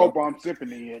 Powerbomb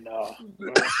Tiffany and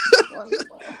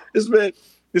this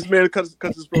man cuts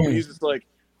his promo. He's just like,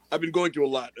 I've been going through a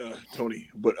lot, Tony,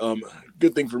 but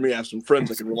good thing for me, I have some friends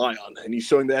I can rely on. And he's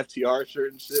showing the FTR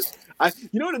shirt and shit.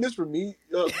 You know what it is for me,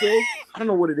 Phil? I don't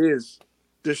know what it is.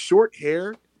 The short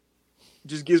hair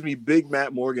just gives me big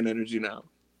Matt Morgan energy now.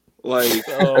 Like,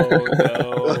 oh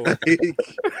no,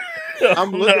 I'm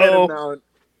looking at him now.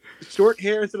 Short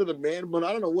hair instead of the man bun.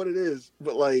 I don't know what it is,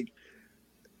 but like.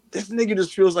 This nigga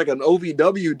just feels like an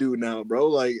OVW dude now, bro.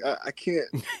 Like I can't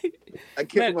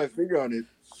put my finger on it.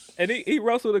 And he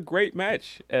wrestled a great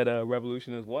match at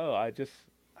Revolution as well. I don't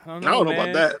know. I don't know man.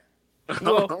 about that.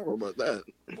 Well, I don't know about that.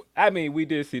 I mean, we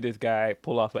did see this guy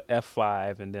pull off an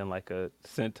F5 and then like a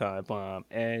senton bomb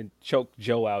and choke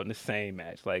Joe out in the same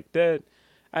match. Like that.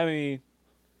 I mean,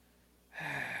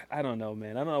 I don't know,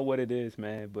 man. I don't know what it is,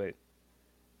 man, but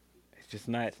it's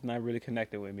not really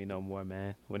connecting with me no more,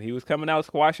 man. When he was coming out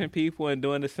squashing people and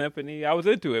doing the symphony, I was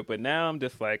into it, but now I'm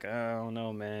just like, I don't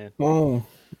know, man. Oh,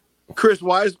 Chris,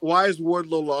 why is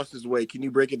Wardlow lost his way? Can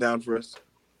you break it down for us?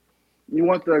 You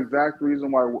want the exact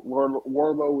reason why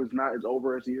Warlow is not as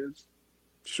over as he is?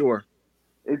 Sure.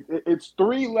 It's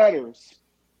 3 letters.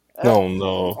 no,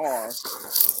 no.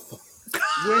 FTR.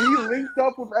 When he linked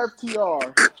up with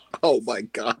FTR, Oh my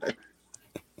God.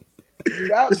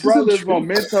 that This isn't brother's true.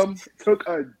 momentum took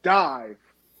a dive.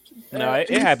 No, it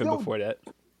He's happened still- before that.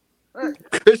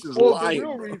 Chris is Well, lying.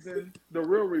 the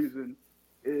real reason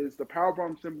is the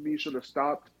Powerbomb Symphony should have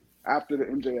stopped after the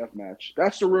MJF match.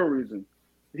 That's the real reason.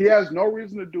 He has no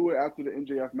reason to do it after the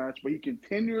MJF match, but he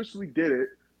continuously did it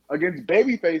against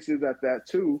baby faces at that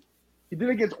too. He did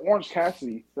it against Orange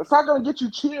Cassidy. That's not going to get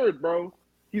you cheered, bro.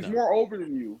 He's more over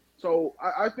than you. So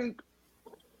I think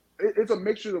it's a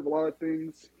mixture of a lot of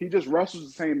things. He just wrestles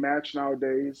the same match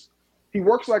nowadays. He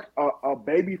works like a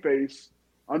baby face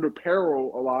under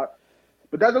peril a lot,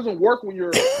 but that doesn't work when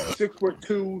you're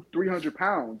 6'2", 300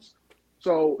 pounds.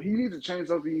 So he needs to change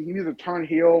something. He needs to turn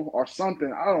heel or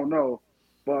something. I don't know.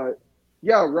 But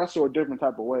yeah, wrestle a different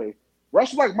type of way.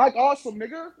 Wrestle like Mike Awesome,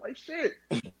 nigga. Like shit.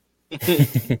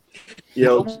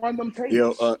 Don't run them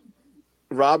tapes.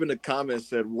 Rob in the comments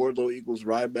said Wardlow equals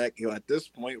Ryback. At this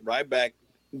point, Ryback,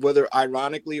 whether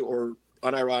ironically or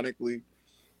unironically,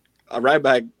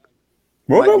 Ryback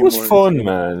was fun,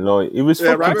 man. Like it was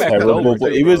fucking terrible,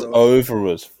 but he was over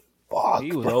as fuck.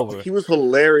 He was over. He was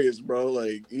hilarious, bro.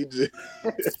 Like he just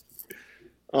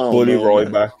Bully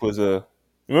Ryback was a.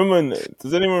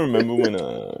 Does anyone remember when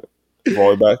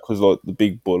Ryback was like the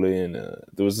big bully and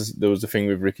there was a thing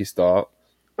with Ricky Stark?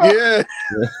 Yeah.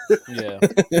 Yeah.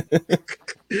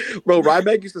 Bro,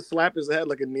 Ryback used to slap his head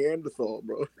like a Neanderthal,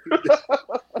 bro.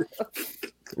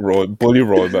 Bully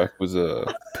Ryback was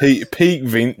a peak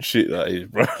Vince shit, that is,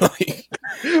 bro.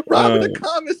 Rob in the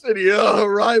comments said, yo,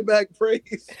 Ryback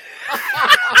praise.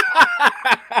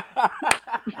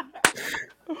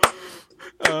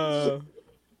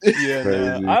 Yeah, crazy,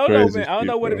 I don't know, man. I don't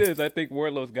know what it is. I think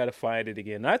Wardlow's got to find it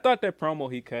again. And I thought that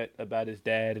promo he cut about his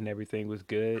dad and everything was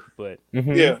good, but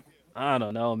yeah, I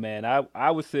don't know, man. I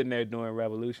was sitting there during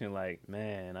Revolution, like,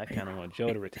 man, I kind of want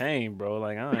Joe to retain, bro.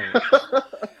 Like, I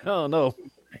don't know.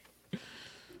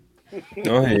 I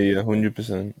hear you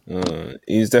 100%.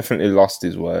 He's definitely lost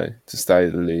his way, to say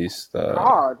the least.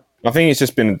 God. I think it's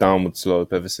just been a downward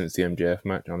slope ever since the MJF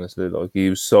match. Honestly, like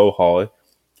he was so high.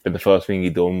 And the first thing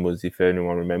he done was, if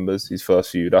anyone remembers, his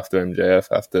first feud after MJF,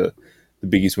 after the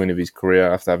biggest win of his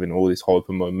career, after having all this hype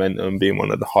and momentum, being one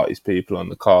of the hottest people on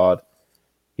the card.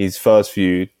 His first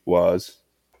feud was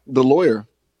the lawyer,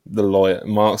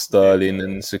 Mark Sterling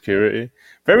and security.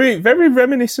 Very, very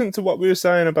reminiscent to what we were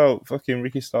saying about fucking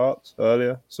Ricky Starks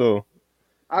earlier. So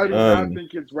I do not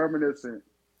think it's reminiscent.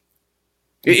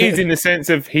 It is in the sense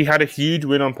of he had a huge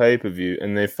win on pay-per-view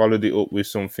and they followed it up with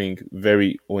something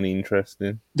very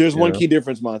uninteresting. There's one key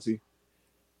difference, Monty.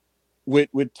 With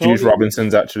Tony, Juice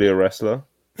Robinson's actually a wrestler.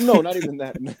 No, not even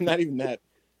that. Not even that.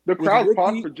 The crowd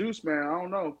fought for Juice, man. I don't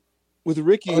know. With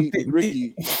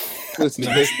Ricky, listen,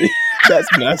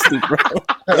 that's nasty, bro.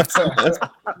 That's nasty.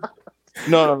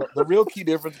 No. The real key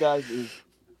difference, guys, is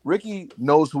Ricky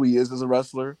knows who he is as a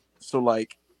wrestler. So,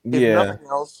 like, if nothing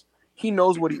else, he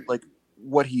knows what he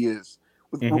is.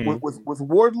 With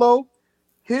Wardlow,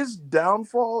 his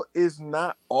downfall is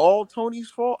not all Tony's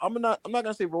fault. I'm not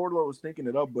gonna say Wardlow was thinking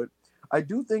it up, but I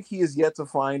do think he is yet to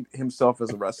find himself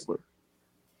as a wrestler,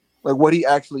 like what he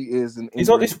actually is. He's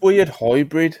like this weird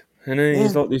hybrid, you know.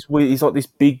 He's like this weird. He's like this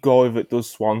big guy that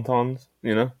does swantons,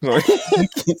 you know. Like,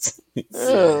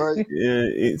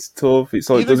 it's tough. It's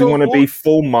like, does he want to be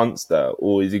full monster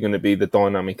or is he going to be the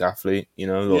dynamic athlete? You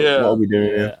know, like, what are we doing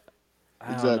here?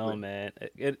 I don't know, man.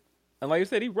 And like you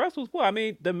said, he wrestles well. I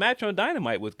mean, the match on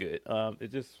Dynamite was good.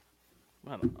 It just,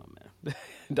 I don't know, man.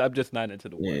 I'm just not into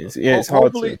the world. It's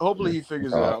hard. Hopefully he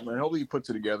figures it out, man. Hopefully he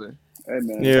puts it together. Hey,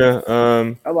 man. Yeah.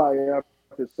 LIF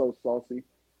is so saucy.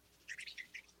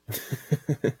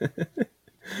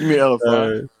 You mean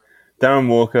LFI? Darren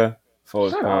Walker,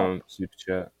 £5 super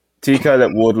chat. TK let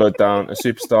Wardlow down, a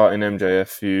superstar in MJF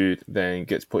feud, then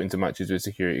gets put into matches with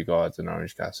security guards and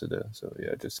Orange Cassidy. So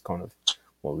yeah, just kind of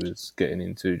what we was getting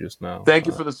into just now. Thank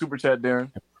you for the super chat, Darren.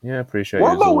 Yeah, appreciate it.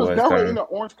 Wardlow was never in the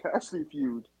Orange Cassidy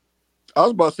feud. I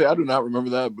was about to say I do not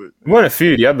remember that, but he won a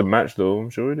feud. He had the match though.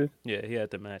 I'm sure he did. Yeah, he had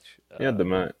the match. He had the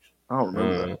match. I don't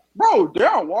remember that. Bro,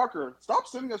 Darren Walker, stop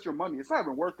sending us your money. It's not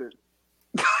even worth it.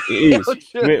 It is. Yo,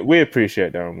 chill. We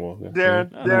appreciate Darren Walker.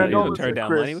 Darren, I Darren, don't don't need to listen turn to down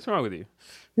money. Chris. What's wrong with you?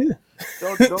 Yeah.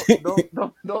 Don't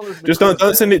listen to Just Chris.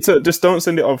 don't send it to. Just don't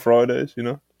send it on Fridays. You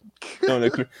know. Don't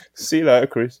let Chris, see you later,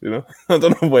 Chris. You know. I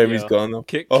don't know where he's Yo, gone. Now.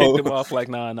 kick Oh, them off like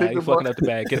nah, Pick you the fucking fuck- up the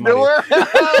bag. Get him No, out of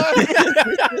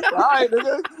all right,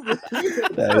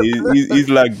 nigga. yeah, he's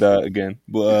lagged out again.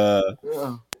 But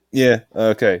Yeah. yeah.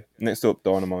 Okay. Next up,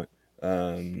 Dynamite.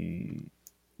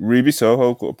 Ruby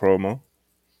Soho got a promo.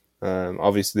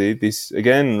 Obviously, this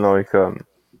again,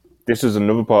 this was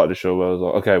another part of the show where I was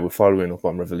like, okay, we're following up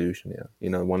on Revolution here.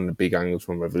 You know, one of the big angles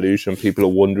from Revolution. People are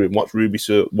wondering what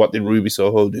did Ruby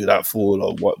Soho do that for?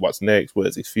 Like, what's next?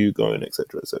 Where's this feud going?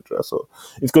 Etc. Etc. So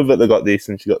it's good that they got this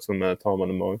and she got some time on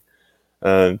the mic.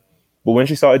 But when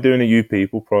she started doing a "You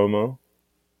People" promo,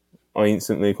 I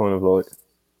instantly kind of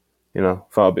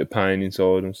felt a bit of pain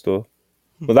inside and stuff.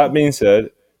 But that being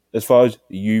said, as far as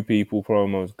 "You People"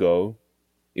 promos go,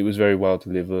 it was very well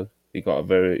delivered. He got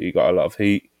a lot of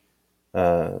heat.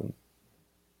 But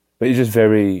it was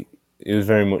very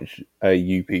much a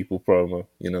 "You People" promo,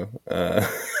 you know.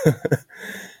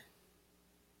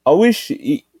 I wish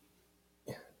I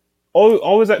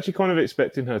was actually kind of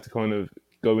expecting her to kind of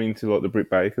go into like the Britt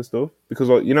Baker stuff because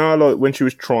when she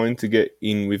was trying to get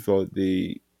in with like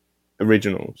the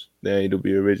originals, the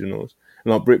AEW originals,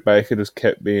 and like Britt Baker just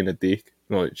kept being a dick,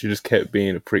 like she just kept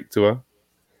being a prick to her.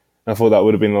 I thought that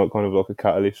would have been like kind of like a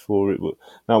catalyst for it, but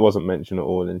that wasn't mentioned at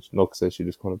all. And like I said, she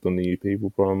just kind of done the "You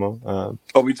People" promo.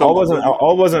 We talking about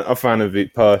I wasn't a fan of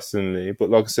it personally,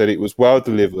 but like I said, it was well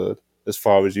delivered as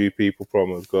far as "You People"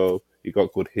 promos go. You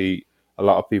got good heat. A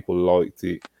lot of people liked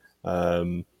it.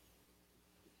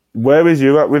 Where is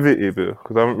you at with it, Ibu?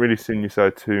 Because I haven't really seen you say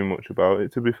too much about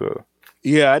it. To be fair,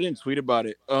 Yeah, I didn't tweet about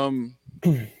it. Going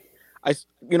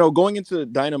into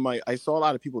Dynamite, I saw a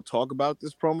lot of people talk about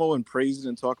this promo and praise it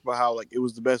and talk about how like it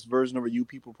was the best version of a "You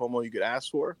People" promo you could ask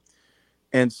for.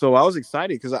 And so I was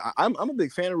excited because I'm a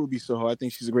big fan of Ruby Soho. I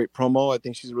think she's a great promo. I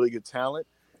think she's a really good talent.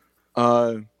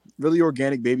 Really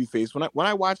organic babyface. When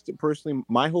I watched it personally,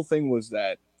 my whole thing was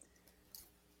that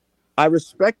I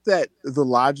respect that the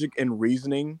logic and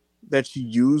reasoning that she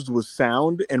used was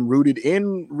sound and rooted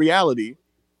in reality.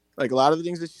 Like a lot of the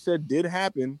things that she said did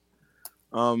happen.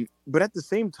 But at the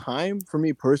same time, for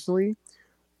me personally,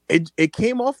 it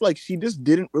came off like she just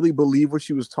didn't really believe what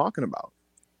she was talking about.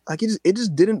 Like it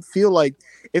just didn't feel like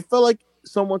it felt like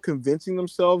someone convincing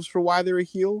themselves for why they're a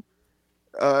heel.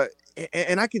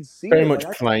 And I could see very it. much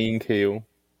playing heel.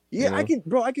 Yeah, You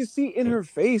know? I can see it in her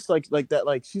face like that.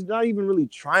 Like she's not even really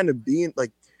trying to be in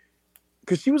like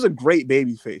because she was a great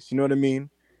baby face, you know what I mean?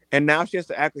 And now she has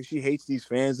to act like she hates these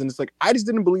fans, and it's like I just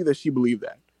didn't believe that she believed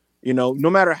that. You know, no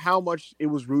matter how much it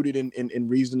was rooted in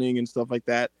reasoning and stuff like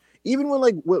that. Even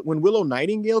when Willow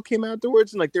Nightingale came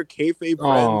afterwards and like they're kayfabe friends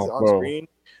Oh, on bro. screen,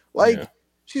 like Yeah.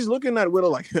 she's looking at Willow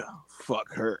like oh,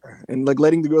 fuck her and like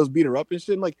letting the girls beat her up and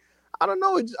shit. And, like I don't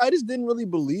know, I just didn't really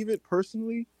believe it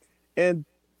personally. And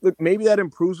look, maybe that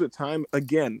improves with time.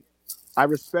 Again, I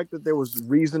respect that there was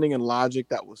reasoning and logic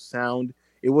that was sound.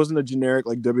 It wasn't a generic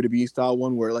like WWE style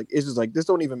one where like it's just like this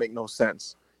don't even make no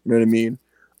sense. You know what I mean?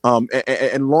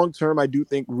 And long term, I do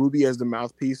think Ruby as the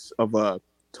mouthpiece of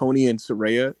Tony and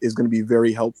Saraya is going to be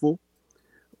very helpful.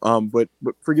 But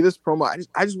for this promo,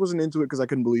 I just wasn't into it because I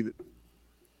couldn't believe it.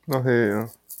 I hear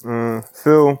you.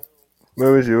 Phil,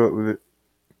 where was you at with it?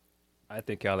 I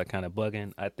think y'all are kind of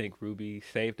bugging. I think Ruby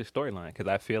saved the storyline because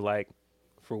I feel like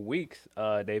for weeks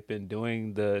they've been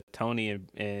doing the Tony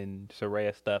and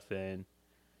Saraya stuff and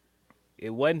it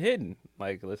wasn't hidden.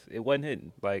 It wasn't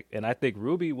hidden. And I think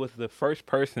Ruby was the first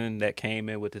person that came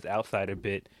in with this outsider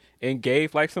bit and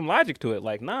gave like some logic to it.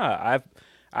 Like, nah,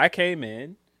 I came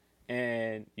in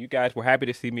and you guys were happy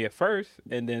to see me at first,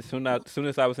 and then soon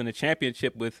as I was in the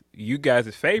championship with you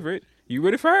guys' favorite, you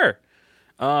rooted for her.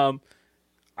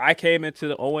 I came into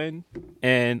the Owen,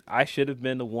 and I should have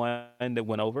been the one that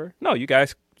went over. No, you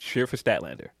guys cheer for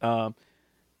Statlander.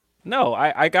 No,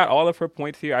 I got all of her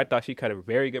points here. I thought she cut a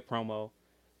very good promo.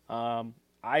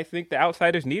 I think the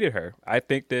outsiders needed her. I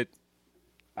think that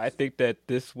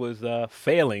this was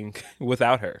failing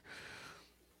without her.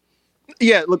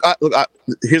 Yeah,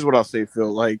 here's what I'll say,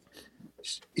 Phil. Like,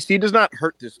 she does not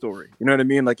hurt this story. You know what I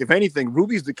mean? Like, if anything,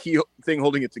 Ruby's the key thing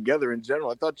holding it together in general.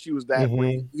 I thought she was that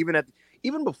way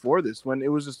even before this, when it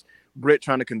was just Britt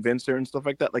trying to convince her and stuff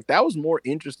like that. Like, that was more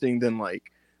interesting than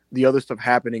like the other stuff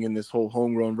happening in this whole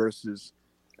homegrown versus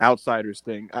outsiders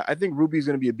thing. I think Ruby's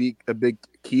going to be a big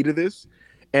key to this,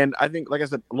 and I think, like I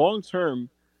said, long term,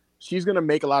 she's going to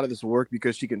make a lot of this work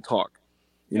because she can talk.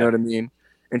 You know what I mean?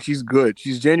 And she's good.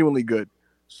 She's genuinely good.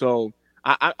 So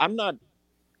I'm not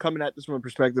coming at this from a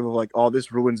perspective of like, oh,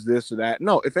 this ruins this or that.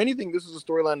 No, if anything, this is a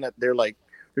storyline that they're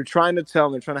trying to tell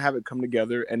and they're trying to have it come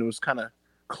together, and it was kind of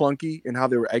clunky in how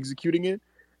they were executing it.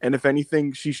 And if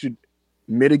anything, she should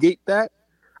mitigate that.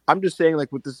 I'm just saying,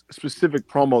 like with this specific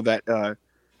promo, that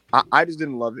I just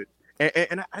didn't love it,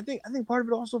 and I think part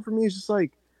of it also for me is just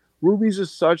like Ruby's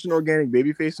just such an organic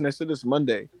babyface, and I said this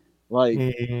Monday, like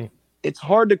it's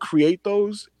hard to create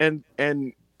those, and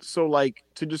so like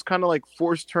to just kind of like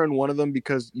force turn one of them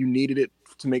because you needed it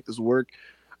to make this work,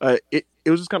 it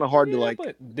was just kind of hard to like.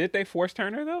 But did they force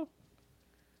turn her though?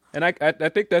 And I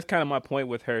think that's kind of my point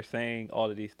with her saying all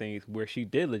of these things where she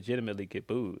did legitimately get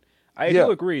booed. I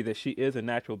do agree that she is a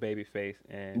natural babyface,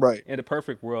 and Right. in the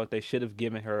perfect world, they should have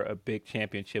given her a big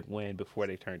championship win before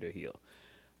they turned her heel.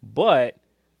 But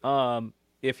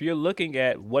if you're looking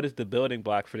at what is the building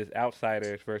block for this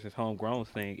outsiders versus homegrown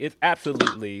thing, it's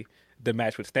absolutely the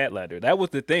match with Statlander. That was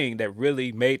the thing that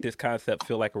really made this concept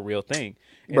feel like a real thing.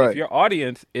 And if Right. your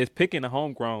audience is picking the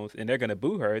homegrowns and they're going to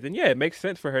boo her, then yeah, it makes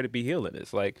sense for her to be healing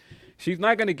this. Like, she's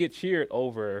not going to get cheered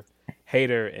over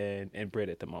Hater and Britt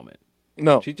at the moment.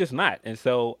 No, She's just not. And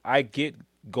so I get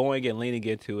going and leaning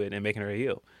into it and making her a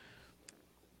heel.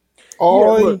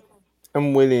 I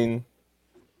am willing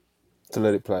to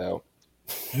let it play out.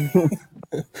 You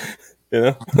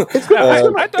know,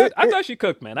 I thought she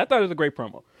cooked, man. I thought it was a great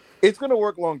promo. it's gonna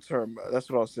work long term. That's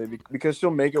what I'll say because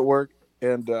she'll make it work,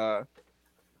 and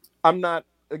I'm not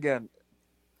again.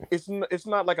 It's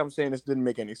not like I'm saying this didn't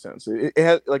make any sense. It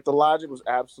has like the logic was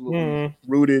absolutely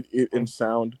rooted in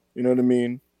sound. You know what I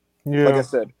mean? yeah. Like I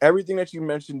said, everything that you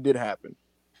mentioned did happen.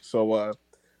 So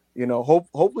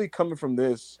hopefully coming from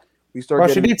this, we start. Well,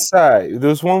 getting... she did say there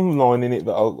was one line in it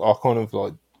that I kind of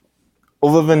like.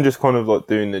 Other than just kind of like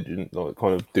doing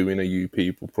a you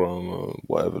people promo,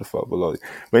 whatever the fuck, but like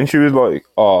when she was like,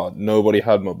 "Oh, nobody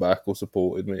had my back or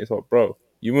supported me," it's like, bro,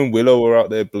 you and Willow were out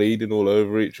there bleeding all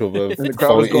over each other, and the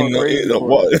crowd was going crazy.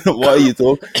 What are you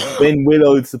talking? When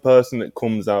Willow's the person that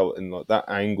comes out, and like that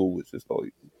angle was just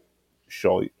like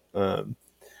shite. But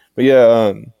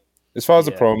yeah, as far as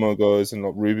the promo goes, and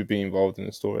like Ruby being involved in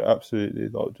the story, absolutely,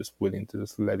 like just willing to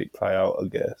just let it play out, I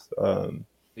guess.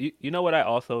 You know what I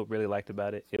also really liked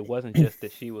about it? It wasn't just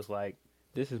that she was like,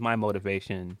 this is my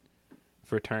motivation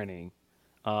for turning.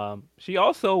 She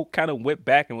also kind of went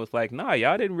back and was like, nah,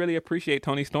 y'all didn't really appreciate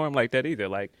Toni Storm like that either.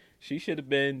 Like, she should have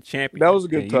been champion. That was a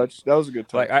good touch.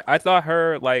 Like, I thought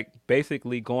her, like,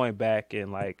 basically going back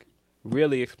and, like,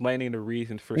 really explaining the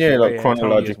reasons for like Saraya and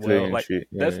Toni as well. and like, shit.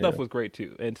 That stuff was great,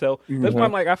 too. And so that's why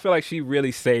I'm like, I feel like she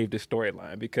really saved the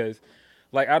storyline because...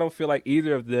 Like, I don't feel like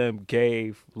either of them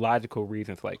gave logical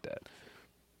reasons like that.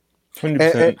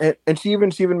 100%. And she even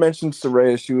mentioned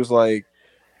Saraya. She was like,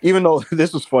 even though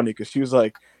this was funny because she was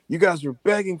like, you guys were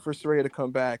begging for Saraya to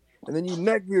come back, and then you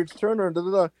neckbeards turn her, and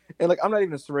like, I'm not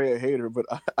even a Saraya hater, but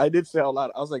I did say out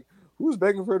loud, I was like, who's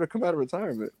begging for her to come out of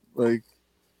retirement? Like,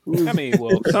 I mean,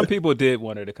 well, some people did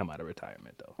want her to come out of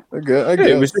retirement, though. I guess.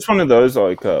 It was just one of those,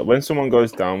 like, when someone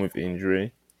goes down with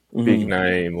injury, big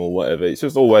name or whatever, it's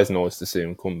just always nice to see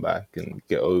him come back and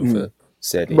get over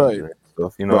said injury and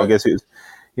stuff. You know, I guess it was.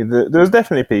 There was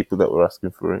definitely people that were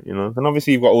asking for it. You know, and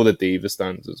obviously you've got all the diva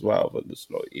stands as well, but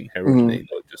just like inherently,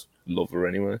 like, just love her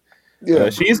anyway. Yeah,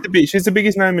 she's the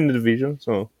biggest name in the division,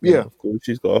 so yeah, of course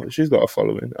she's got a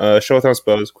following. Showtime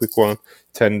Spurs, quick one,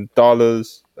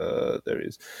 $10. There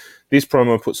is. This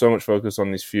promo put so much focus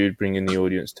on this feud, bringing the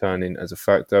audience turning as a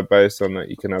factor. Based on that,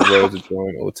 you can have Rosa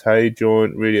join or Tay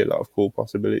join. Really, a lot of cool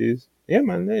possibilities. Yeah,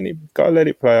 man, then you gotta let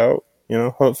it play out. You know,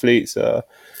 hopefully it's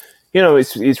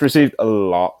it's received a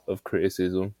lot of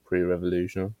criticism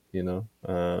pre-Revolution. You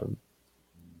know,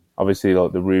 obviously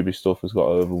like the Ruby stuff has got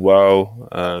over well.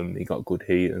 He got good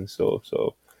heat and stuff,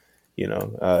 so you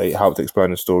know, it helped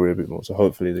explain the story a bit more. So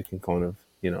hopefully they can kind of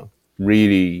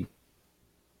really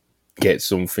get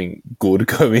something good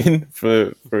going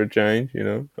for a change, you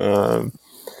know.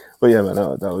 But yeah, man,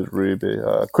 that was Ruby.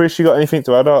 Chris, you got anything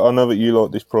to add? I know that you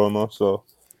like this promo, so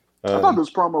I thought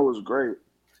this promo was great.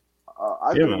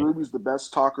 I think Ruby's the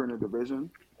best talker in the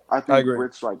division. I think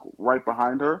Britt's like right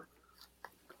behind her.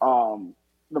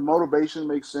 The motivation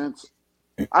makes sense.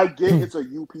 I get it's a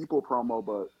you people promo,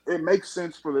 but it makes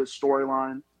sense for this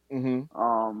storyline.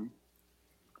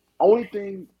 Only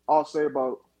thing I'll say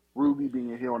about Ruby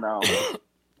being a heel now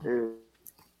is...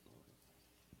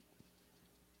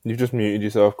 You've just muted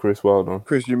yourself, Chris. Well done.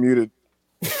 Chris, you're muted.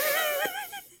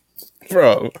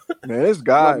 Bro. Man, this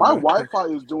guy. My Wi-Fi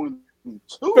is doing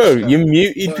too. Bro, you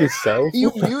muted yourself.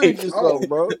 You muted yourself,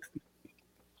 bro.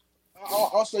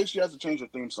 I'll say she has to change her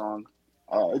theme song.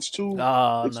 It's too...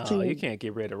 Oh, no, you can't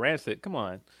get rid of Rancid. Come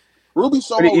on. Ruby But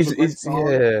Soho was a great it's song,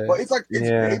 but it's like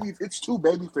yeah. it's too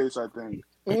babyface. I think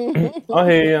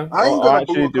I hear you. I ain't I gonna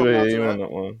boo actually her do coming hear out to you on that.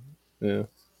 that one. Yeah.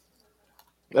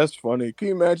 That's funny. Can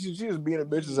you imagine? She was being a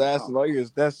bitch's ass and all you hear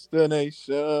is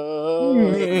destination.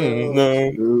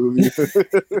 No,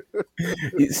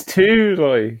 it's too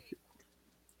like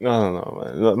I don't know,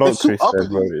 man. Like It's too Chris said,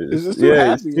 bro. uppity. It's just too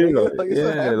It's happy, too nigga. Like it's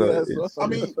a happy like ass song. I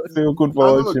mean, it's feel good I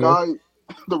know vibes, the you know. guy,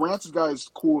 the Rancis guy is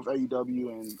cool with AEW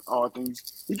and all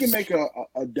things. He can make a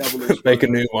devilish Make a version.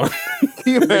 new one.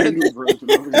 Can you He make a imagine? new version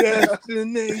of it.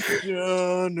 Destination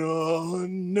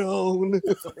unknown.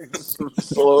 Some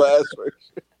slow ass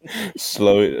version.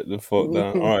 Slow it the fuck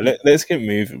down. All right, let's get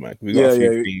moving, man. We got Yeah, a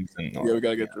few yeah, things and yeah. all We that.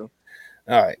 gotta get through.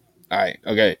 All right,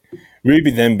 okay.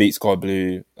 Ruby then beat Sky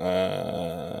Blue.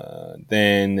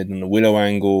 Then they done the Willow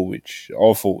angle, which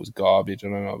I thought was garbage. I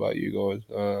don't know about you guys.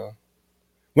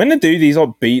 When they do these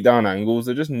like beat down angles,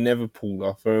 they just never pulled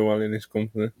off very well in this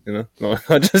company. You know,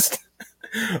 like I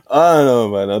don't know,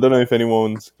 man. I don't know if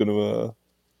anyone's gonna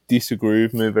disagree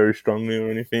with me very strongly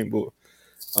or anything, but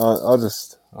I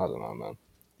don't know, man.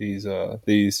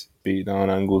 These beat down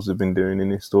angles they've been doing in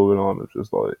this storyline are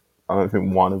just like I don't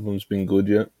think one of them's been good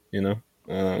yet. You know.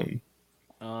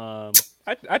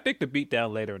 I think the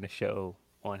beatdown later in the show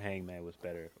on Hangman was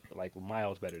better, like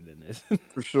miles better than this.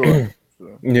 For sure.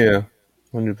 Yeah,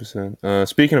 100%.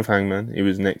 Speaking of Hangman, he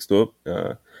was next up.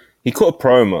 He cut a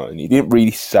promo and he didn't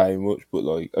really say much, but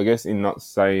like I guess in not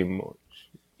saying much,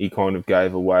 he kind of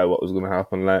gave away what was going to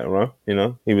happen later on. You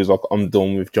know, he was like, "I'm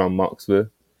done with John Moxley."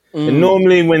 And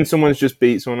normally, when someone's just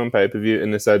beat someone on pay per view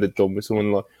and they say they're done with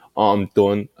someone, like, oh, "I'm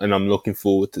done and I'm looking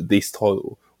forward to this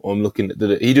title," or "I'm looking at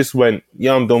the," he just went,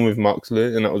 "Yeah, I'm done with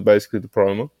Moxley," and that was basically the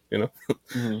promo. You know,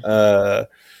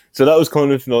 so that was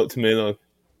kind of like to me like,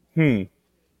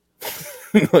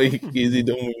 like, is he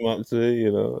done with Moxley?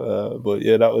 You know, but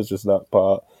yeah, that was just that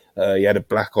part. He had a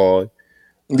black eye.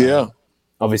 Yeah.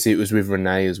 Obviously, it was with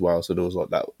Renee as well, so there was like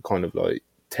that kind of like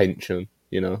tension.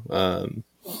 You know,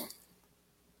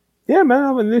 yeah, man.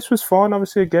 I mean, this was fine.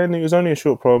 Obviously, again, it was only a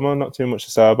short promo. Not too much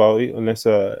to say about it, unless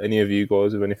any of you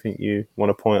guys have anything you want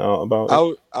to point out about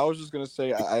it. I was just gonna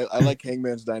say I like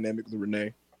Hangman's dynamic with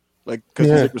Renee, like because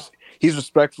Yeah, he's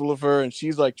respectful of her and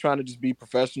she's like trying to just be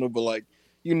professional, but like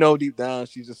deep down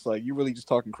she's just like you're really just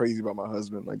talking crazy about my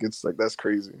husband. Like it's like that's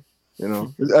crazy, you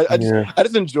know. yeah, I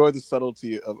just enjoy the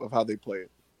subtlety of how they play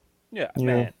it. Yeah, yeah.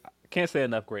 man, I can't say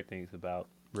enough great things about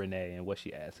Renee and what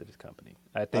she adds to this company.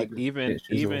 I I think agree. Yeah,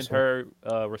 she's even awesome.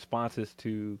 her responses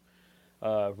to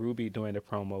Ruby during the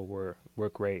promo were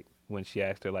great when she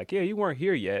asked her like, "Yeah, you weren't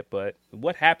here yet, but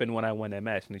what happened when I won that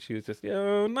match?" And she was just,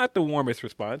 not the warmest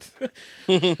response.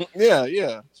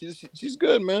 Yeah. She's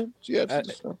good, man. She had uh,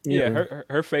 stuff. yeah, Yeah,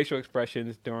 her facial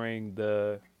expressions during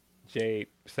the Jade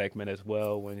segment as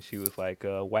well when she was like,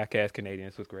 "Whack ass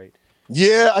Canadians" was great.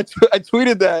 Yeah, I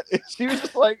tweeted that. She was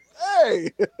just like, "Hey."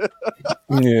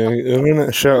 yeah.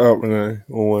 Shout out Renee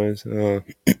always.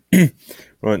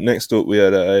 Right, next up we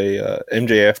had a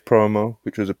MJF promo,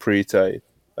 which was a pre-tape.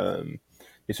 Um,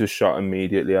 this was shot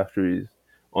immediately after his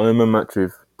Iron Man match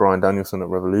with Bryan Danielson at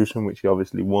Revolution, which he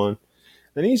obviously won.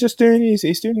 And he's just doing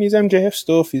he's doing his MJF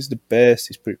stuff. He's the best.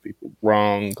 He's proved people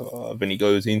wrong. Then he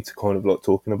goes into kind of like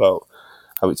talking about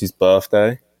how it's his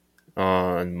birthday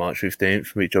on March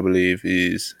 15th, which I believe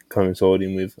is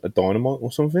coinciding with a Dynamite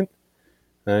or something.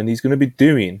 And he's going to be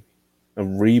doing a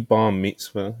rebar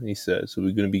mitzvah, he said. So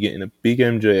we're going to be getting a big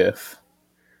MJF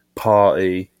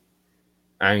party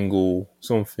angle,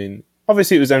 something.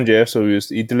 Obviously, it was MJF, so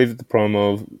he delivered the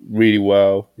promo really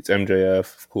well. It's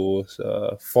MJF, of course.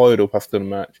 Fired up after the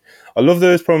match. I love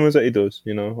those promos that he does,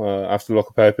 you know, after like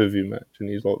a pay per view match, and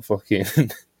he's like fucking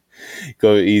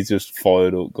he's just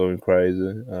fired up, going crazy.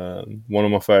 One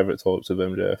of my favorite types of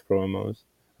MJF promos.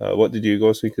 What did you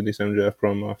guys think of this MJF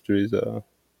promo after his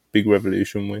big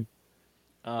Revolution win?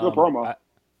 Good Um, promo. I,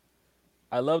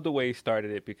 I love the way he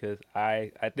started it because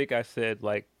I think I said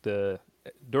like the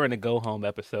during the go home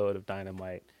episode of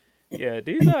Dynamite. Yeah,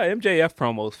 these MJF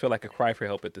promos feel like a cry for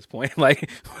help at this point. Like,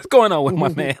 what's going on with my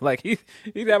man? Like, he's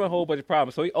having a whole bunch of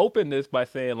problems. So he opened this by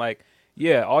saying like,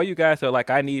 yeah, all you guys are like,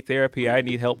 I need therapy, I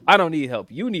need help. I don't need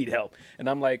help. You need help. And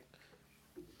I'm like,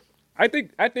 I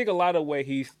think a lot of the way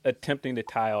he's attempting to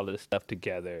tie all of this stuff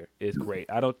together is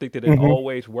great. I don't think that it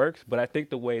always works, but I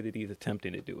think the way that he's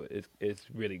attempting to do it is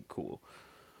really cool.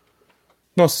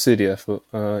 Nice to see the effort.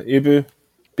 Ibu,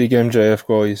 big MJF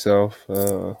guy yourself.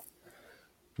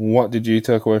 What did you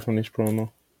take away from this promo?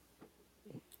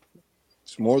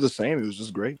 It's more of the same. It was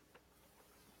just great.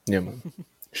 Yeah, man.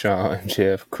 Shout out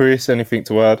MJF. Chris, anything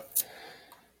to add?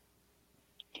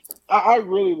 I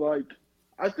really like.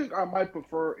 I think I might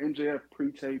prefer MJF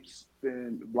pre-tapes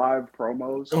than live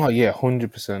promos. Oh yeah,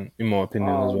 100% in my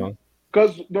opinion as well.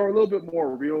 Because they're a little bit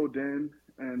more real then,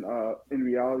 and in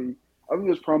reality, I think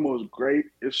this promo is great.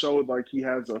 It showed like he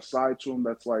has a side to him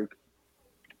that's like,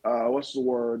 what's the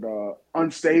word?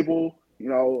 Unstable.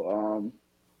 I'm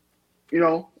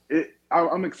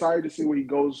excited to see where he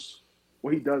goes,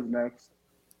 what he does next.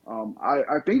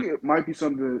 I think it might be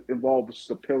something that involves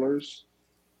the pillars,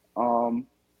 um,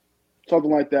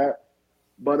 something like that.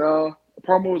 But the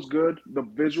promo is good. The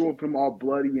visual of him all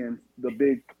bloody and the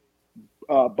big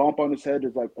bump on his head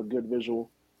is like a good visual.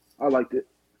 I liked it.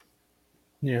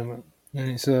 Yeah, man.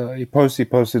 And it's he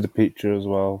posted a picture as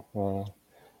well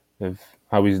of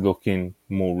how he's looking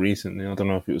more recently. I don't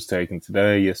know if it was taken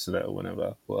today, yesterday, or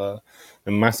whenever. But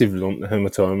a massive lump of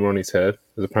hematoma on his head.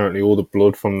 Because apparently all the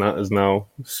blood from that is now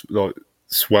like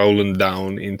swollen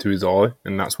down into his eye,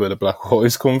 and that's where the black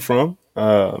eyes come from.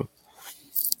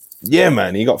 Yeah,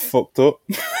 man, he got fucked up.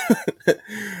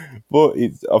 But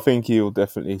I think he'll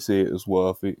definitely see it as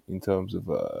worth it in terms of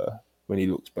when he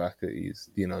looks back at his,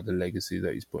 the legacy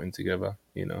that he's putting together.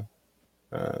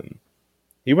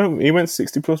 He went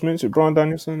 60 plus minutes with Bryan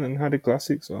Danielson and had a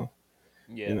classic, so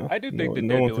Yeah, I do think that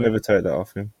no they're one can doing. ever take that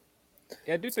off him.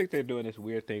 Yeah, I do think they're doing this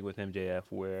weird thing with MJF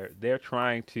where they're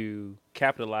trying to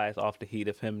capitalize off the heat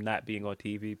of him not being on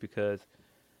TV because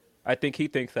I think he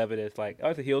thinks of it as like, oh,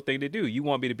 it's a heel thing to do. You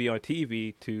want me to be on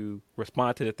TV to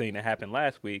respond to the thing that happened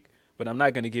last week, but I'm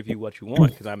not going to give you what you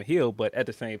want because I'm a heel. But at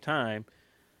the same time,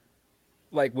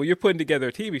 like when you're putting together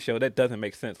a TV show, that doesn't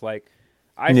make sense. Like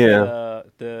I said,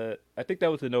 Yeah, I think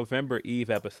that was the November Eve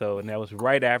episode, and that was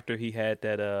right after he had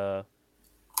that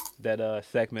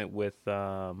segment with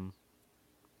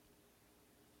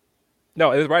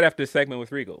no, it was right after the segment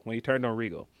with Regal when he turned on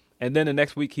Regal, and then the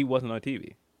next week he wasn't on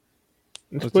TV.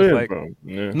 It it's was just weird, like, bro.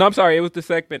 Yeah, no, I'm sorry, it was the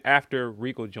segment after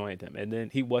Regal joined him, and then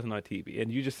he wasn't on TV, and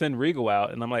you just send Regal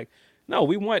out, and I'm like, no,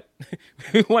 we want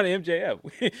we want MJF.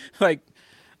 Like,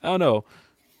 I don't know.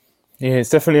 yeah, it's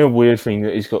definitely a weird thing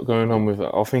that he's got going on with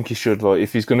it. I think he should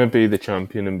if he's going to be the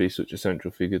champion and be such a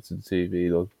central figure to the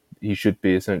TV, he should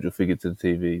be a central figure to the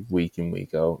TV week in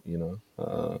week out.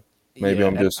 Maybe Yeah,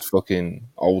 I'm just fucking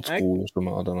old I school or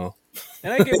something. I don't know.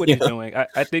 and I get what You he's know? doing.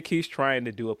 I think he's trying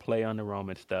to do a play on the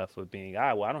Roman stuff of being,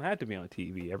 well, I don't have to be on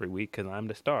TV every week because I'm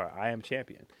the star. I am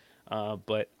champion.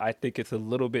 But I think it's a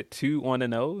little bit too on the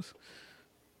nose.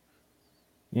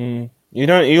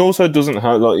 He also doesn't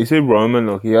have you see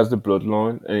Roman, he has the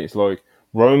bloodline, and it's like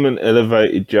Roman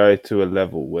elevated Jay to a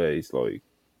level where he's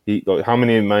how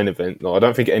many main event? I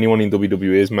don't think anyone in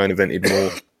WWE has main evented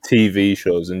more TV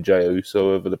shows than Jay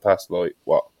Uso over the past 2-3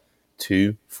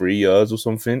 years or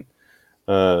something.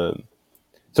 Um,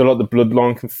 so the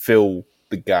bloodline can fill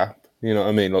the gap. You know what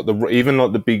I mean? Even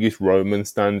the biggest Roman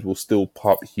stands will still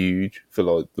pop huge for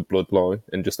the bloodline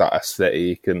and just that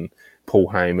aesthetic and Paul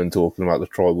Heyman talking about the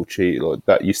tribal cheat like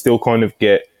that. You still kind of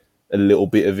get a little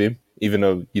bit of him, even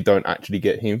though you don't actually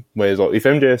get him. Whereas if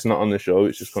MJF's not on the show,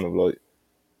 it's just kind of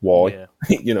why, Yeah.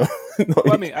 you know?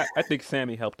 Well, I mean, I think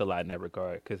Sammy helped a lot in that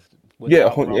regard because Yeah,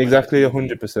 without Roman on exactly, TV,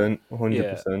 100%,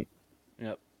 yeah, 100%.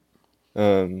 yep,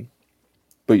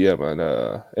 But yeah, man,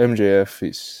 MJF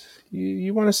is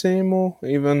you want to see him more,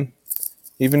 even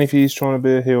if he's trying to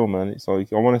be a heel, man. It's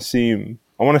like I want to see him.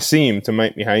 I want to see him to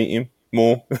make me hate him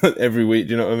more every week.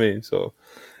 Do you know what I mean? So,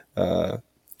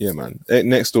 yeah, man.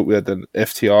 Next up, we had the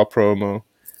FTR promo.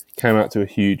 Came out to a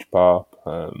huge pop.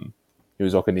 It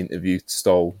was like an interview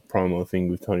style promo thing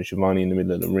with Tony Schiavone in the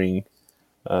middle of the ring.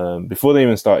 Before they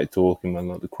even started talking, man,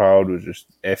 the crowd was just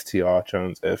FTR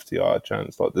chants, FTR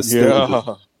chants.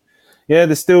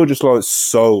 They're still just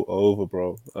so over,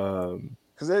 bro.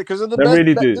 Because they're the They best.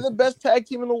 really They're do. the best tag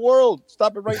team in the world.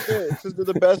 Stop it right there. It's just they're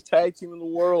the best tag team in the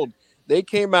world. They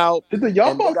came out Did the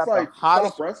Young and they Bucks got the stop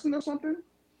hottest. wrestling or something?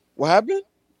 What happened?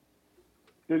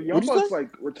 Did the What Young do you say?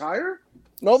 Bucks retire?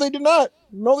 No, they did not.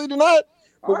 No, they did not.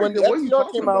 All But right, when the then what are you FTR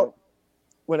talking came out,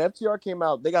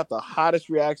 about? they got the hottest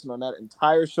reaction on that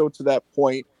entire show to that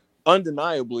point,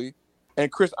 undeniably.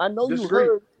 And Chris, I know you Disagree.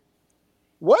 heard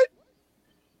what?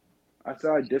 I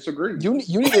said I disagree. You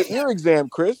need an ear exam,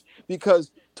 Chris,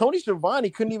 because Tony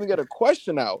Schiavone couldn't even get a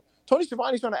question out. Tony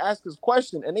Schiavone's trying to ask his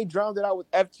question, and they drowned it out with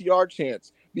FTR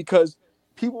chants because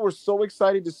people were so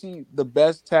excited to see the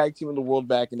best tag team in the world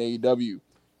back in AEW.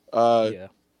 yeah,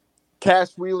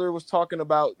 Cass Wheeler was talking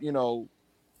about,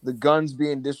 the Guns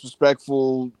being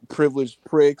disrespectful, privileged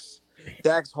pricks.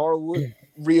 Dax Harwood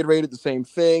reiterated the same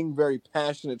thing, very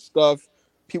passionate stuff.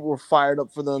 People were fired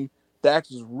up for them.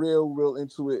 Dax was real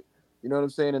into it. You know what I'm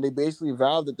saying? And they basically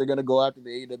vowed that they're going to go after the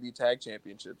AEW tag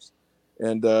championships.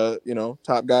 And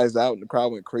top guys out, and the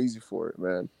crowd went crazy for it,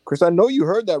 man. Chris, I know you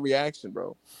heard that reaction,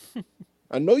 bro.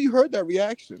 I know you heard that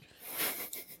reaction.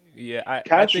 Yeah, I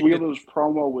Cash think Wheeler's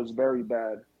promo was very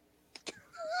bad.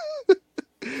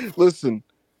 Listen,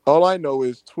 all I know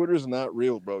is Twitter's not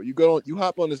real, bro. You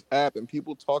hop on this app and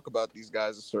people talk about these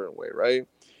guys a certain way, right?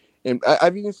 And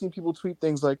I've even seen people tweet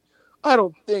things like, "I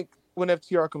don't think when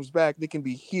FTR comes back they can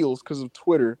be heels because of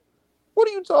Twitter." What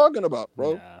are you talking about,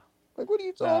 bro? nah. Like, what are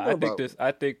you Nah, talking about?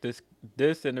 I think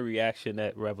this and the reaction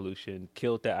at Revolution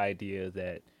killed the idea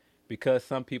that because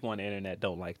some people on the internet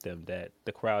don't like them, that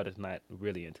the crowd is not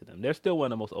really into them. They're still one of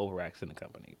the most over acts in the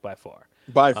company by far.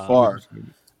 By far.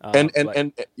 100%.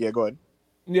 And yeah, go ahead.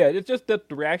 Yeah, it's just the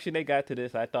reaction they got to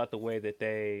this. I thought the way that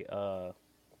they, I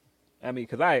mean,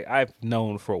 because I've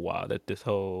known for a while that this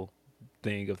whole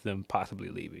thing of them possibly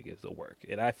leaving is a work,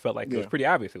 and I felt like it was Yeah. pretty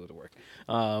obvious it was a work.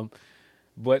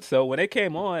 But so when they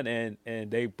came on and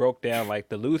they broke down like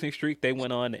the losing streak they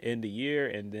went on to end the year,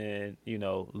 and then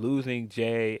losing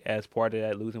Jay as part of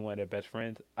that, losing one of their best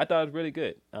friends, I thought it was really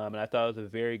good. And I thought it was a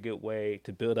very good way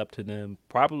to build up to them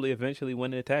probably eventually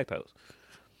winning the tag titles.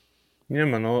 Yeah,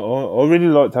 man. I really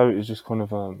liked how it was just kind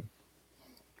of like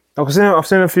I've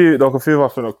seen a few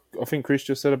I think Chris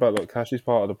just said about like Cash's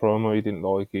part of the promo. He didn't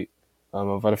like it.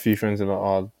 I've had a few friends that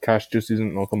are like, oh, Cash just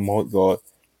isn't like a mic guy.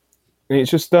 And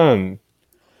it's just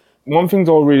one thing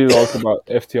I really like about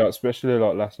FTR, especially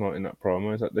like last night in that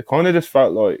promo, is that they kind of just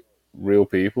felt like real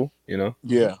people, you know?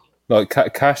 Yeah. Like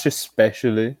Cash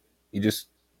especially, he just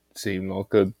seemed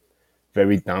like a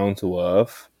very down to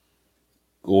earth,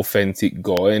 authentic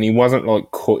guy, and he wasn't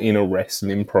like cutting a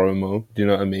wrestling promo. Do you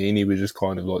know what I mean? He was just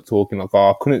kind of like talking like,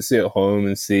 "Oh, I couldn't sit at home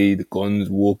and see the Guns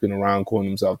walking around calling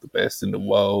themselves the best in the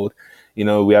world.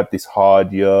 We had this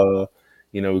hard year.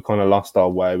 We kind of lost our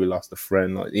way. We lost a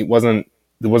friend. Like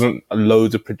there wasn't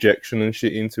loads of projection and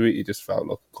shit into it. It just felt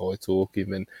like a guy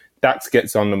talking. And Dax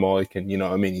gets on the mic, and you know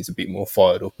what I mean. He's a bit more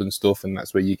fired up and stuff, and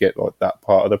that's where you get like that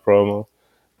part of the promo.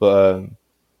 But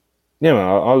yeah, man,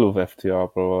 I love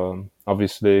FTR, bro.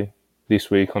 Obviously, this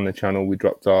week on the channel, we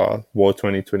dropped our War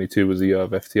 2022 was the year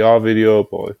of FTR video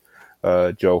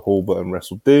by Joe Hulbert and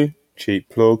Wrestle D. Cheap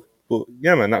plug. But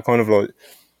yeah, man, that kind of like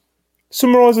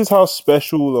summarizes how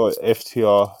special like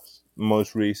FTR's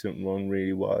most recent run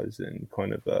really was, and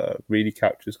kind of really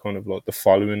captures kind of like the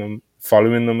following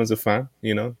them as a fan,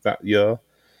 that year.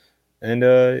 And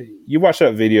you watch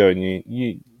that video and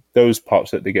you those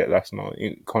pops that they get last night,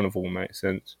 it kind of all makes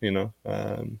sense,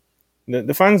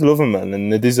 the fans love them, man,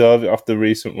 and they deserve it after the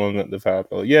recent run that they've had.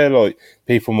 Like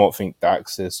people might think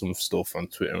Dax says some stuff on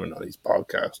Twitter and on his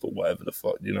podcast or whatever the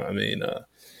fuck, you know what I mean?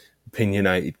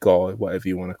 Opinionated guy, whatever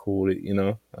you want to call it,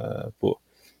 but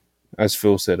as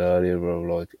Phil said earlier, bro,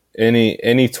 like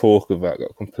any talk of that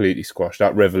got completely squashed.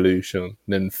 That Revolution,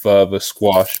 then further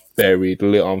squashed, buried,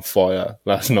 lit on fire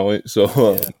last night. So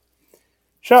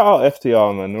shout out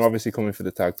FTR, man. They're obviously coming for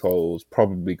the tag titles.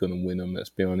 Probably going to win them. Let's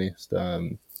be honest.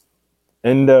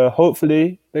 And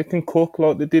hopefully they can cook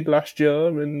like they did last year,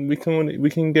 and we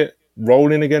can get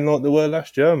rolling again like they were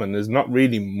last year, man. There's not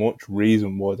really much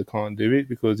reason why they can't do it,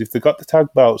 because if they got the tag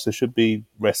belts, they should be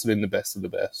wrestling the best of the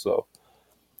best. So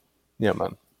yeah,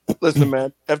 man. Listen,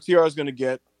 man, FTR is going to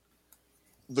get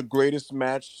the greatest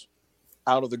match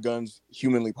out of the Guns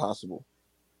humanly possible.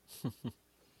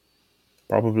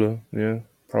 Probably, yeah.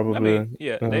 Probably. I mean,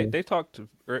 yeah, they talked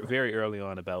very early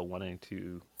on about wanting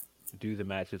to do the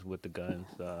matches with the Guns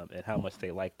and how much they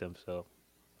like them. So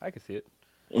I can see it.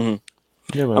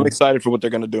 Mm-hmm. Yeah, man. I'm excited for what they're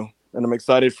going to do, and I'm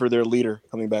excited for their leader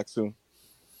coming back soon.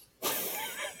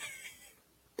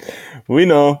 We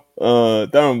know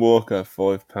Darren Walker,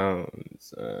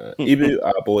 £5. Ibu,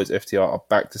 our boys FTR are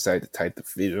back to say to take the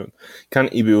division. Can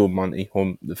Ibu or Monty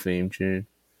hump the theme tune?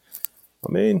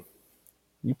 I mean,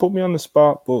 you put me on the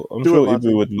spot, but I'm sure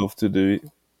Ibu would love to do it.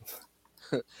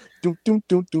 Let me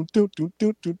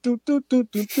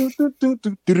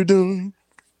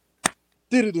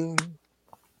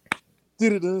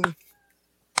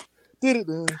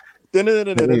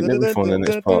find the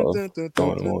next part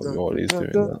of what he's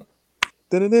doing that.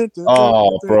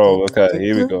 Oh, bro. Okay,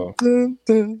 here we go.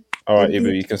 All right,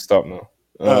 Ibu, you can stop now.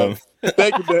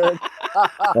 Thank you, Darren.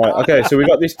 Right, okay, so we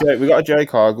got a Jay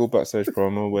Cargill backstage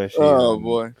promo where she. Oh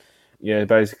boy. Yeah,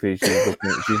 basically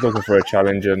she's looking for a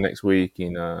challenger next week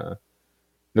in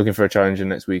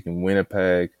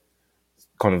Winnipeg.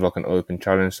 Kind of like an open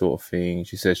challenge sort of thing.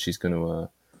 She says she's gonna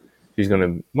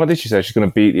what did she say? She's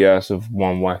gonna beat the ass of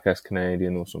one whack ass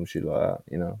Canadian or some shit like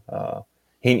that,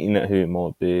 hinting at who it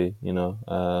might be,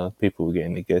 people were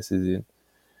getting their guesses in.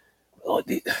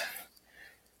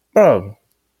 Bro,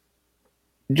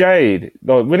 Jade,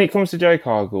 like when it comes to Jade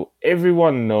Cargill,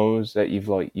 everyone knows that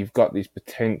you've got this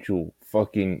potential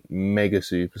fucking mega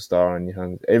superstar on your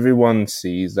hands. Everyone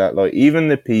sees that. Like even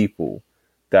the people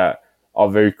that are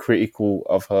very critical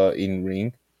of her in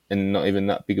ring and not even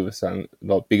that big of a fan,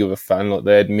 like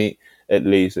they admit at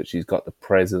least that she's got the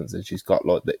presence and she's got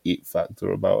like the it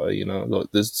factor about her. You know, like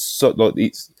there's so like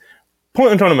it's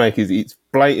point I'm trying to make is it's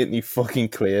blatantly fucking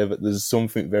clear that there's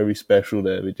something very special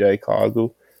there with Jade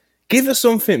Cargill. Give her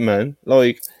something, man.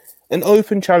 Like an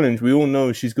open challenge. We all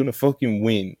know she's gonna fucking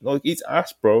win. Like it's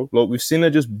ass, bro. Like we've seen her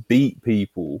just beat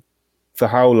people for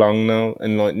how long now,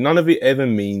 and like none of it ever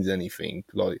means anything.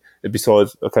 Like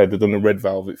besides, okay, they've done the red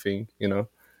velvet thing. You know,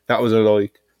 that was a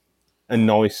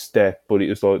nice step, but it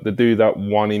was like they do that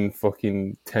one in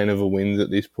fucking 10 of her wins at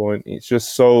this point. It's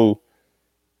just so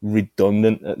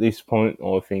redundant at this point.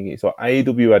 I think it's like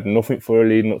AEW had nothing for her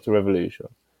leading up to Revolution.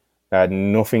 They had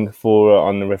nothing for her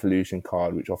on the Revolution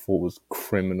card, which I thought was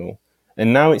criminal.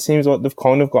 And now it seems like they've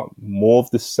kind of got more of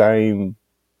the same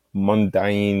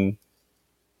mundane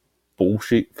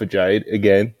bullshit for Jade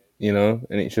again, you know?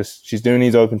 And it's just, she's doing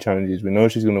these open challenges. We know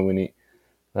she's going to win it.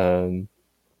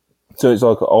 So it's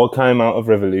like, I came out of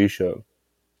Revolution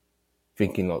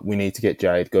thinking, like, we need to get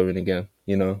Jade going again,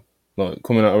 you know? Like,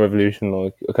 coming out of Revolution,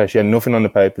 like, okay, she had nothing on the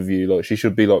pay-per-view. Like, she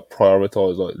should be, like,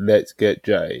 prioritized. Like, let's get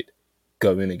Jade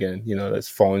going again. You know, let's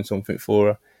find something for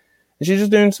her. And she's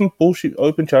just doing some bullshit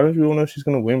open challenge. We all know she's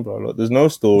going to win, bro. Like, there's no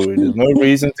story. There's no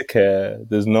reason to care.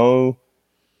 There's no,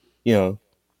 you know,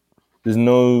 there's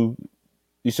no.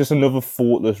 It's just another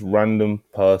thoughtless, random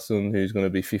person who's going to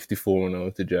be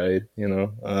 54-0 to Jade. You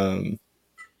know,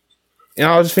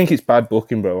 I just think it's bad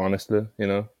booking, bro. Honestly, you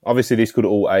know, obviously this could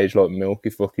all age like milk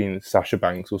if fucking Sasha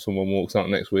Banks or someone walks out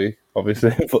next week.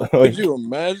 Obviously, but like, Could you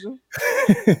imagine?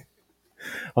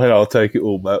 I know I'll take it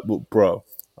all back, but bro,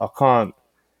 I can't.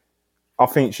 I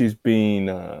think she's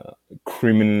been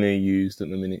criminally used at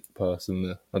the minute,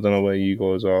 personally. I don't know where you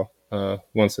guys are.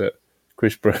 One sec.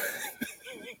 Chris Brown.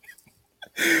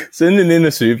 Sending in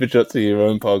a super chat to your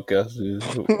own podcast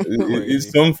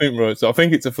is something, right? So I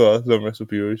think it's a first on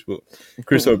WrestlePurists, but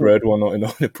Chris O'Brien,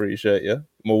 199, appreciate you.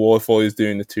 My Wi-Fi is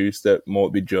doing the two-step,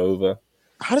 might be Jova.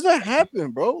 How does that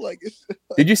happen, bro? Like, it's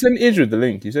Did you send Israel the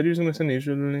link? You said you was going to send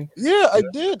Israel the link? Yeah, I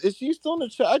did. Is she still in the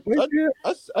chat? Where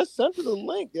I sent her the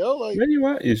link, yo. Like, you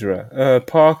at, Israel?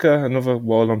 Parker, another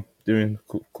while I'm doing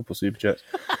a couple super chats.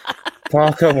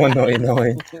 Parker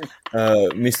 199.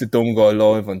 Mr. Dumb Guy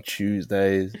live on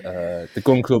Tuesdays. The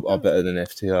Gun Club are better than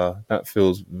FTR. That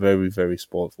feels very, very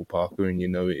spiteful, Parker, and you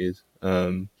know it is.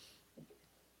 But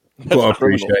I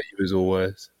appreciate you as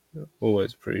always.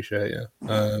 Always appreciate you.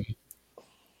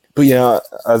 But yeah,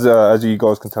 as you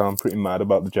guys can tell, I'm pretty mad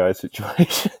about the Jade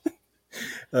situation.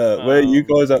 Where are you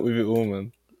guys at with it all,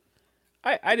 man?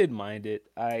 I didn't mind it.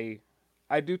 I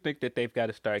do think that they've got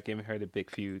to start giving her the big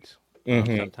feuds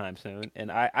sometime soon.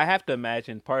 And I have to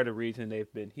imagine part of the reason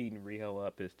they've been heating Riho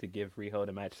up is to give Riho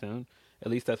the match soon.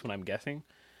 At least that's what I'm guessing.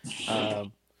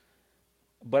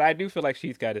 But I do feel like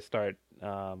she's got to start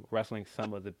wrestling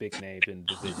some of the big names in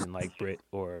the division, like Britt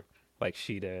or like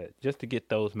Sheeta, just to get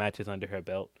those matches under her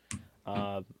belt.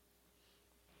 I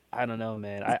don't know,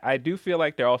 man. I do feel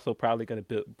like they're also probably going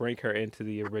to bring her into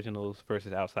the originals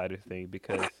versus outsiders thing,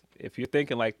 because if you're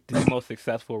thinking like the most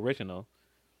successful original,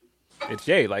 it's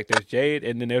Jade. Like there's Jade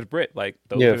and then there's Britt. Like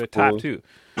those are the top two.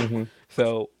 Mm-hmm.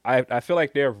 So I feel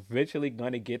like they're eventually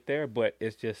going to get there, but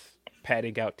it's just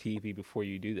padding out TV before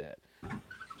you do that.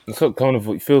 It's kind of,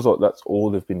 it feels like that's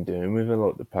all they've been doing with her,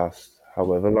 like the past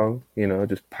however long, you know,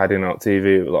 just padding out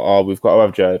TV. Like, oh, we've got to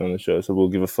have Jade on the show, so we'll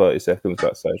give her 30 seconds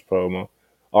backstage promo.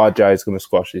 Oh, Jade's going to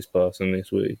squash this person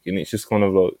this week. And it's just kind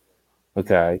of like,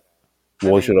 okay,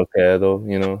 why should I care though,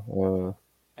 you know?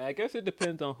 I guess it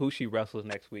depends on who she wrestles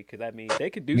next week, because I mean, they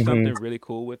could do something really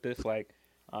cool with this, like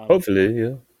hopefully,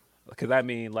 yeah. Because I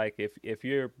mean, like if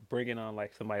you're bringing on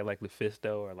like somebody like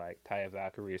Lufisto or like Taya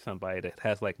Valkyrie or somebody that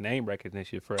has like name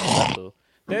recognition for a wrestle,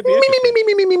 that'd be interesting.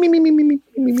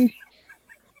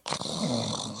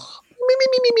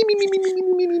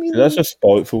 That's just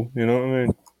spiteful, you know what I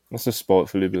mean? That's just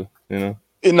spiteful, you know?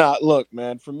 Nah, look,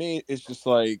 man, for me, it's just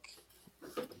like,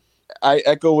 I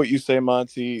echo what you say,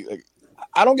 Monty. Like,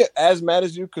 I don't get as mad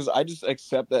as you, because I just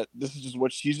accept that this is just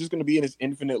what she's just going to be in this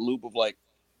infinite loop of like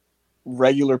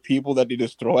regular people that they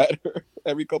just throw at her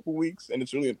every couple weeks, and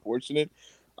it's really unfortunate.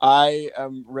 I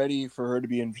am ready for her to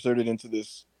be inserted into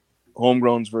this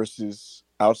homegrowns versus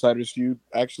outsiders feud.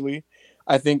 Actually,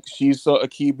 I think she's a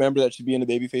key member that should be in the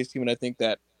babyface team, and I think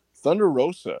that Thunder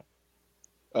Rosa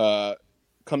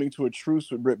coming to a truce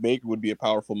with Britt Baker would be a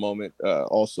powerful moment.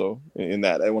 Also, in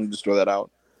that, I want to just throw that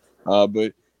out.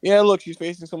 But yeah, look, she's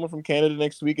facing someone from Canada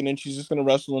next week, and then she's just gonna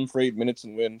wrestle him for 8 minutes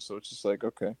and win. So it's just like,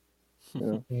 okay,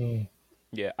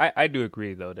 Yeah, I do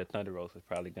agree though that Thunder Rosa is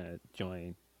probably gonna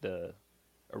join the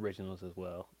originals as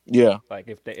well. yeah. Like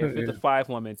if it's a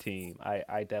 5-woman team,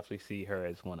 I definitely see her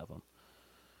as one of them.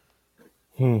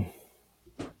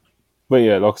 But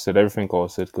yeah, like I said, everything I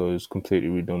said goes completely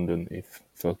redundant if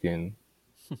fucking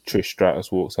Trish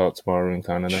Stratus walks out tomorrow in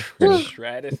Canada.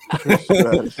 Stratus. Yeah,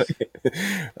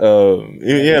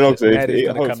 like I said, Natty's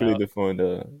gonna come hopefully out. they find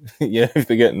yeah, if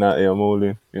they get Natty, I'm all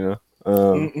in, you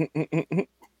know.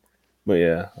 But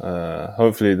yeah,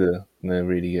 hopefully they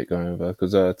really get going with her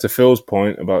because to Phil's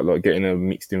point about like getting her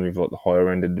mixed in with like the higher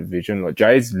end of the division, like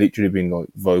Jade's literally been like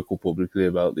vocal publicly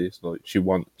about this. Like she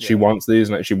wants these,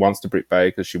 like she wants the Britt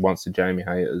Baker, she wants the Jamie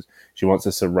Hayters, she wants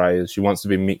the Sarayas, she wants to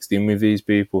be mixed in with these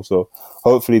people. So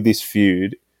hopefully this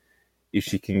feud, if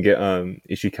she can get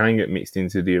mixed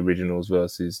into the originals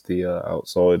versus the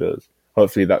outsiders,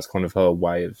 hopefully that's kind of her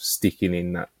way of sticking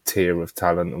in that tier of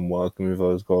talent and working with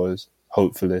those guys.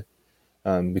 Hopefully.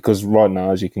 Because right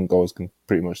now, as you guys can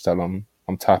pretty much tell, I'm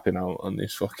tapping out on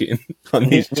this fucking on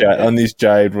this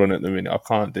Jade run at the minute. I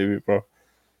can't do it, bro.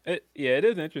 It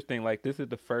is interesting. Like this is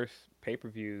the first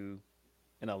pay-per-view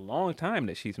in a long time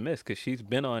that she's missed because she's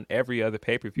been on every other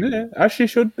pay-per-view. Yeah, as she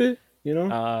should be. You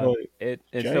know,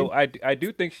 So I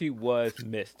do think she was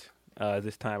missed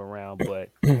this time around, but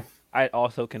I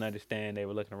also can understand they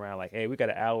were looking around like, hey, we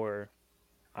got an hour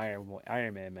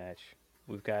Iron Man match.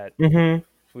 We've got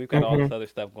all this other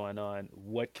stuff going on.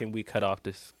 What can we cut off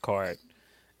this card?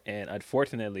 And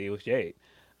unfortunately, it was Jade.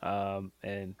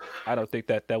 And I don't think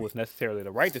that was necessarily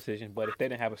the right decision. But if they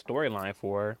didn't have a storyline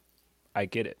for her, I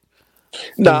get it.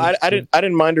 No, I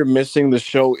didn't mind her missing the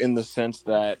show in the sense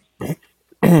that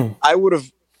I would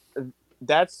have.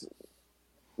 That's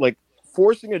like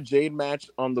forcing a Jade match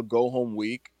on the go home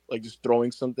week, like just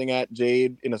throwing something at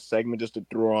Jade in a segment just to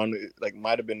throw on, like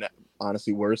might have been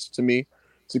honestly worse to me,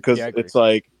 because it's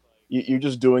like you're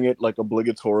just doing it like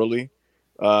obligatorily.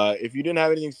 If you didn't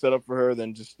have anything set up for her,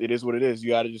 then just it is what it is. You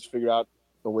got to just figure out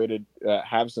a way to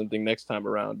have something next time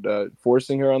around.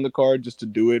 Forcing her on the card just to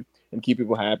do it and keep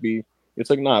people happy. It's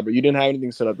like, nah, but you didn't have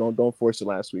anything set up. Don't force it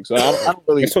last week. So I don't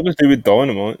really. It's something to do with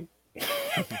Dynamite.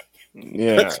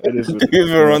 Yeah, it is. If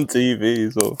we're on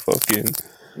TV, so fucking.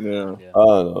 Yeah. I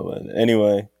don't know, man.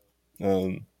 Anyway,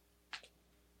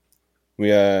 we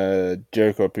had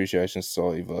Jericho Appreciation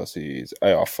Society versus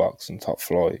AR Fox and Top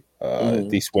Flight.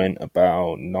 This went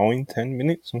about 9-10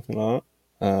 minutes, something like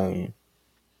that.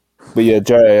 But yeah,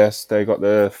 JAS, they got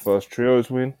their first trios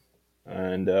win.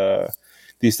 And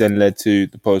this then led to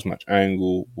the post-match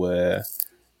angle where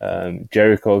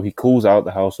Jericho, he calls out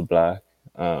the House of Black,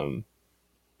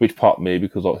 which popped me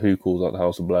because like who calls out the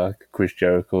House of Black? Chris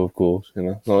Jericho, of course, you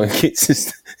know. Like it's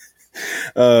just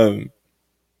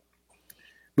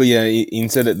but yeah, he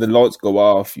said that the lights go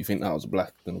off, you think the House of Black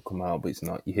is gonna come out, but it's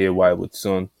not. You hear Wayward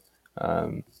Son.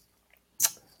 And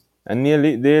the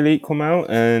elite come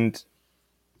out, and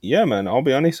yeah, man, I'll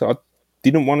be honest, I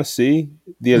didn't want to see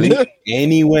the elite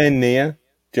anywhere near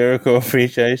Jericho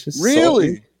Appreciation.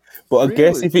 Really? But I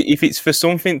guess if it's for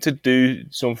something to do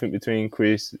something between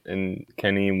Chris and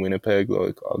Kenny in Winnipeg,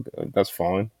 like that's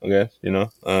fine, I guess, you know.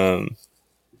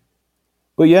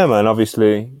 But yeah, man,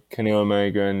 obviously Kenny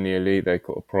Omega and the Elite, they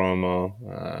cut a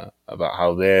promo about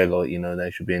how they're like, you know, they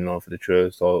should be in line for the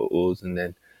trios titles, and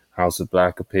then House of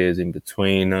Black appears in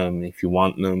between them. If you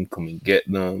want them, come and get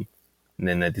them, and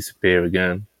then they disappear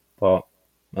again. But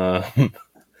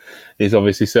it's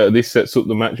obviously this sets up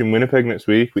the match in Winnipeg next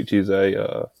week, which is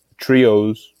a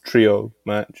trio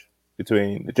match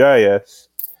between the JS,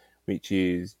 which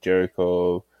is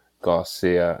Jericho,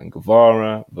 Garcia, and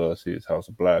Guevara versus House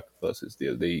of Black versus the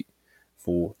Elite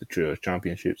for the Trios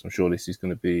Championships. I'm sure this is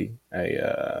going to be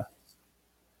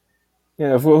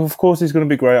of course it's going to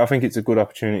be great. I think it's a good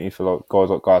opportunity for like guys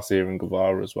like Garcia and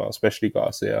Guevara as well, especially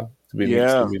Garcia, to be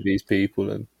mixed in with these people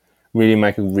and really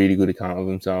make a really good account of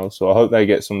themselves. So I hope they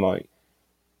get some like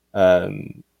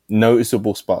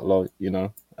noticeable spotlight, you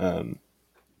know.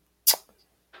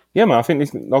 Yeah, man, I think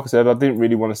this, like I said, I didn't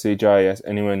really want to see JAS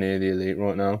anywhere near the Elite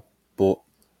right now, but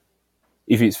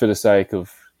if it's for the sake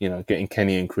of, you know, getting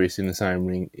Kenny and Chris in the same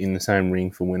ring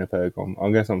for Winnipeg,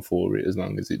 I guess I'm for it as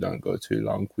long as it don't go too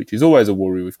long, which is always a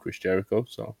worry with Chris Jericho.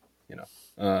 So, you know,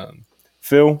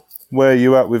 Phil, where are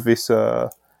you at with this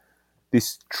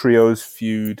this trios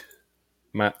feud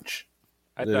match?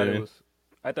 I thought it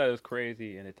was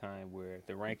crazy in a time where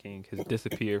the ranking has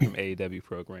disappeared from AEW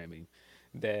programming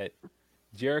that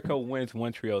Jericho wins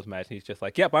one trios match and he's just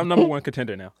like, yep, I'm number one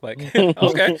contender now. Like,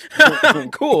 okay,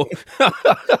 cool.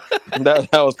 that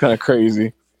was kind of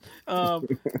crazy.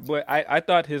 But I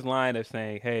thought his line of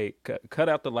saying, "Hey, cut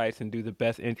out the lights and do the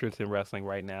best entrance in wrestling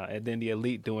right now," and then the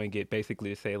elite doing it basically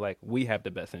to say like, "We have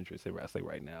the best entrance in wrestling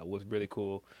right now," was really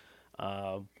cool.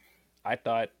 Um, I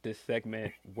thought this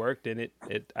segment worked, and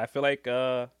it I feel like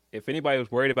if anybody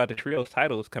was worried about the trios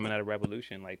titles coming out of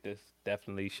Revolution, like this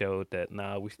definitely showed that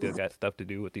nah, we still got stuff to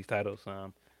do with these titles.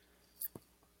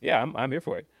 Yeah, I'm here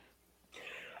for it.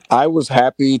 I was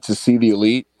happy to see the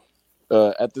elite.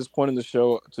 At this point in the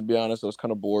show, to be honest, I was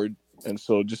kind of bored, and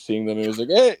so just seeing them, it was like,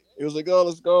 hey, it was like, oh,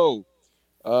 let's go.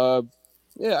 Uh,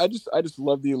 yeah, I just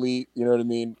love the elite. You know what I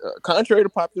mean? Contrary to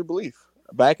popular belief,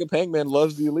 Backup Hangman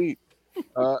loves the elite.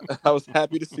 I was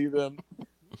happy to see them.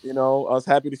 You know, I was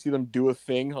happy to see them do a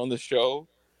thing on the show,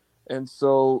 and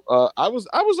so I was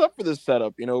up for this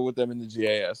setup. You know, with them in the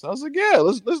GAS. I was like, yeah,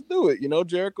 let's do it. You know,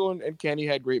 Jericho and Kenny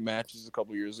had great matches a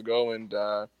couple years ago, and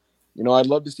you know, I'd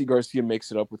love to see Garcia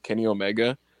mix it up with Kenny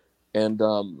Omega and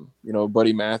you know,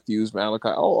 Buddy Matthews, Malachi,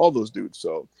 all those dudes.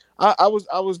 So I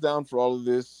was down for all of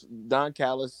this. Don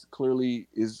Callis clearly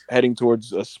is heading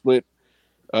towards a split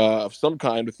of some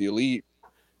kind with the elite.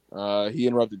 He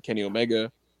interrupted Kenny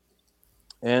Omega.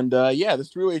 And yeah, this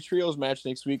three-way trios match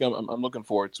next week, I'm looking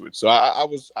forward to it. So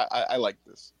I like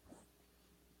this.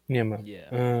 Yeah, man.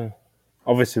 Yeah.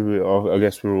 Obviously, I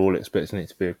guess we're all expecting it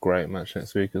to be a great match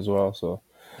next week as well. So,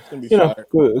 It's gonna be you know, fire.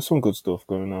 there's some good stuff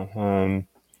going on.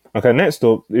 Okay, next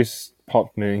up, this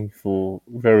popped me for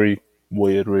very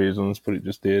weird reasons, but it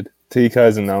just did.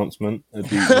 TK's announcement of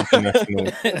the international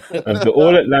of the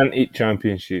All Atlantic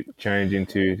Championship changing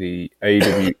to the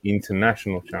AEW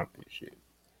International Championship,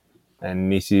 and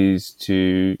this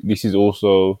is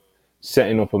also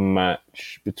setting up a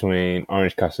match between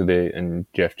Orange Cassidy and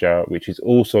Jeff Jarrett, which is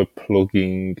also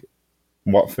plugging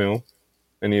what film?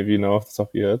 Any of you know off the top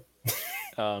of your head?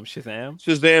 Shazam.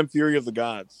 Shazam! Fury of the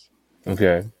Gods.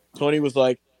 Okay. Tony was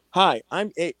like, "Hi,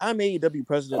 I'm AEW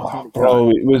president Oh, Tony Khan." bro,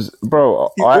 it was bro.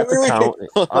 I had to count it.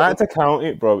 Wait. I had to count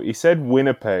it, bro. He said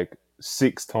Winnipeg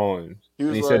 6 times, He and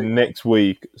was he said like, next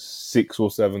week 6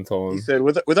 or 7 he times. said,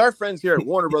 with our friends here at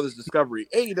Warner Brothers Discovery,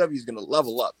 AEW is going to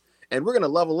level up, and we're going to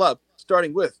level up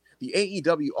starting with the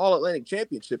AEW All Atlantic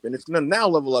Championship, and it's going to now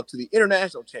level up to the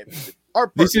International Championship.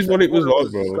 Our This is partners what at it was Warner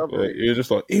like, Brothers bro. Like, Discovery. it was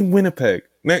just like in Winnipeg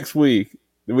next week.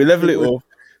 We level it up.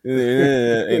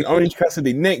 In Orange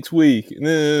Cassidy next week.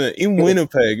 In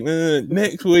Winnipeg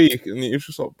next week. And it was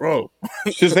just like, bro.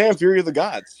 Shazam! Fury of the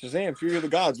Gods. Shazam! Fury of the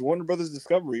Gods. Warner Brothers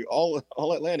Discovery. All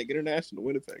Atlantic International.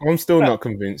 Winnipeg. I'm still not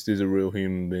convinced he's a real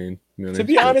human being. To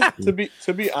be honest, to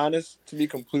be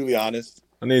completely honest,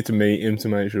 I need to meet him to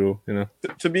make sure, you know.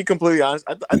 to be completely honest,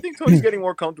 I think Tony's getting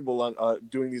more comfortable on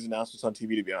doing these announcements on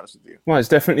TV. To be honest with you, Well, it's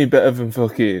definitely better than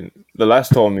fucking the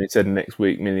last time he said next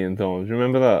week million times.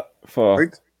 Remember that?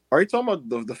 Fuck. are you talking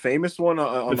about the famous one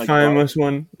on The like famous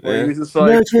one. where Yeah. he was just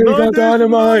like, Next week on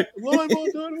Dynamite. live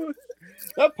on Dynamite.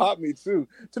 That popped me too.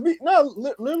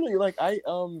 Literally, like I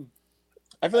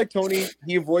feel like Tony,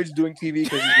 he avoids doing TV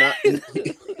because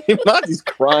he's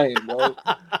crying, bro.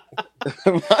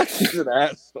 He's an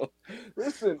asshole.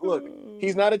 Listen, look,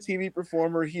 he's not a TV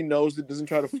performer. He knows it, doesn't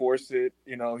try to force it.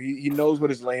 You know, he knows what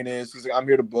his lane is. He's like, I'm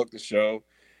here to book the show,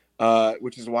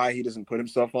 which is why he doesn't put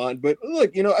himself on. But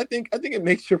look, you know, I think it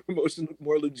makes your promotion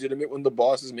more legitimate when the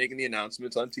boss is making the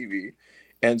announcements on TV.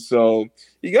 And so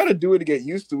you got to do it to get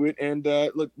used to it. And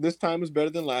look, this time was better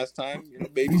than last time. You know,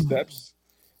 baby steps.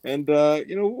 And,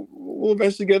 you know, we'll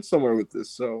eventually get somewhere with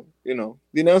this. So, you know,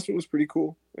 the announcement was pretty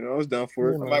cool. You know, I was down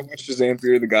for it. I might watch Shazam!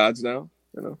 Fury of the Gods now.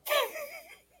 You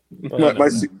know,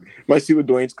 might see what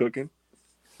Dwayne's cooking.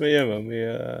 But yeah,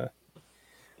 man,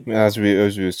 as we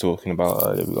was talking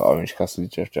about, we've got Orange Cassidy,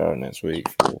 Jeff Jarrett next week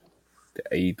for the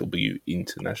AEW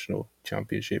International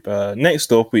Championship.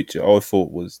 Next up, which I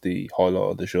thought was the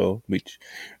highlight of the show, which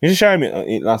is a shame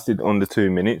it lasted under 2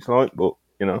 minutes, like, but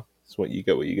you know, it's what you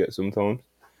get sometimes.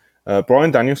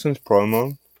 Bryan Danielson's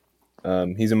promo.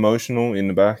 He's emotional in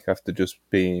the back after just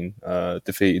being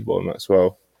defeated by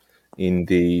Maxwell in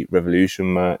the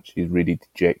Revolution match. He's really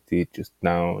dejected just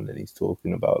now, and then he's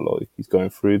talking about like he's going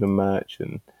through the match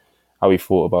and how he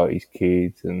thought about his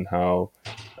kids and how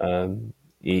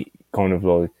he kind of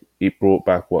like it brought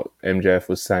back what MJF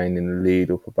was saying in the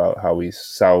lead up about how he's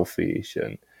selfish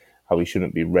and how he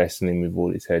shouldn't be wrestling with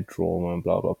all his head trauma and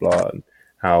blah blah blah, and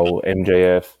how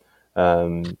MJF's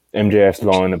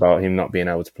line about him not being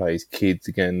able to play his kids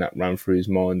again, that ran through his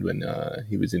mind when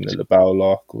he was in the LaBelle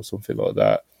lock or something like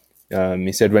that.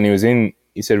 He said when he was in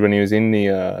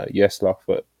the Yes lock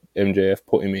that MJF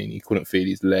put him in, he couldn't feel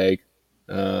his leg.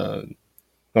 It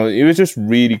was just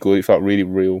really good. It felt really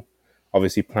real.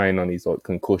 Obviously playing on his like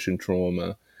concussion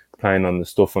trauma, playing on the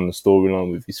stuff on the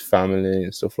storyline with his family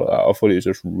and stuff like that. I thought it was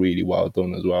just really well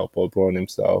done as well by Brian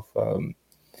himself.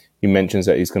 He mentions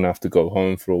that he's going to have to go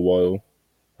home for a while.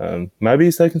 Maybe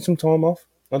he's taking some time off.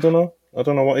 I don't know. I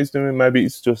don't know what he's doing. Maybe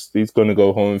it's just he's going to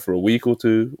go home for a week or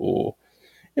two, or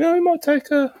he might take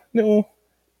have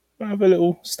a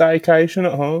little staycation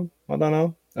at home. I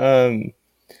don't know.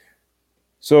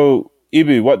 So,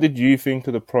 Ibu, what did you think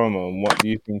of the promo, and what do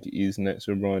you think is next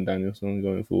for Bryan Danielson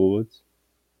going forwards?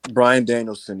 Bryan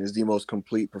Danielson is the most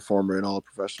complete performer in all of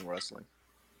professional wrestling.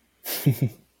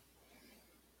 Is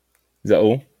that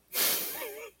all?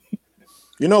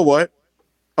 You know what?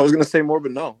 I was gonna say more,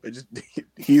 but no.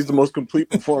 He's the most complete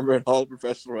performer in all of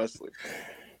professional wrestling.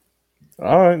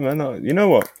 All right, man. You know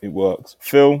what? It works.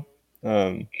 Phil,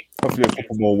 hopefully a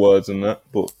couple more words on that.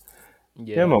 But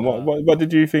yeah man. What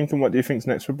did you think, and what do you think's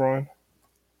next for Bryan?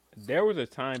 There was a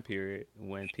time period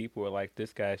when people were like,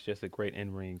 "This guy's just a great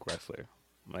in-ring wrestler."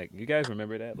 Like, you guys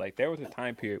remember that? Like, there was a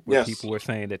time period where people were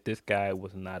saying that this guy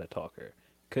was not a talker,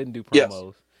 couldn't do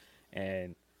promos,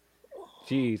 and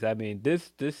geez, I mean,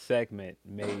 this segment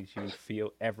made you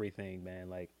feel everything, man.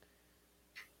 Like,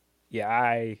 yeah,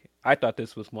 I thought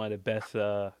this was one of the best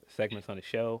segments on the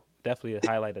show. Definitely the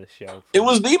highlight of the show. It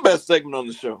was the best segment on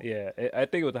the show. Yeah, I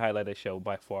think it was the highlight of the show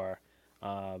by far.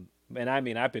 And I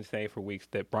mean, I've been saying for weeks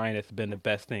that Bryan has been the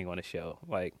best thing on the show.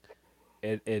 Like,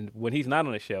 and when he's not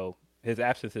on the show, his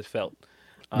absence is felt.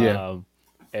 And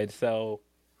so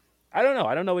I don't know.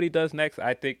 I don't know what he does next.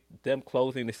 I think them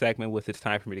closing the segment with "It's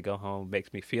time for me to go home"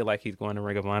 makes me feel like he's going to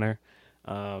Ring of Honor.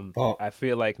 I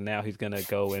feel like now he's gonna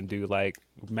go and do like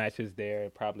matches there,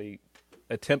 probably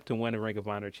attempt to win a Ring of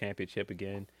Honor championship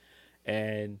again.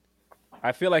 And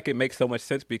I feel like it makes so much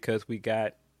sense because we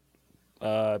got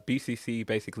BCC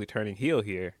basically turning heel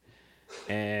here,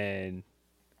 and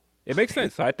it makes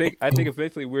sense. So I think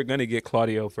eventually we're gonna get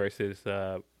Claudio versus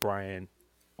Bryan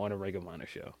on a Ring of Honor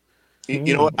show.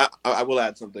 You know what? I will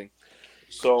add something.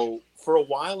 So for a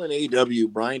while in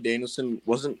AEW, Bryan Danielson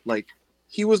wasn't like,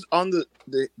 he was on the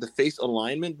face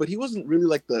alignment, but he wasn't really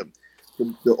like the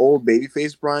old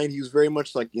babyface Bryan. He was very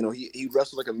much like, he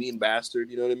wrestled like a mean bastard,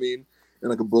 you know what I mean, and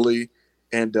like a bully.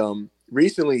 And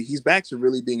recently he's back to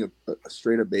really being a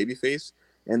straight up babyface.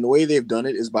 And the way they've done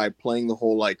it is by playing the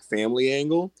whole like family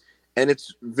angle, and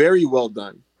it's very well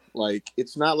done. Like,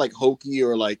 it's not like hokey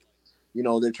or like,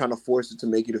 they're trying to force it to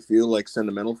make you to feel like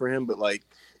sentimental for him, but like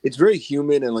it's very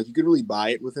human and like you could really buy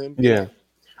it with him. Yeah,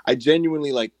 I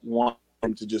genuinely like want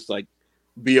him to just like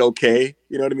be okay,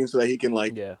 you know what I mean, so that he can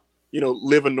like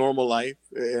live a normal life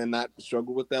and not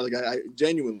struggle with that. Like I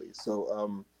genuinely.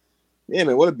 So yeah,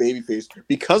 man, what a baby face.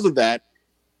 Because of that,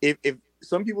 if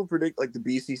some people predict like the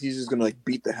BCC is just gonna like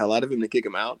beat the hell out of him to kick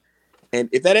him out, and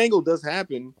if that angle does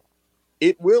happen,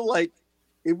 it will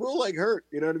hurt,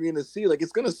 you know what I mean, to see. Like,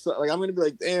 it's gonna like, I'm gonna be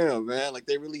like, damn, man, like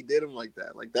they really did him like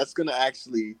that. Like, that's gonna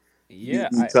actually be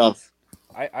tough.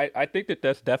 I think that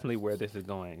that's definitely where this is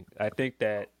going. I think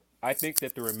that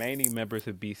the remaining members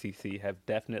of BCC have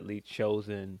definitely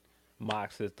chosen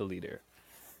Mox as the leader,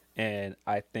 and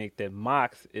I think that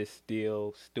Mox is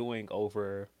still stewing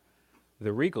over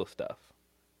the Regal stuff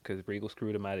because Regal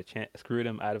screwed him out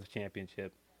of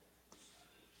championship.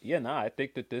 Yeah, no, I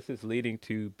think that this is leading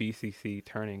to BCC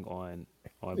turning on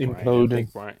Bryan.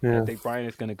 I think Bryan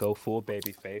is going to go full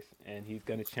babyface, and he's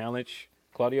going to challenge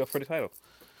Claudio for the title.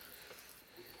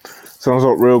 Sounds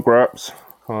like real graps.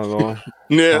 Can't lie.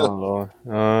 Yeah. Can't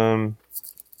lie.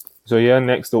 So yeah,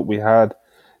 next up we had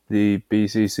the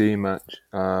BCC match,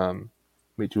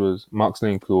 which was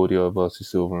Moxley and Claudio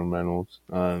versus Silver and Reynolds.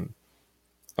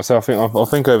 So I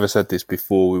think I ever said this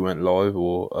before we went live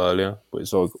or earlier, but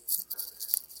it's like,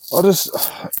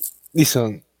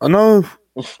 listen. I know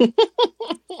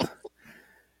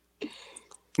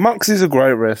Mox is a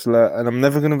great wrestler, and I'm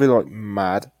never gonna be like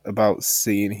mad about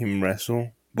seeing him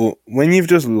wrestle. But when you've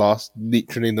just lost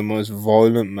literally the most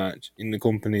violent match in the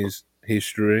company's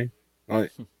history,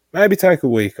 like, maybe take a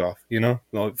week off,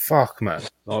 Like, fuck, man.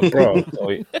 Like, bro,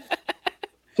 like,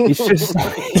 it's just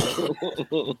like,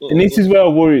 and this is where I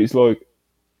worry. It's like,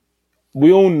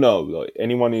 we all know, like,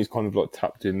 anyone who's kind of like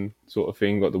tapped in sort of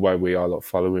thing, like the way we are, like,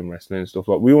 following wrestling and stuff,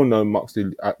 like, we all know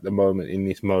Moxley at the moment in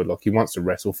this mode, like, he wants to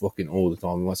wrestle fucking all the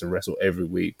time. He wants to wrestle every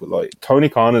week. But like, Tony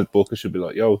Khan's booker should be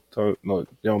like, yo,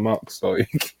 Mox,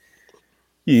 like,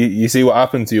 you see what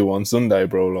happened to you on Sunday,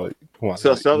 bro? Like, come on.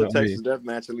 So sell the Texas Death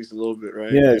Match at least a little bit,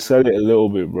 right? Yeah, sell it a little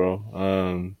bit,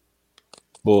 bro.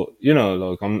 But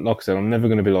like I said, I'm never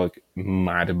gonna be like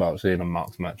mad about seeing a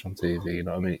Mox match on TV. You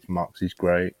know what I mean? Mox, he's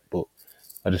great, but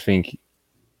I just think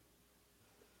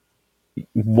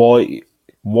why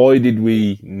why did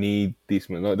we need this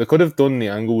match? Like, they could have done the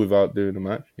angle without doing the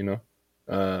match, you know.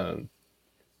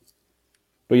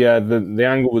 But yeah, the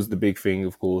angle was the big thing.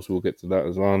 Of course, we'll get to that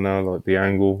as well now. Like the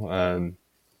angle.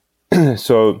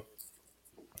 So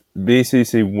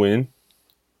BCC win,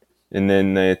 and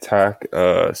then they attack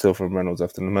Silver and Reynolds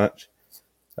after the match.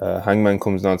 Hangman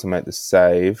comes down to make the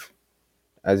save.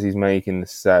 As he's making the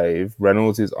save,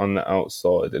 Reynolds is on the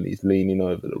outside and he's leaning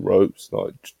over the ropes,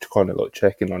 like kind of like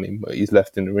checking on him, but he's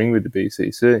left in the ring with the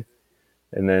BCC.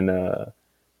 And then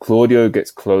Claudio gets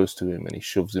close to him and he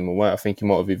shoves him away. I think he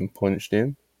might have even punched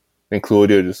him. Then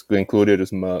Claudio just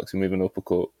marks him with an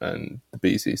uppercut, and the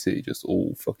BCC just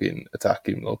all fucking attack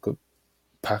him like a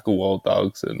pack of wild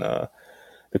dogs, and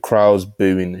the crowd's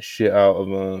booing the shit out of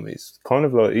him. It's kind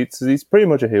of like he's pretty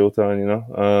much a heel turn, you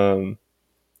know.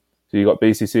 So you got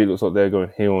BCC, it looks like they're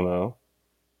going heel now.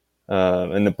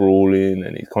 And they're brawling,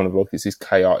 and it's kind of like it's this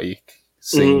chaotic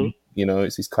scene, you know,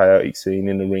 it's this chaotic scene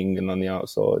in the ring and on the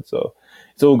outside. So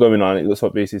it's all going on. It looks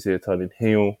like BCC are turning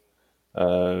heel.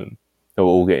 They were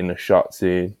all getting the shots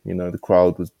in. You know, the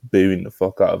crowd was booing the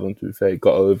fuck out of them, to be fair. It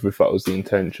got over if that was the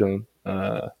intention.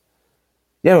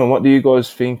 Yeah, man, what do you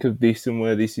guys think of this and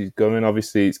where this is going?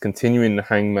 Obviously, it's continuing the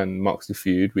Hangman Moxley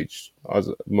feud, which,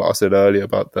 what I said earlier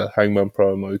about the Hangman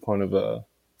promo, kind of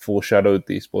foreshadowed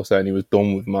this by saying he was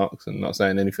done with Mox and not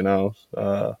saying anything else.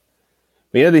 But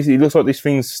yeah, it looks like this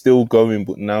thing's still going,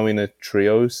 but now in a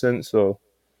trio sense. So,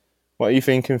 what are you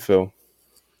thinking, Phil?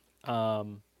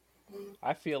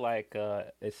 I feel like,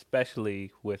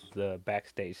 especially with the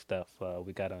backstage stuff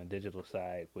we got on the digital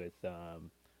side with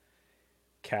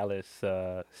Callis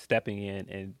stepping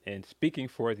in and speaking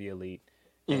for the elite,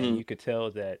 and you could tell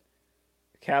that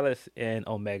Callis and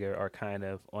Omega are kind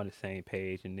of on the same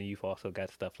page, and then you've also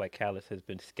got stuff like Callis has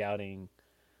been scouting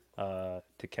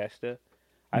Takeshita.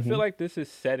 I feel like this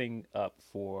is setting up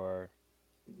for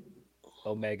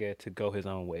Omega to go his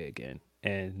own way again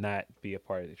and not be a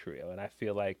part of the trio. And I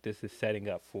feel like this is setting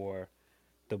up for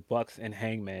the Bucks and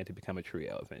Hangman to become a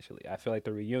trio eventually. I feel like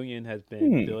the reunion has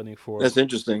been building That's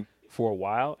interesting. for a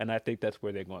while, and I think that's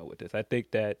where they're going with this. I think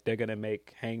that they're going to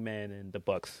make Hangman and the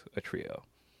Bucks a trio.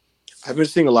 I've been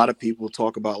seeing a lot of people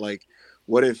talk about like,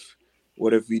 what if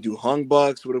we do Hung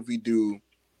Bucks? What if we do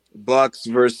Bucks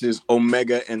versus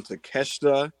Omega and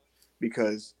Takeshita?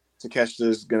 Because Takeshita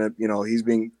is gonna, he's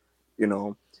being,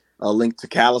 linked to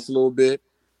Callis a little bit.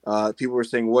 People were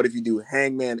saying, what if you do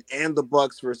Hangman and the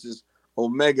Bucks versus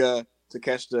Omega,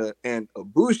 Takeshita, and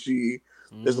Ibushi?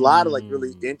 There's a lot of like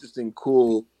really interesting,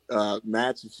 cool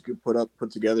matches you could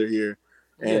put together here,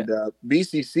 and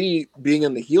BCC being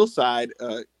on the heel side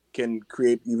can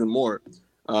create even more.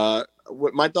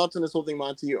 What my thoughts on this whole thing,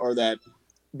 Monty, are that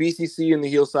BCC in the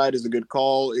heel side is a good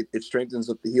call. It strengthens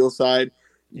up the heel side.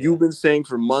 Yeah. You've been saying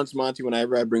for months, Monty,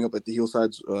 whenever I bring up like the heel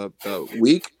side's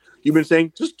weak, you've been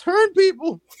saying, just turn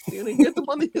people. You're going to get them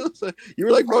on the heel side. You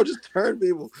were like, bro, just turn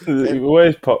people. It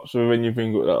always pops when you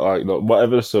bring up that, like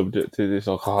whatever the subject is, it's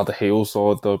like, the heel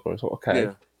side, though, bro. It's like, okay.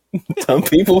 Yeah. Turn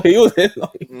people heels in.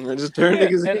 Like. Just turn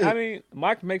niggas in. And I mean,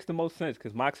 Mox makes the most sense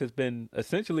because Mox has been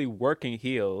essentially working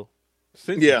heel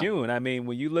since June. I mean,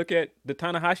 when you look at the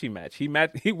Tanahashi match, he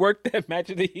worked that match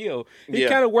at the heel. He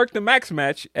kind of worked the Max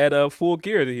match at Full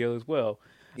Gear at the heel as well.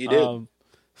 He did.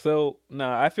 So,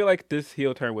 I feel like this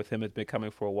heel turn with him has been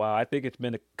coming for a while. I think it's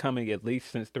been coming at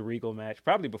least since the Regal match,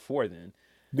 probably before then.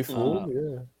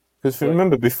 Yeah. Because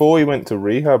remember, before he went to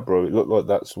rehab, bro, it looked like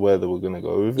that's where they were going to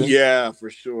go with him. Yeah, for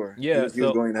sure. Yeah, he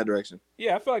was going in that direction.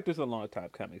 Yeah, I feel like this is a long time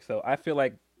coming. So I feel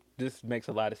like this makes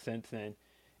a lot of sense. And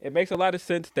it makes a lot of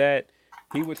sense that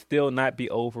he would still not be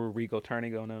over Regal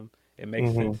turning on him. It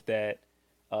makes sense that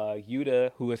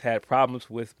Yuta, who has had problems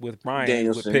with Brian,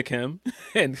 Danielson would pick him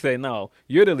and say, no,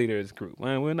 you're the leader of this group.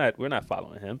 Man, we're not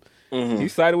following him. He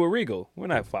sided with Regal. We're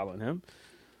not following him.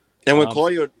 And when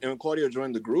Claudio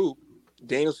joined the group,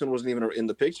 Danielson wasn't even in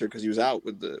the picture because he was out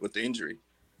with the injury,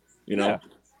 Yeah.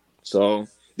 So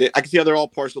I can see how they're all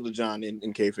partial to John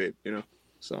in kayfabe,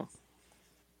 So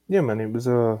yeah, man, it was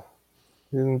a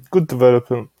good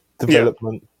development. Yeah.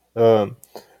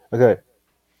 Okay,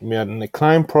 we had an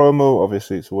Acclaim promo.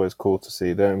 Obviously, it's always cool to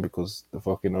see them because they're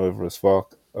fucking over as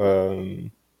fuck.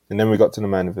 And then we got to the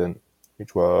main event,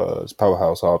 which was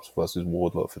Powerhouse Hobbs versus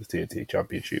Wardlow for the TNT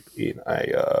Championship in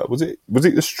a was it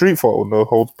the Street Fight or no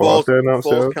holds barred?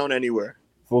 Falls count anywhere.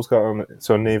 Falls count.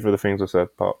 So neither of the things I said,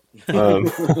 Pop.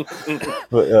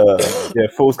 But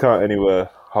falls count anywhere.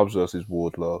 Hobbs versus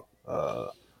Wardlow.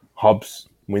 Hobbs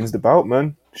wins the bout,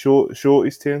 man. Shortest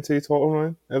TNT title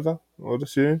reign ever, I'd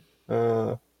assume.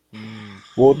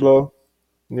 Wardlow,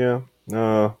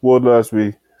 Wardlow, as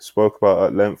we spoke about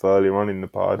at length earlier on in the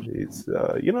pod, it's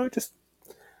just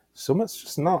something's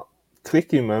just not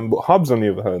clicking, man. But Hobbs, on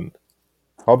the other hand,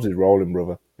 Hobbs is rolling,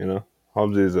 brother. You know,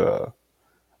 Hobbs is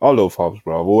I love Hobbs,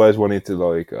 bro. I've always wanted to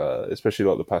like, especially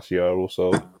like the past year or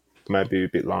so, maybe a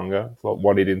bit longer. Like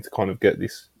wanted him to kind of get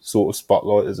this sort of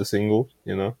spotlight as a single,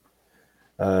 you know.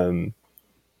 Um,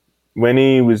 when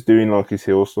he was doing like his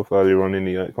heel stuff earlier on in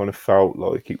the year, it kind of felt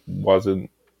like it wasn't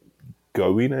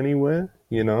going anywhere,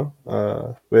 you know.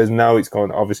 Whereas now it's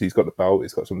kind of obviously he's got the belt,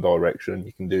 it's got some direction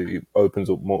you can do. It opens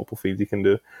up multiple things he can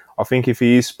do. I think if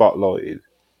he is spotlighted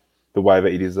the way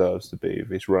that he deserves to be with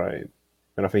his reign,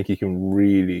 and I think he can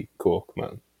really cook,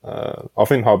 man. I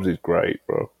think Hobbs is great,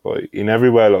 bro. Like in every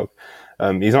way, like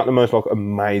he's not the most like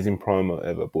amazing promo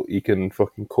ever, but he can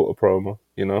fucking cut a promo.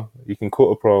 You know, he can cut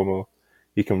a promo.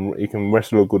 He can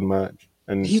wrestle a good match,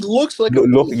 and He looks like a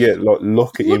look, beast. yeah, like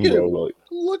look at Look him, at bro. him. Like,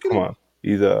 Look at come him. on,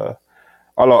 he's a.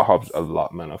 I like Hobbs a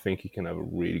lot, man. I think he can have a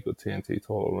really good TNT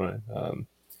title reign.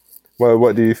 Well,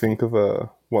 what do you think of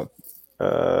what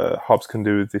Hobbs can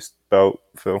do with this belt,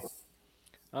 Phil?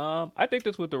 I think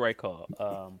this was the right call.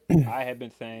 I had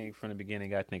been saying from the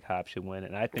beginning I think Hobbs should win it,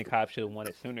 and I think Hobbs should have won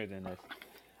it sooner than this.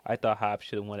 I thought Hobbs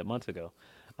should have won it months ago.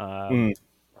 Um, Mm.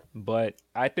 but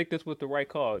I think this was the right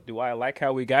call. Do I like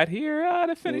how we got here?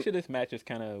 The finish of this match is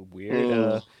kind of weird.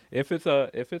 Mm. If it's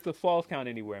a falls count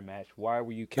anywhere match, why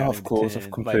were you Oh, counting of the course, I've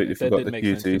 10? Like completely that forgot didn't the make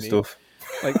sense to QT me. stuff.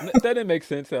 Like that didn't make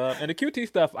sense. And the QT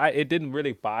stuff, it didn't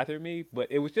really bother me, but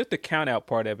it was just the count out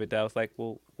part of it that I was like,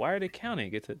 well, why are they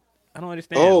counting? I don't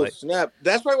understand. Oh snap!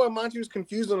 That's probably why Monty was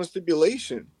confused on the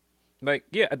stipulation.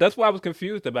 Yeah, that's why I was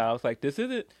confused about. I was like, this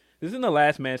isn't the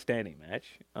last man standing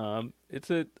match. It's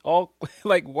a all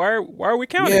like why are we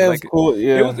counting? Yeah, of Like course,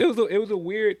 yeah. it was a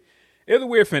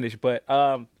weird finish. But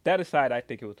that aside, I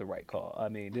think it was the right call. I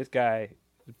mean, this guy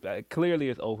clearly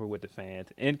is over with the fans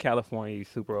in California. He's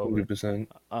super over. 100%.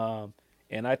 Um,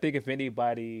 and I think if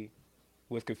anybody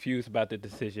was confused about the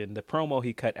decision, the promo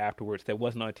he cut afterwards that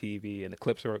wasn't on TV, and the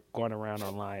clips are going around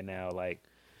online now. Like,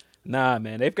 nah,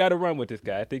 man, they've got to run with this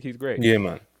guy. I think he's great. Yeah,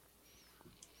 man.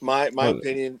 My Well,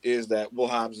 opinion is that Will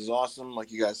Hobbs is awesome, like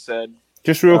you guys said.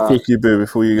 just real quickly, Boo,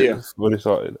 before you yeah. get fully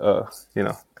started, you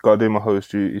know, gotta do my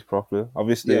host duties properly.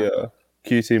 Obviously, Yeah.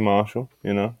 QT Marshall,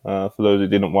 you know, for those who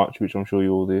didn't watch, which I'm sure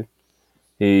you all did,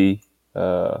 he,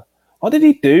 what did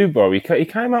he do, bro? He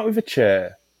came out with a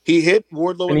chair. He hit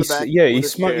Wardlow And in the back he with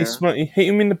a chair. he hit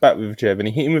him in the back with a chair, and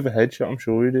he hit him with a headshot. I'm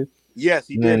sure he did. Yes,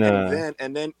 he And did. then,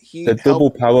 And then he they double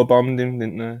helped power bombed him,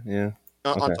 didn't they? Yeah.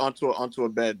 Okay. onto a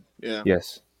bed. Yeah.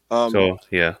 Yes. Um, So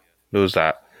yeah, there was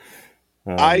that.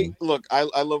 I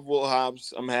love Will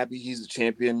Hobbs. I'm happy he's a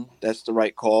champion. That's the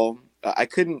right call. I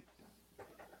couldn't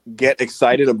get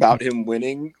excited about him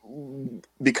winning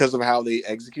because of how they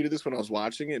executed this when I was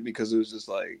watching it, because it was just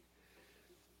like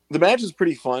the match is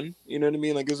pretty fun. You know what I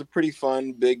mean? Like it was a pretty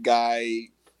fun, big guy,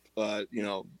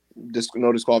 no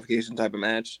disqualification type of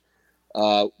match.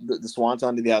 The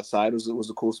Swanton to the outside was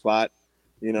a cool spot.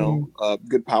 You know,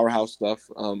 good powerhouse stuff.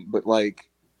 But like,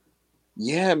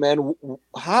 yeah, man,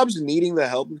 Hobbs needing the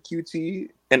help of QT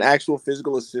and actual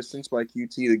physical assistance by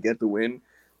QT to get the win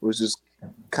was just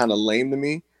kind of lame to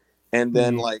me. And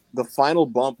then like the final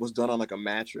bump was done on like a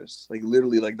mattress, like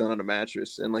literally like done on a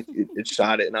mattress, and like it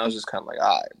shot it, and I was just kind of like,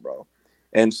 all right, bro.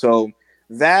 And so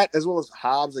that, as well as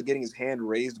Hobbs like getting his hand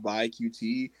raised by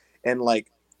QT, and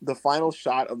like the final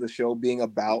shot of the show being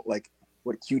about like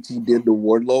what QT did to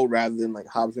Wardlow rather than like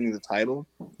Hobbs winning the title,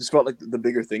 just felt like the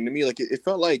bigger thing to me. Like it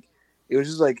felt like it was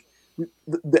just like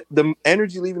the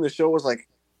energy leaving the show was like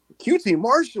QT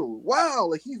Marshall, wow,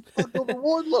 like he fucked over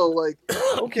Wardlow, like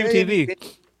okay.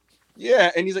 QTV.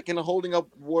 Yeah, and he's like kind of holding up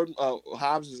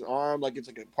Hobbs' arm like it's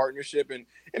like a partnership, and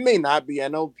it may not be. I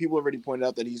know people already pointed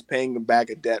out that he's paying him back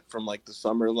a debt from like the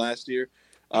summer of last year,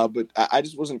 but I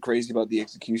just wasn't crazy about the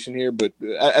execution here. But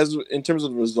as in terms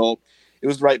of the result, it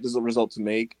was right as a result to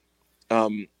make.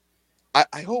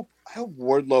 I hope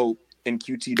Wardlow and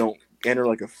QT don't enter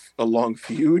like a long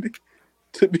feud.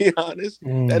 To be honest,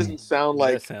 that doesn't sound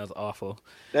like that sounds awful.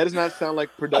 That does not sound like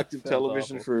productive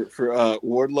television awful. for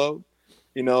Wardlow.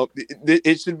 You know,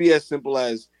 it should be as simple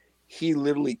as he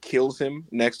literally kills him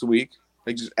next week,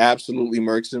 like just absolutely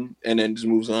murks him, and then just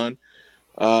moves on.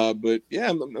 But yeah,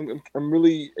 I'm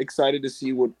really excited to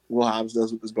see what Will Hobbs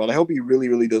does with this belt. I hope he really,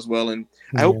 really does well, and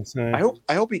I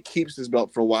hope he keeps this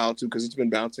belt for a while too, because it's been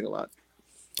bouncing a lot.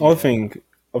 I think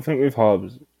with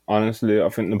Hobbs, honestly, I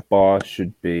think the bar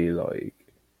should be like,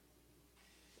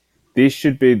 this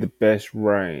should be the best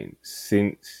reign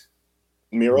since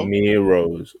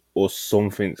Miro's, or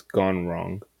something's gone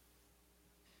wrong.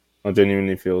 I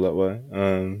genuinely feel that way.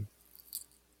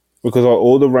 Because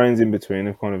all the reigns in between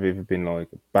have kind of either been like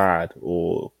bad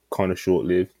or kind of short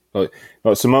lived. Like,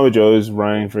 like Samoa Joe's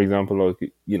reign, for example,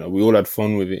 like, you know, we all had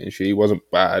fun with it and shit. He wasn't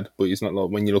bad, but it's not like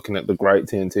when you're looking at the great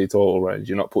TNT title range,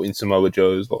 you're not putting Samoa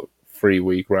Joe's like 3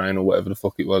 week reign or whatever the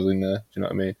fuck it was in there. Do you know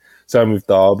what I mean? Same with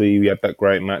Darby. We had that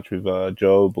great match with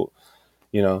Joe, but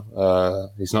you know,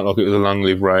 it's not like it was a long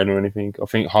lived reign or anything. I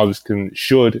think Hobbs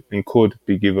should and could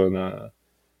be given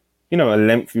you know, a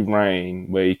lengthy reign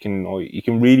where he can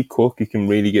really cook, he can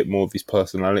really get more of his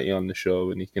personality on the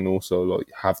show, and he can also like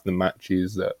have the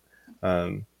matches that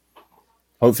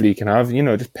hopefully he can have. You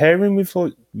know, just pair him with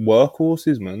like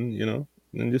workhorses, man. You know,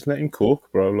 and just let him cook,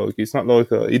 bro. Like it's not like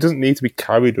he doesn't need to be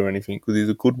carried or anything because he's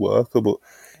a good worker, but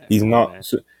he's Come on, not. man.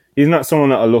 He's not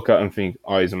someone that I look at and think,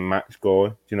 oh, he's a match guy.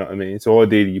 Do you know what I mean? So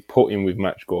ideally, you put him with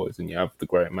match guys and you have the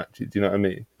great matches. Do you know what I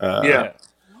mean? Yeah.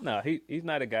 No, he's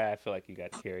not a guy I feel like you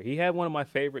got to carry. He had one of my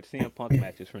favorite CM Punk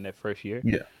matches from that first year.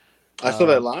 Yeah. I saw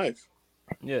that live.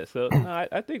 Yeah, so no,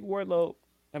 I think Wardlow.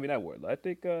 I mean, not Wardlow. I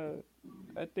think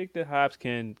that Hobbs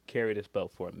can carry this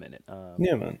belt for a minute.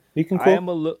 Yeah, man. He can cook. I'm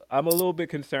a little bit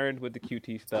concerned with the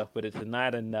QT stuff, but it's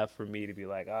not enough for me to be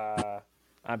like,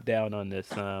 I'm down on this.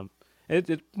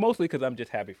 It's mostly because I'm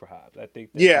just happy for Hobbs. I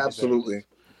think. That Yeah, absolutely.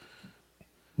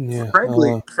 Yeah.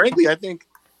 Frankly, I think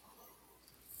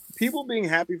people being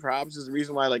happy for Hobbs is the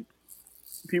reason why like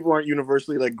people aren't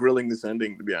universally like grilling this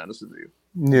ending. To be honest with you.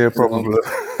 Yeah, probably.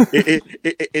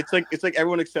 It's like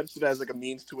everyone accepts it as like a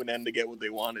means to an end to get what they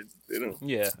wanted. You know.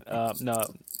 Yeah. No,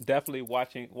 definitely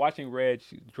watching Reg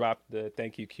drop the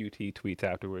thank you QT tweets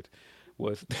afterwards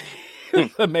was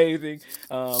amazing.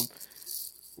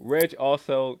 Reg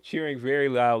also cheering very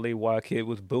loudly while Kid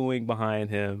was booing behind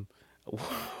him.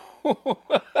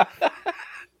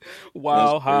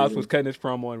 While Hobbs was cutting his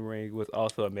promo in ring was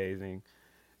also amazing.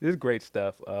 This is great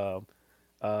stuff.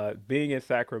 Being in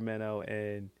Sacramento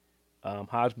and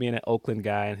Hobbs being an Oakland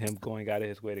guy and him going out of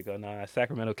his way to go, nah,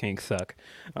 Sacramento Kings suck.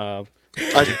 I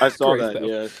saw great that. stuff.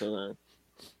 Yeah, I saw that.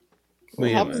 But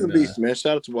yeah, Hobbs is a man, beast, man.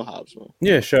 Shout out to Will Hobbs, man.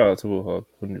 yeah, shout out to Will Hobbs,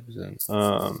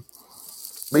 100%.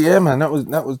 But yeah, man, that was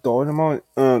Dynamite.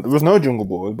 There was no Jungle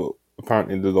Boy, but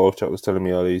apparently the live chat was telling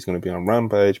me earlier he's going to be on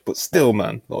Rampage. But still,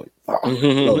 man, like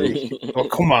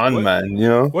come on, man, you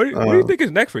know. What do you think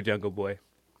is next for Jungle Boy?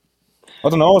 I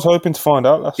don't know. I was hoping to find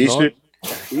out last night.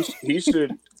 He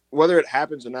should, whether it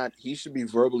happens or not, he should be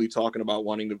verbally talking about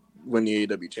wanting to win the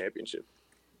AEW championship.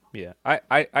 Yeah, I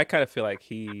kind of feel like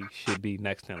he should be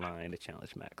next in line to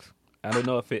challenge Max. I don't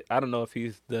know if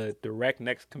he's the direct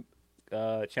next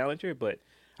challenger, but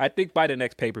I think by the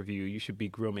next pay-per-view, you should be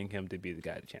grooming him to be the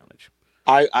guy to challenge.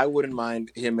 I wouldn't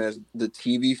mind him as the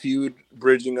TV feud,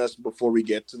 bridging us before we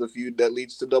get to the feud that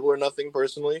leads to Double or Nothing,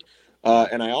 personally.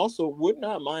 And I also would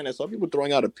not mind. I saw people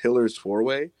throwing out a Pillars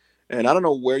 4-way, and I don't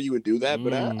know where you would do that,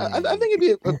 but I think it'd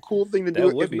be a cool thing to do.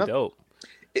 That would be dope.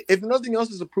 If nothing else,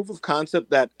 is a proof of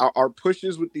concept that our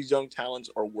pushes with these young talents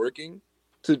are working.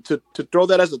 To throw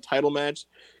that as a title match,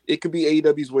 it could be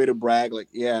AEW's way to brag, like,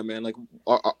 yeah, man, like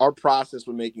our process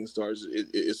with making stars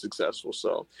is successful.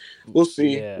 So we'll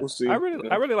see. Yeah. We'll see. I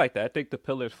really like that. I think the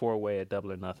Pillars 4-way at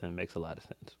Double or Nothing makes a lot of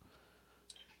sense.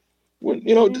 Well,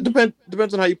 you know,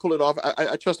 depends on how you pull it off.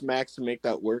 I trust Max to make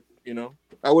that work. You know,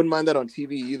 I wouldn't mind that on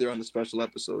TV either on the special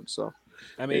episode. So,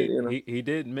 I mean, you know. he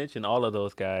did mention all of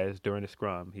those guys during the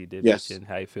scrum. He did Yes. mention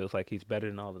how he feels like he's better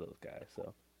than all of those guys.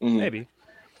 So Mhm. maybe.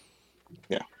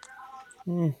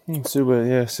 See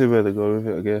where they go with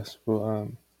it, I guess. But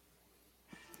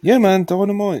yeah, man,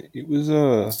 Dynamite. It was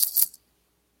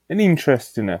an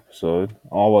interesting episode.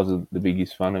 I wasn't the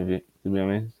biggest fan of it, to be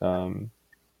honest.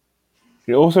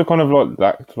 It also kind of like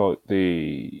lacked like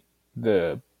the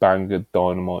banger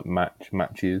Dynamite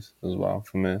matches as well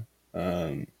for me.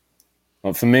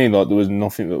 Like for me, like there was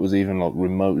nothing that was even like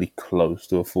remotely close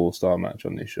to a 4-star match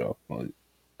on this show. Like,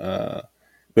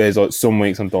 whereas like some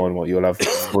weeks on Dynamite, you'll have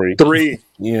three.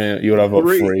 Yeah, you'll have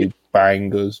like 3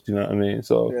 bangers. Do you know what I mean?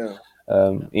 So Yeah.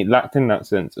 it lacked in that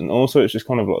sense, and also it's just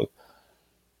kind of like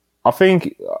I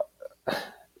think.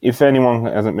 If anyone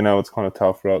hasn't been able to kind of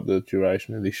tell throughout the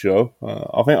duration of this show,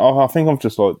 I think I've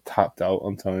just like tapped out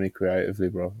on Tony creatively,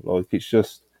 bro. Like it's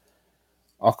just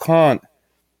I can't.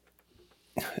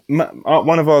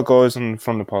 One of our guys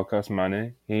from the podcast,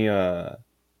 Manny,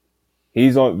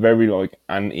 he's like very like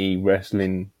anti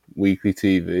wrestling weekly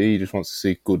TV. He just wants to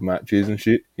see good matches and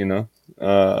shit, you know.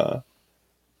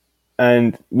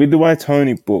 And with the way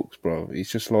Tony books, bro, it's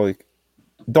just like.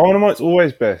 Dynamite's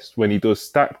always best when he does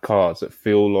stacked cards that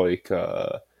feel like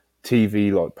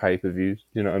TV like pay-per-views.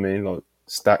 You know what I mean? Like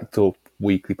stacked up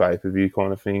weekly pay-per-view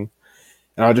kind of thing.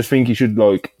 And I just think he should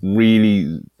like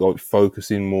really like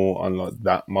focusing more on like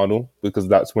that model, because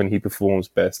that's when he performs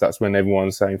best. That's when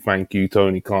everyone's saying thank you,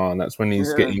 Tony Khan. That's when he's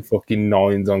Yeah. getting fucking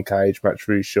nines on Cage Match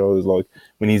for his shows. Like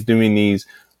when he's doing these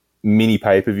mini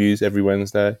pay-per-views every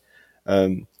Wednesday.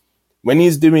 When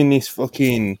he's doing this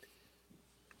fucking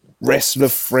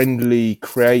wrestler-friendly,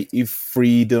 creative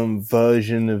freedom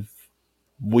version of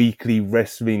weekly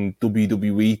wrestling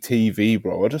WWE TV,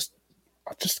 bro, I just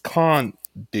can't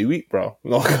do it, bro.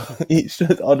 Like, it's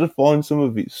just, I just find some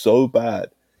of it so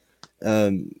bad.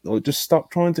 Like, just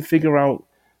stop trying to figure out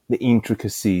the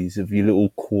intricacies of your little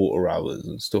quarter hours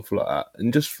and stuff like that,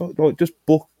 and just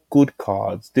book good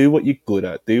cards. Do what you're good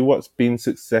at. Do what's been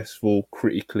successful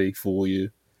critically for you,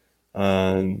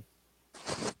 um,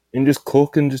 and just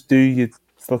cook and just do your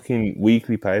fucking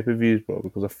weekly pay per views, bro.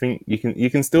 Because I think you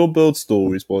can still build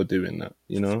stories by doing that,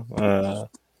 you know.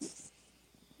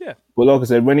 Yeah. But like I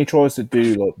said, when he tries to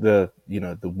do like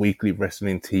the weekly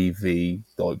wrestling TV,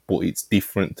 like, but it's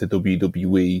different to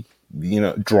WWE,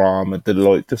 drama. The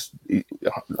like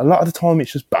a lot of the time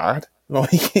it's just bad.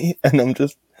 Like, and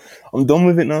I'm done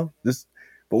with it now.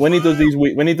 But when he does these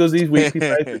weekly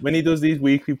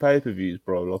pay per views,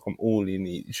 bro, like I'm all in.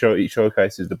 It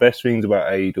showcases the best things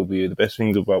about AEW, the best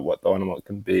things about what Dynamite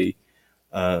can be.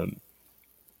 But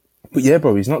yeah,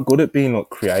 bro, he's not good at being like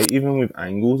creative and with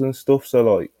angles and stuff.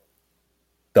 So like,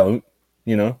 don't,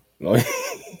 like.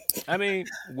 I mean,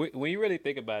 when you really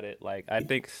think about it, like I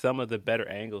think some of the better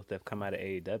angles that have come out of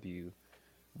AEW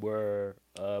were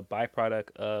a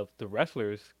byproduct of the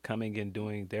wrestlers coming and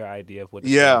doing their idea of what the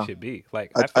story Yeah, should be.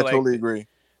 Like I I feel like totally agree.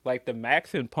 like the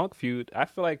Max and Punk feud, I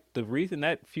feel like the reason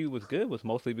that feud was good was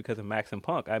mostly because of Max and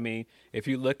Punk. I mean, if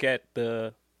you look at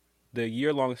the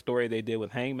year long story they did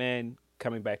with Hangman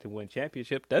coming back to win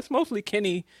championship, that's mostly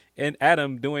Kenny and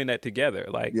Adam doing that together.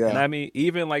 Like, and Yeah, I mean,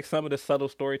 even like some of the subtle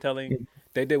storytelling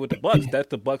they did with the Bucks, that's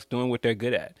the Bucks doing what they're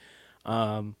good at.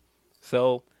 Um,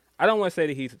 so I don't want to say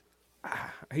that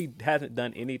he hasn't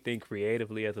done anything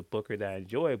creatively as a booker that I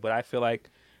enjoy, but I feel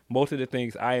like most of the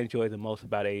things I enjoy the most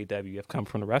about AEW have come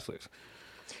from the wrestlers.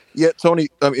 yeah. Tony,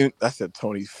 I mean, I said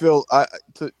Tony. Phil,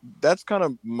 that's kind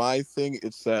of my thing.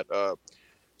 It's that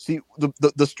see,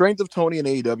 the strength of Tony and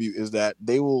AEW is that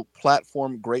they will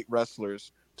platform great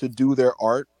wrestlers to do their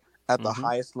art at the Mm-hmm.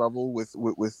 highest level with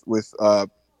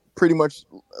pretty much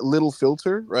little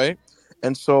filter, right?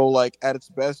 And so, like, at its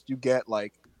best, you get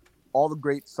like all the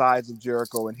great sides of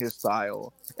Jericho and his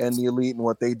style, and the Elite and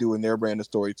what they do in their brand of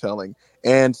storytelling,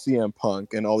 and CM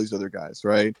Punk and all these other guys,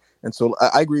 right? And so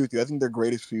I agree with you. I think their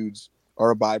greatest feuds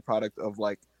are a byproduct of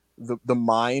like the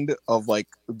mind of like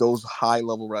those high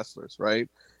level wrestlers, right?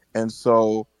 And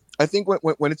so I think when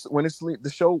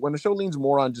the show leans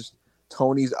more on just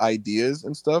Tony's ideas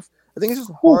and stuff, I think it's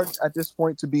just hard at this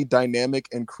point to be dynamic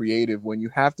and creative when you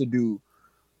have to do,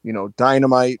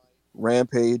 Dynamite,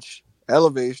 Rampage,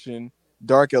 Elevation,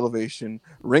 Dark Elevation,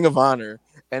 Ring of Honor,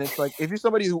 and it's like if you're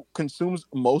somebody who consumes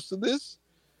most of this,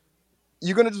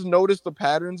 you're gonna just notice the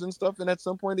patterns and stuff, and at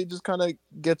some point it just kind of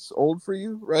gets old for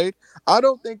you, right? I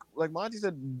don't think, like Monty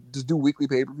said, just do weekly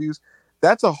pay-per-views.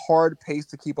 That's a hard pace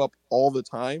to keep up all the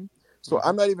time. So Mm-hmm.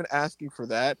 I'm not even asking for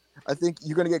that. I think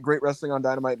you're gonna get great wrestling on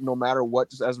Dynamite no matter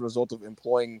what, just as a result of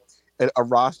employing a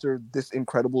roster this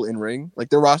incredible in ring. Like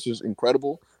their roster is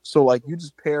incredible. So like you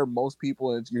just pair most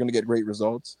people and you're gonna get great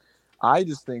results. I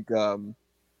just think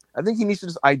I think he needs to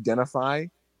just identify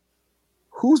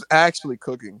who's actually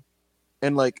cooking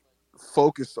and like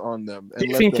focus on them Do and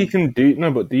you let think he them. can do?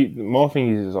 No, but my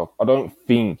thing is like, I don't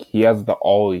think he has the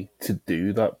eye to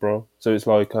do that, bro. So it's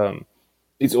like,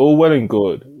 it's all well and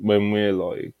good when we're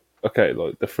like, okay,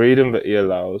 like the freedom that he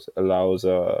allows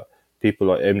people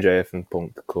like MJF and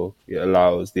Punk to cook. It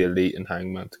allows the Elite and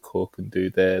Hangman to cook and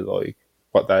do their like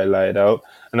what they laid out.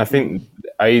 And I think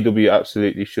AEW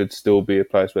absolutely should still be a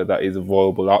place where that is a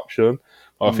viable option.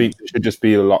 I think there should just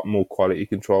be a lot more quality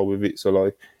control with it. So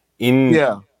like in,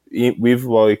 Yeah. with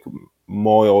like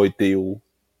my ideal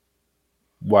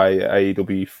way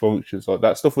AEW functions, like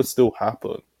that stuff would still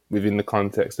happen within the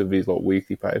context of these like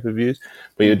weekly pay per views,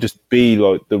 but it'd just be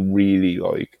like the really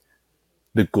like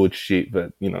the good shit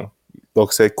that like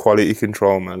I said, quality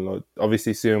control, man. Like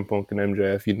obviously CM Punk and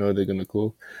MJF, they're gonna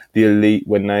cook. The Elite,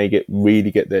 when they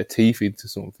get their teeth into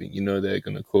something, they're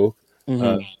gonna cook. Uh,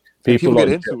 And people people get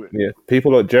like into it.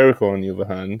 people like Jericho, on the other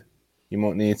hand, you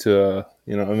might need to,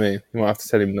 you know what I mean. You might have to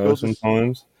tell him no They'll just.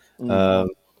 sometimes.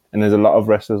 And there's a lot of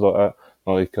wrestlers like that.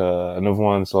 Like another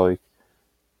one's like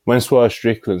when Swerve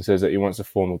Strickland says that he wants to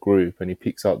form a group and he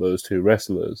picks out those two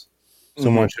wrestlers.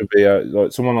 Someone should be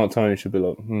like someone like Tony should be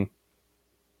like,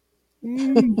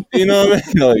 you know what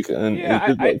I mean? Like, and Yeah, it's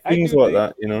just like I things do like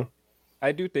think that.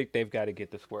 I do think they've got to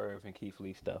get the Swerve and Keith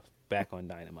Lee stuff back on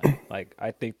Dynamite. Like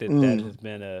I think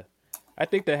that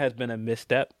has been a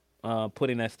misstep,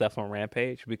 putting that stuff on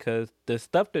Rampage because the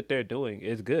stuff that they're doing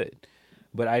is good,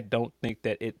 but I don't think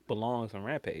that it belongs on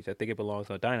Rampage. I think it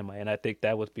belongs on Dynamite, and I think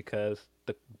that was because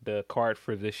the card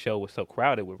for this show was so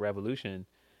crowded with Revolution,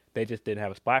 they just didn't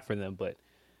have a spot for them. But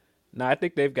no, I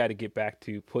think they've got to get back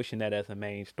to pushing that as a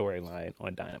main storyline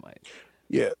on Dynamite.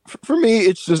 Yeah, for me,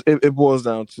 it's just it boils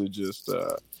down to just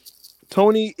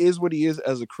Tony is what he is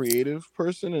as a creative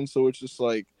person, and so it's just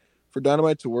like for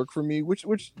Dynamite to work for me, which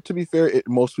to be fair,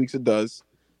 most weeks it does.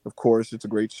 Of course, it's a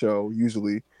great show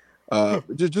usually.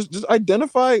 Just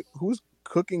identify who's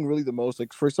cooking really the most.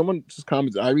 Like for someone just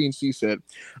commented, Irene C said,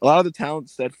 a lot of the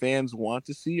talents that fans want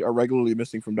to see are regularly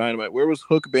missing from Dynamite. Where was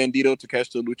Hook, Bandito,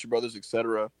 Takeshita, Lucha Brothers,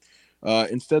 etc.?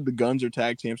 Instead, the Guns are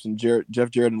tag champs, and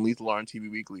Jeff Jarrett and Lethal are on TV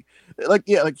weekly. Like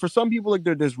for some people, like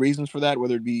there's reasons for that,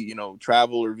 whether it be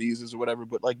travel or visas or whatever.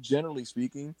 But like generally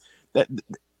speaking, that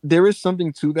there is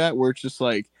something to that where it's just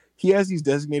like he has these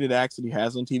designated acts that he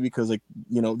has on TV because like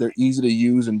they're easy to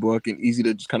use and book and easy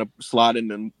to just kind of slot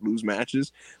in and lose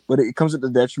matches. But it comes at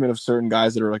the detriment of certain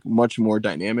guys that are like much more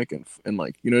dynamic and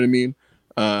like what I mean.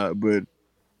 But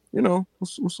we'll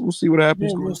see what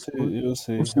happens. Yeah, we'll see. We'll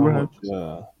see how what much.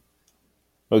 happens.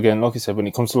 Again, like I said, when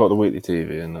it comes to like the weekly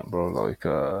TV and that, bro, like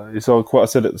it's like what I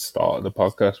said at the start of the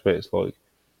podcast, but it's like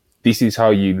this is how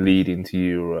you lead into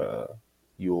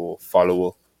your follow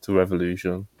up to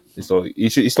Revolution. It's like you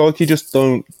just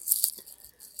don't.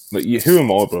 Like, who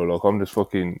am I, bro? Like, I'm just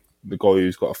fucking the guy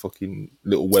who's got a fucking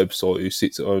little website who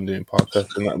sits at home doing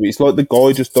podcasts and that. But it's like the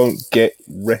guy just don't get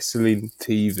wrestling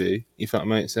TV, if that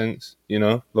makes sense.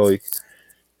 Like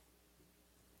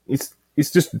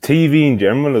it's just TV in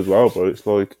general as well, bro. It's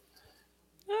like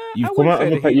you come out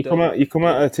of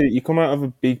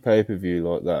a big pay-per-view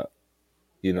like that,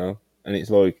 and it's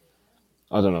like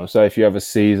I don't know. Say if you have a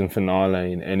season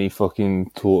finale in any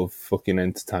fucking sort of fucking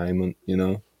entertainment,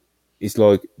 it's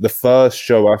like the first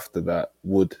show after that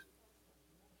would,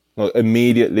 like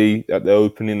immediately at the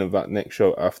opening of that next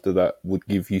show after that would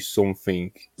give you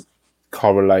something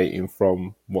correlating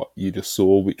from what you just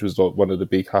saw, which was like one of the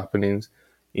big happenings.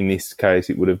 In this case,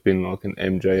 it would have been like an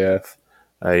MJF,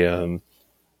 a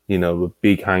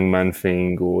big Hangman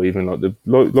thing, or even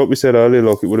like we said earlier,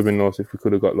 like it would have been nice if we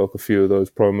could have got like a few of those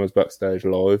promos backstage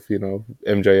live,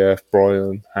 MJF,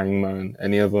 Bryan, Hangman,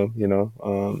 any of them,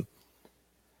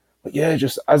 But yeah,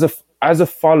 just as a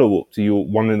follow up to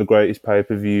one of the greatest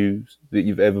pay-per-views that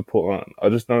you've ever put on, I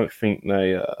just don't think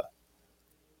they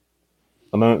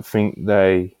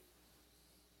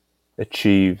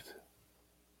achieved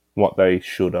what they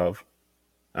should have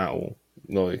at all.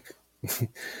 Like,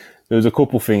 there's a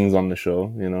couple things on the show,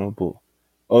 but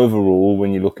overall,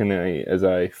 when you're looking at it as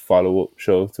a follow-up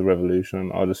show to Revolution,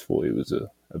 I just thought it was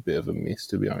a bit of a miss,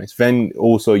 to be honest. Then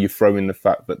also you throw in the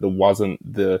fact that there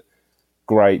wasn't the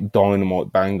great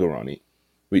Dynamite banger on it,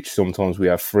 which sometimes we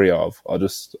have three of. I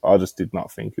just did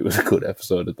not think it was a good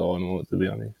episode of Dynamite, to be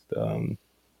honest.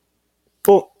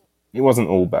 But it wasn't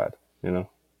all bad,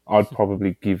 I'd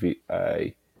probably give it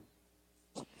a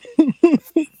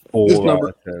 4 out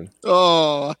of 10.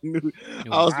 Oh,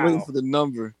 I was waiting for the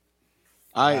number.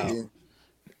 Wow.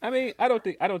 I mean, I don't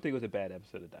think it was a bad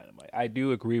episode of Dynamite. I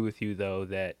do agree with you though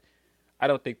that I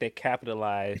don't think they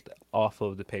capitalized off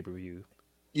of the pay-per-view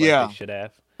like they should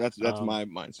have. That's my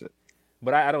mindset.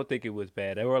 But I don't think it was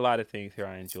bad. There were a lot of things here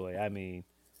I enjoy. I mean,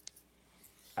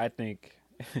 I think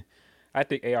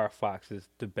AR Fox is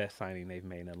the best signing they've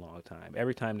made in a long time.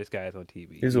 Every time this guy is on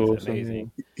TV, he's awesome,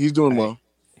 amazing. Man. He's doing well.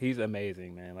 He's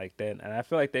amazing, man. Like that, and I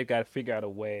feel like they've got to figure out a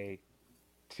way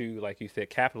to, like you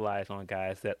said, capitalize on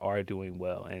guys that are doing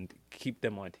well and keep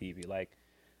them on TV. Like,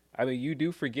 I mean, you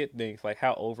do forget things like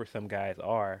how over some guys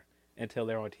are until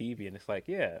they're on TV, and it's like,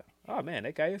 yeah, oh man,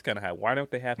 that guy is kind of high. Why don't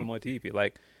they have him on TV?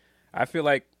 Like, I feel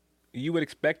like you would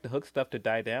expect the Hook stuff to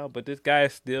die down, but this guy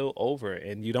is still over,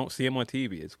 and you don't see him on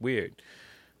TV. It's weird.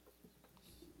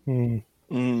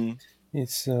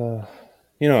 It's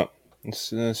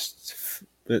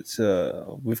it's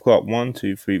we've got 1,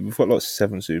 2, 3. We've got like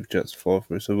 7 super chats to follow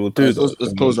through, so we'll do those.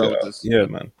 Let's close out with this. Yeah,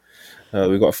 man.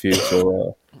 We've got a few.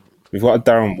 So we've got a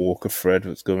Darren Walker thread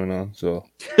that's going on. So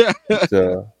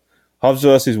Hobbs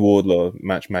versus Wardlow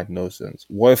match made no sense.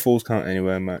 Why Falls Count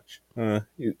Anywhere match? I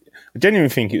genuinely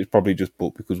think it was probably just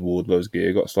booked because Wardlow's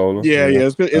gear got stolen.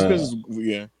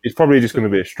 It's probably just going to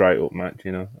be a straight up match,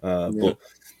 But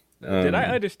did I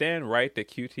understand right that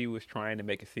QT was trying to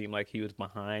make it seem like he was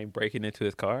behind breaking into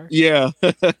his car? Yeah,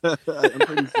 I'm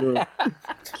pretty sure.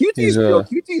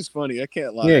 QT's funny. I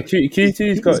can't lie. Yeah,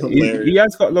 QT's got he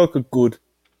has got like a good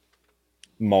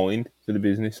mind. for the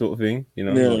business sort of thing. You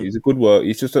know, Yeah. like, he's a good work.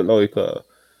 He's just like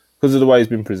because of the way he's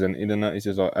been presented and that. He's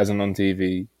just like as a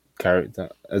non-TV character,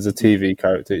 as a TV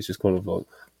character, it's just kind of like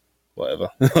whatever.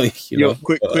 Like, you know.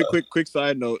 Quick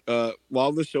side note.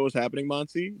 While the show was happening,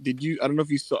 Monty, did you? I don't know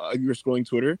if you saw. If you were scrolling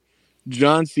Twitter,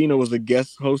 John Cena was a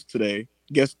guest host today,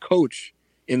 guest coach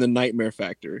in the Nightmare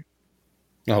Factory.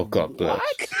 Oh God bless.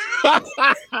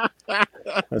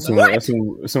 That's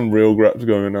some real graps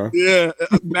going on. Yeah,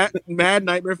 mad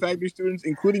Nightmare Factory students,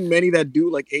 including many that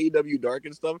do like AEW Dark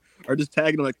and stuff, are just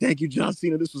tagging him like, "Thank you, John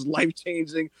Cena. This was life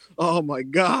changing. Oh my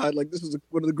God, like this was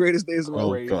one of the greatest days of my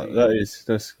life." Oh God, that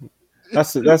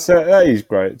is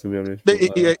great, to be honest.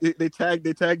 They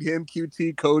tagged him,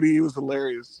 QT, Cody. It was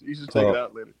hilarious. You should check it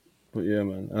out later. But yeah,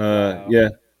 man. Wow. Yeah.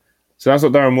 So that's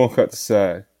what Darren Walker had to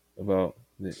say about.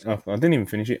 I didn't even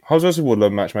finish it. Hobbs vs.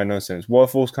 Woodlow match made no sense. White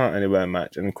Force can't anywhere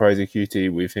match and crazy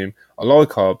QT with him. I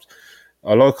like Hobbs.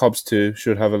 I like Hobbs too.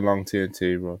 Should have a long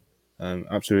TNT run.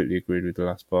 Absolutely agreed with the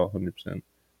last part, 100%.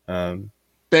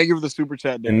 Thank you for the super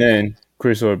chat, Dan. And then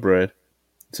Chris O'Bread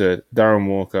said Darren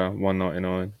Walker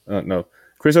 199. No,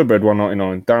 Chris O'Bread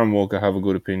 199. Darren Walker have a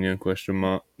good opinion? ? And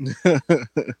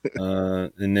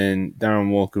then Darren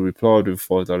Walker replied with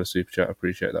 $5 super chat. I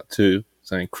appreciate that too.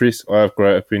 Saying, Chris, I have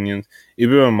great opinions.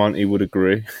 Ibu and Monty would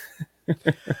agree.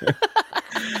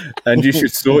 And you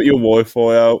should sort your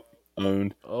Wi-Fi out.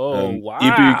 Owned. Wow.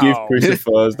 Ibu give Chris a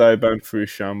Thursday ban for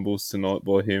his shambles tonight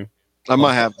by him. I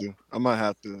might have to.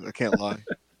 I can't lie.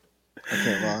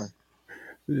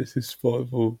 This is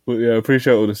spiteful. But yeah, I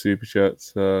appreciate all the super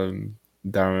chats.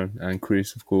 Darren and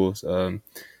Chris, of course.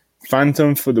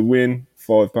 Phantom for the win.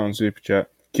 £5 super chat.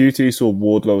 QT saw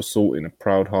Wardlow assaulting a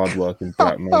proud, hard-working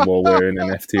black man while wearing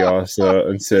an FTR shirt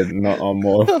and said, "Not on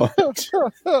my watch."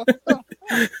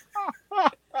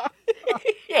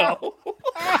 Yo.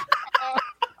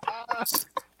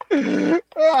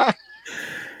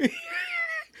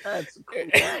 That's cool.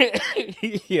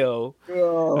 Yo.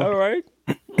 Oh. All right.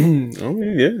 I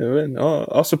mean, yeah, man,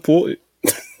 I'll support it.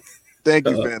 Thank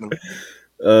you, Phantom.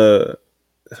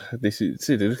 This is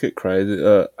look at crazy.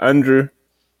 Andrew,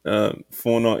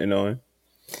 $4.99.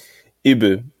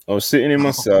 Ibu, I was sitting in my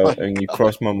cell and you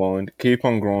crossed my mind. Keep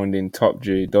on grinding, top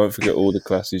G. Don't forget all the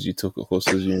classes you took at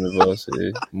Hustlers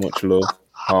University. Much love.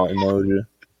 Heart emoji.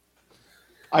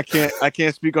 I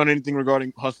can't speak on anything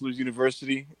regarding Hustlers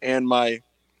University and my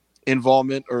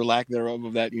involvement or lack thereof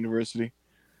of that university.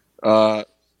 Best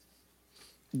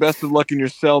of luck in your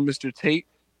cell, Mr. Tate.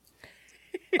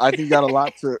 I think you got a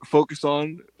lot to focus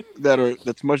on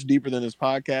that's much deeper than this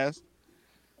podcast.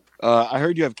 I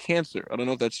heard you have cancer. I don't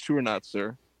know if that's true or not,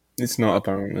 sir. It's not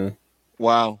apparently.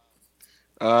 Wow.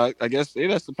 I guess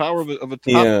that's the power of a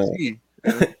top T.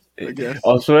 I guess.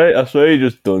 I swear he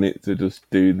just done it to just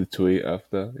do the tweet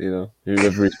after, you know,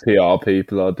 whoever his PR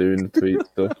people are doing the tweet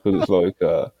stuff, because it's like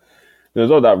there's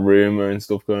all that rumor and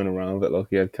stuff going around that like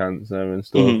he had cancer and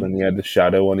stuff, and he had the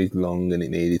shadow on his lung and it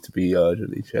needed to be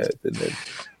urgently checked, and then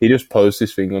he just posts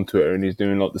this thing on Twitter and he's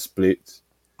doing like the splits.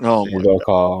 Oh he's like,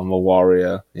 I'm a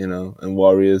warrior, you know, and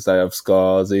warriors, they have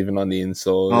scars even on the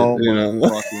inside. Oh you my know?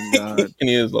 fucking God. And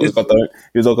he was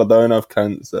like, I don't have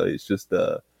cancer. It's just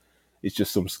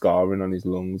some scarring on his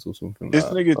lungs or something.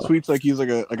 This like nigga that. tweets like he's like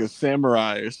a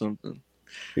samurai or something.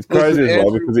 It's crazy as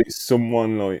well Andrew, because it's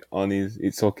someone like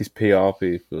it's like his PR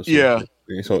people. Or something. Yeah.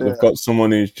 It's like they've got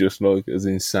someone who's just like as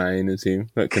insane as him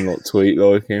that can like tweet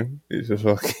like him. It's just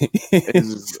like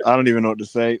I don't even know what to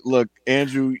say. Look,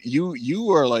 Andrew,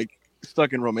 you are like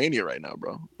stuck in Romania right now,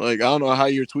 bro. Like I don't know how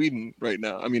you're tweeting right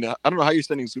now. I mean, I don't know how you're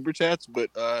sending super chats, but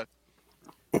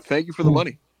thank you for the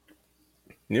money.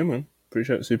 Yeah, man.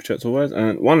 Appreciate super chats always.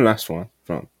 And one last one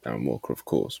from Darren Walker, of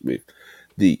course, with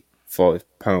the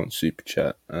 £5 super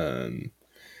chat.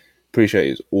 Appreciate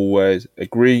it as always.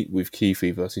 Agree with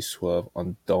Keithy versus Swerve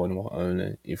on Dynamite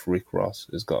only if Rick Ross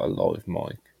has got a live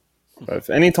mic. So if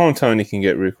anytime Tony can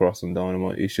get Rick Ross on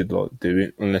Dynamite, he should like do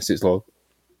it, unless it's like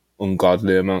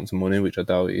ungodly amounts of money, which I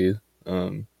doubt it is.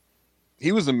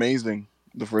 He was amazing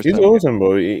the first He's time. awesome,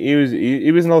 bro. He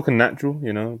was like a natural,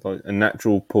 you know, like a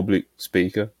natural public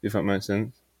speaker, if that makes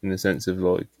sense. In the sense of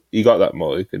like he got that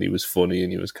mic and he was funny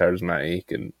and he was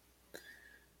charismatic and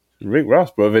Rick Ross,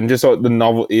 bro. And just like the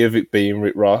novelty of it being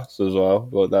Rick Ross as well,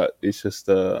 like that. It's just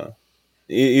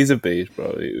he's a beast,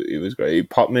 bro. It was great. He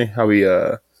popped me how he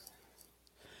was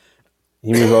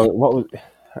like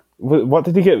what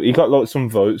did he get? He got like some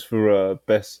votes for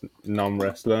best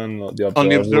non-wrestler and like the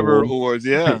Observer Awards,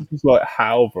 yeah. It's like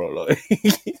how, bro? Like,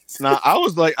 nah, I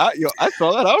was like, I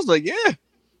saw that. I was like, yeah.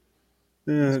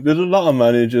 Yeah, there's a lot of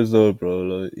managers though, bro.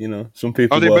 Like, you know, some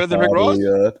people are they better than Rick Ross?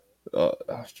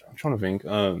 I'm trying to think.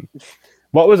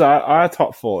 What was our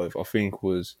top five? I think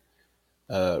was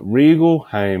Regal,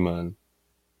 Heyman,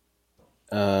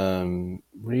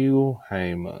 Regal,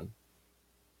 Heyman,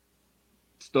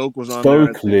 Stoke was on there. I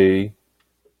think. Stokely.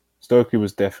 Stokely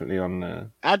was definitely on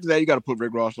there. After that, you got to put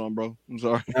Rick Ross on, bro. I'm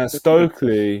sorry.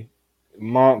 Stokely,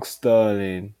 Mark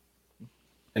Sterling,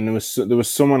 and there was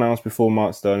someone else before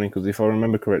Mark Sterling, because if I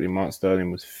remember correctly, Mark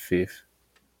Sterling was fifth.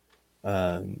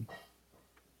 Fuck,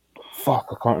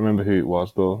 I can't remember who it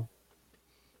was though.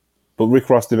 But Rick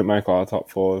Ross didn't make our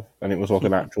top five, and it was like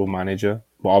an actual manager.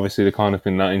 But obviously, they can't have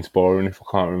been that inspiring if I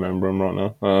can't remember him right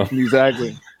now.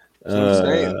 Exactly. That's what I'm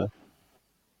saying.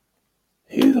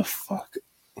 Who the fuck?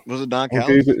 Was it Don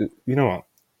Callis? You know what?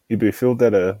 You'd be filled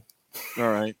that All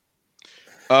right.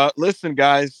 Listen,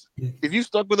 guys, if you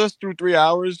stuck with us through 3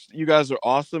 hours, you guys are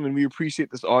awesome, and we appreciate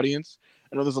this audience.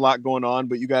 I know there's a lot going on,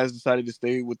 but you guys decided to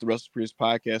stay with the WrestlePurists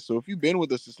podcast. So if you've been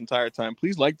with us this entire time,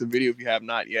 please like the video if you have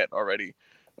not yet already.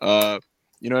 You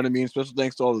know what I mean? Special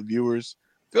thanks to all the viewers.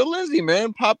 Phil Lindsay,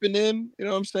 man, popping in. You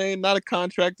know what I'm saying? Not a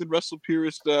contracted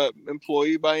WrestlePurist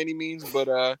employee by any means, but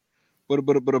a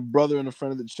brother and a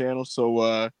friend of the channel.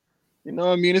 So you know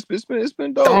what I mean? It's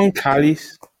been dope. Don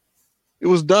Callis. It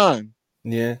was done.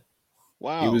 Yeah.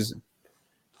 Wow. It was.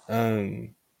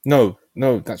 No,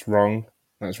 that's wrong.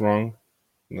 That's wrong.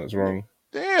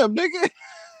 Damn, nigga.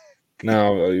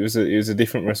 No, it was a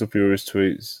different WrestlePurist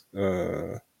tweets.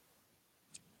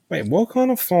 Wait, what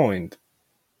can't I find?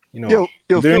 You know,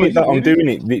 I'm doing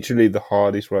it literally the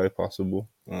hardest way possible.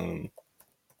 And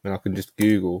I can just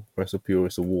Google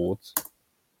WrestlePurist awards.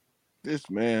 This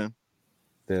man.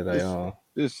 There they are.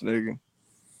 This nigga.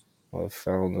 I've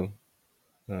found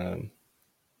them.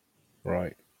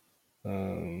 Right.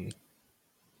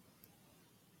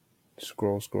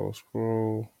 Scroll.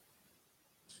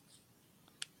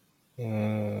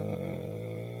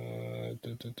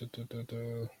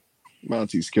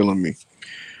 Monty's killing me.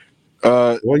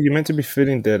 Well, you're meant to be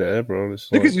feeling dead air, bro.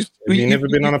 It's like, have you never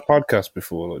been on a podcast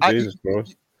before? Like, Jesus, bro.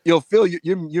 Yo, Phil,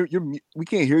 you're we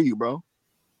can't hear you, bro.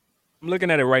 I'm looking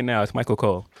at it right now. It's Michael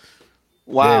Cole.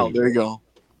 Wow, there you go.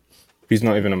 He's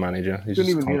not even a manager. He's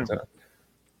just a contact.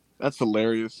 That's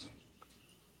hilarious.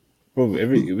 Bro,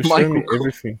 it was showing me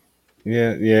everything.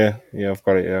 Yeah, I've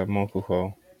got it. Yeah, Michael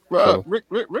Cole. Bro,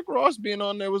 Rick Ross being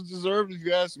on there was deserved, if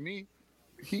you ask me.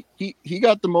 He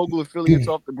got the mogul affiliates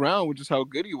off the ground, which is how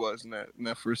good he was in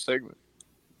that first segment.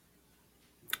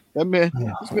 That man,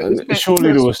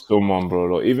 surely there was someone, bro.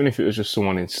 Like, even if it was just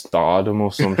someone in Stardom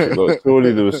or something, like,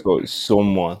 surely there was like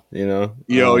someone, you know.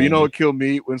 Yo, you know what killed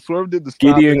me when Swerve did the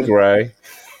Gideon Gray.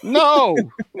 No,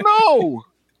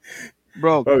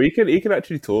 bro. He can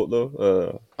actually talk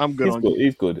though. I'm good.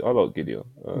 He's good. I like Gideon.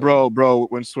 Bro.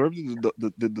 When Swerve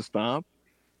did the stomp,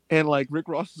 and like Rick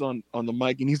Ross is on the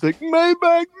mic, and he's like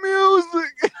Maybach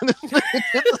music.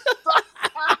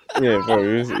 Yeah, bro,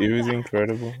 he was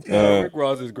incredible. Rick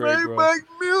Ross is great, bro. Maybach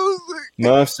music.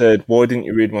 Murph said, "Why didn't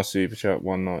you read my super chat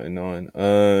 199?"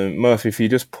 Murph, if you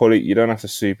just pull it, you don't have to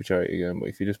super chat it again. But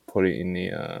if you just put it in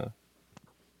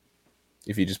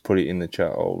the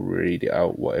chat, I'll read it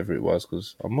out, whatever it was,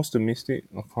 because I must have missed it.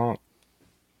 I can't.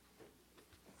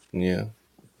 Yeah,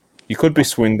 you could be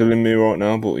swindling me right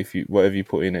now, but whatever you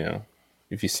put in here,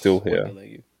 if you're still here,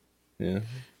 yeah.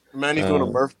 Man, he's doing a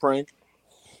Murph prank.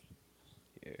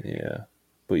 Yeah,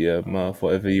 but yeah, Murph,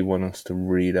 whatever you want us to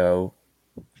read out,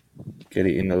 get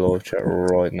it in the live chat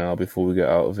right now before we get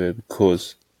out of here,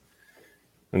 because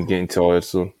I'm getting tired,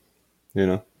 son. You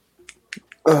know.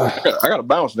 I gotta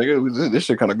bounce, nigga. This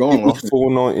shit kind of going on.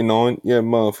 $4.99. Yeah,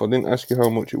 Murph. I didn't ask you how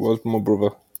much it was, my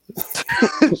brother.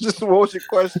 Just what was your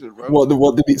question, bro?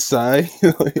 What did it say?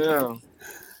 Yeah.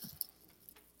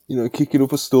 You know, kicking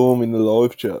up a storm in the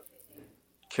live chat.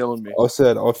 Killing me. I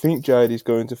said, I think Jade is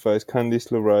going to face Candice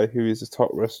LeRae, who is a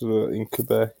top wrestler in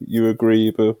Quebec. You agree,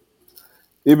 Ibu?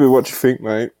 Ibu, what do you think,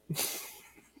 mate?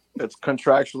 It's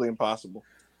contractually impossible.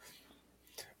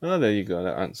 Oh, there you go.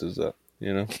 That answers that,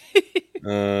 you know.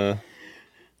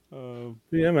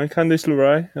 Yeah, man, Candice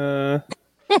LeRae.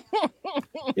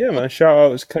 Yeah, man, shout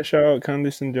out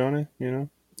Candice and Johnny, you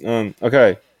know.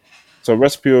 Okay, so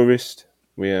WrestlePurist,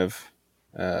 we've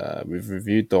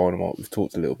reviewed Dynamite, we've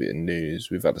talked a little bit of news,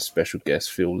 we've had a special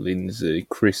guest, Phil Lindsay.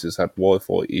 Chris has had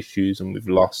Wi-Fi issues and we've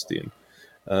lost him.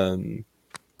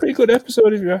 Pretty good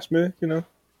episode if you ask me, you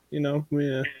know,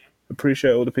 we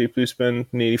appreciate all the people who spend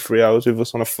nearly 3 hours with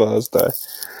us on a Thursday.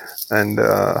 And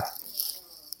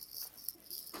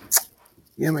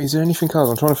yeah, man, is there anything else?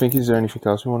 I'm trying to think, is there anything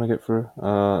else we want to get through?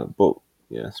 But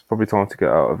yeah, it's probably time to get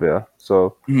out of here.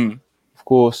 So, Of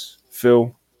course,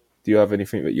 Phil, do you have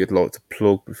anything that you'd like to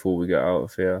plug before we get out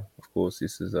of here? Of course,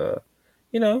 this is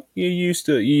you're used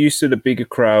to the bigger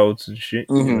crowds and shit,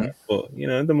 Mm-hmm. But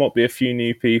there might be a few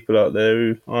new people out there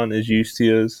who aren't as used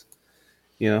to us,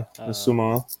 as some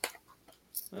are.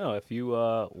 No, if you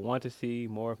want to see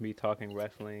more of me talking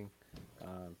wrestling,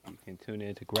 you can tune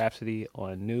in to Grapsody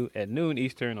at noon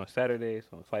Eastern on Saturdays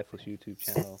on Fightful's YouTube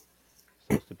channel.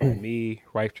 It's hosted by me,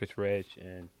 Righteous Reg,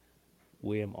 and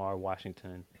William R.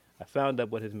 Washington. I found out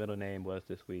what his middle name was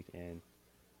this week, and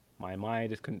my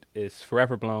mind is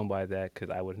forever blown by that because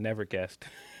I would never guessed.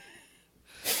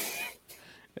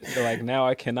 Like now,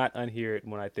 I cannot unhear it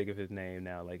when I think of his name.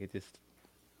 Now, like it just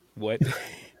what?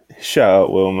 Shout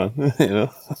out Will, man.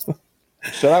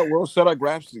 Shout out Will. Shout out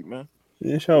Grapsy, man.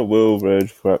 Yeah, shout out Will,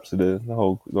 Reg, perhaps the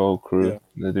whole crew. Yeah.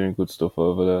 They're doing good stuff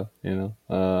over there,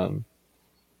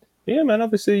 Yeah, man.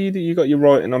 Obviously, you got your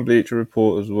writing on Bleacher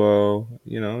Report as well.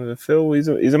 Phil, he's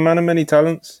a man of many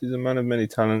talents. He's a man of many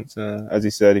talents. As he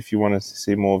said, if you want to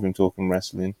see more of him talking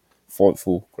wrestling,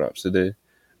 Fightful, perhaps today.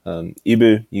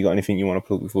 Ibu, you got anything you want to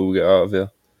plug before we get out of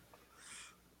here?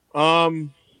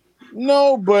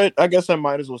 No, but I guess I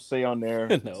might as well say on there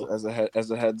No. as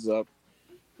a heads up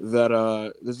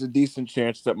that there's a decent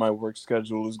chance that my work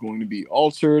schedule is going to be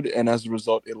altered, and as a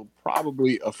result, it'll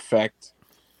probably affect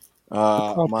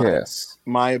Podcast.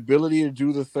 my ability to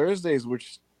do the Thursdays,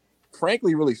 which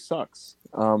frankly really sucks.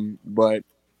 But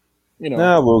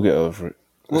Nah, we'll get over it.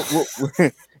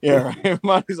 Yeah, right.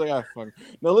 Monty's like, ah, fuck.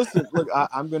 No, listen, look,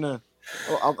 I'm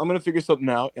gonna figure something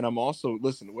out, and I'm also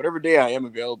whatever day I am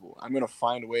available, I'm gonna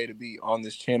find a way to be on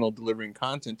this channel delivering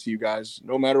content to you guys,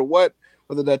 no matter what,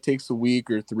 whether that takes a week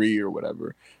or 3 or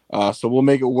whatever. So we'll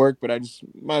make it work, but I just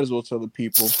might as well tell the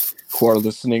people who are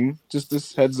listening just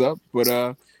this heads up.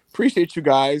 But appreciate you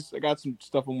guys. I got some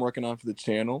stuff I'm working on for the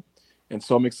channel, and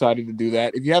so I'm excited to do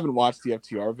that. If you haven't watched the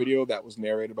FTR video that was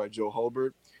narrated by Joe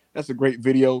Hulbert, that's a great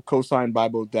video, co-signed by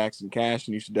both Dax and Cash,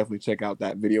 and you should definitely check out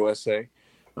that video essay.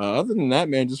 Other than that,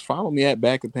 man, just follow me at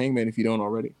Back of Hangman if you don't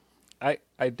already. I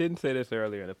didn't say this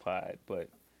earlier in the pod, but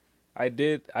I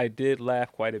did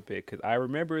laugh quite a bit because I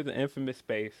remember the infamous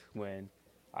space when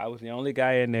I was the only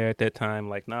guy in there at that time.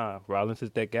 Like, nah, Rollins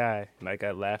is that guy, and I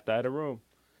got laughed out of the room.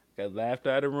 Got laughed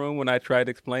out of the room when I tried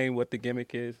to explain what the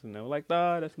gimmick is, and they were like,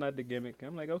 nah, that's not the gimmick.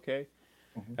 I'm like, okay.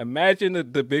 Imagine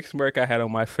the big smirk I had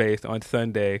on my face on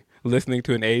Sunday listening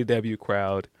to an AEW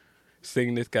crowd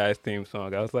singing this guy's theme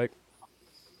song. I was like,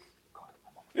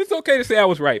 it's okay to say I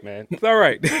was right, man. It's all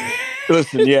right.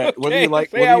 Listen, yeah, Okay,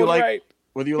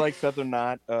 whether you like Seth or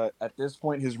not, at this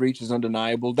point his reach is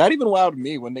undeniable. That even wowed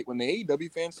me when the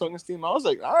AEW fans sung his theme. I was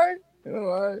like, all right,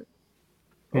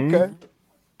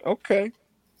 okay.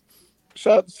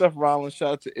 Shout out to Seth Rollins.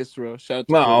 Shout out to Isra. Shout out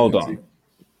to No, Phil hold Lindsay.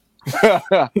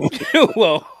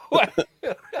 Well,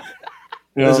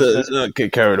 Let's not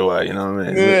get carried away, you know what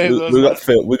I mean? Yeah,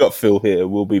 we got Phil here.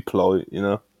 We'll be polite,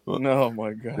 But, no,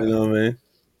 my God. you know what I mean?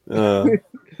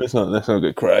 Let's not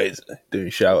get crazy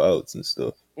doing shout outs and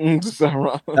stuff. Seth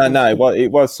Rollins. No, it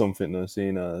was something though,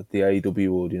 seeing the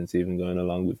AEW audience even going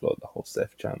along with like the whole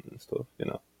Seth chant and stuff,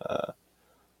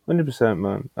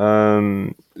 100%,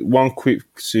 man. One quick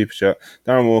super chat.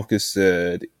 Darren Walker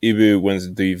said, Ibu,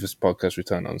 when's the Divas podcast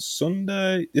return on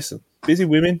Sunday? Listen, busy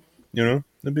women, they're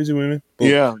busy women. But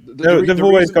Yeah, they've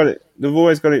always got it. They've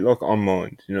always got it like on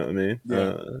mind. You know what I mean?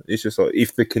 Yeah. It's just like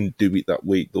if they can do it that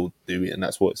week, they'll do it, and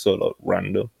that's why it's sort of like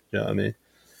random. You know what I mean?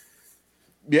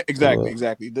 Yeah, exactly.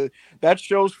 That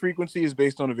show's frequency is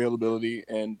based on availability,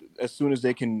 and as soon as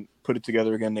they can put it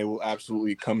together again, they will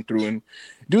absolutely come through and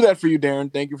do that for you,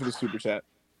 Darren. Thank you for the super chat.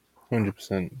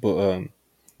 100%. But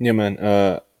yeah, man.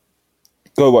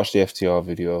 Go watch the FTR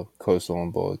video.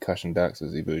 Co-signed by Cash and Dax,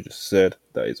 as Ibu just said.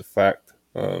 That is a fact.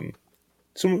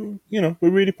 So we're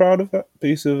really proud of that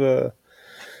piece of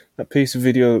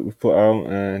video that we put out,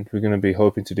 and we're going to be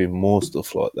hoping to do more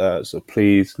stuff like that. So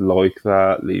please like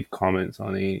that, leave comments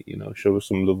on it, show us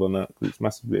some love on that because it's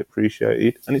massively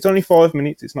appreciated. And it's only 5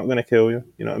 minutes; it's not going to kill you.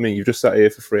 You know what I mean? You've just sat here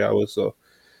for 3 hours, so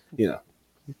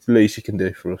it's the least you can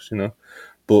do for us.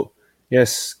 But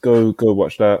yes, go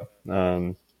watch that.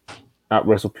 At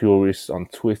WrestlePurists on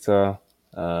Twitter.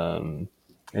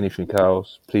 Anything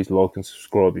else, please like and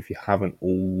subscribe if you haven't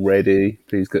already.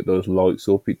 Please get those likes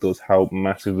up. It does help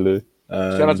massively.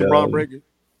 Shout out to Braun Breaker.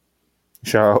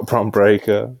 Shout out Braun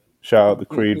Breaker. Shout out the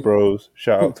Creed Bros.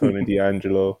 Shout out Tony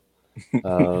D'Angelo.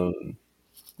 Listen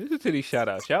to these shout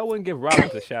outs. Y'all wouldn't give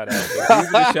Rollins a shout out. These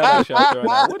are the shout outs y'all throwing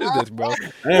out. What is this, bro?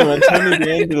 Hey, man, Tony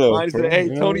D'Angelo. I said, hey,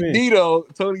 Tony D, though.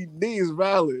 Tony D is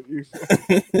valid.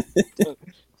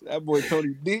 That boy,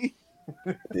 Tony D.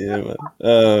 Yeah,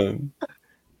 man.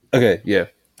 Okay, yeah.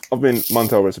 I've been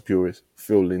Montel WrestlePurist,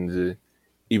 Phil Lindsay,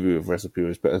 Ibu of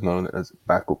WrestlePurist, better known as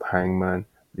Backup Hangman.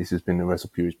 This has been the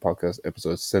WrestlePurists podcast,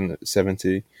 episode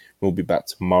 70. We'll be back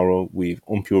tomorrow with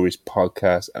Unpurist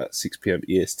podcast at 6 p.m.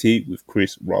 EST with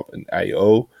Chris, Rob, and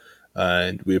AO.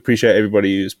 And we appreciate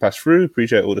everybody who's passed through,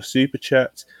 appreciate all the super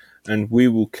chats, and we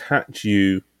will catch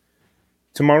you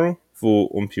tomorrow for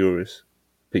Unpurist.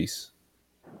 Peace.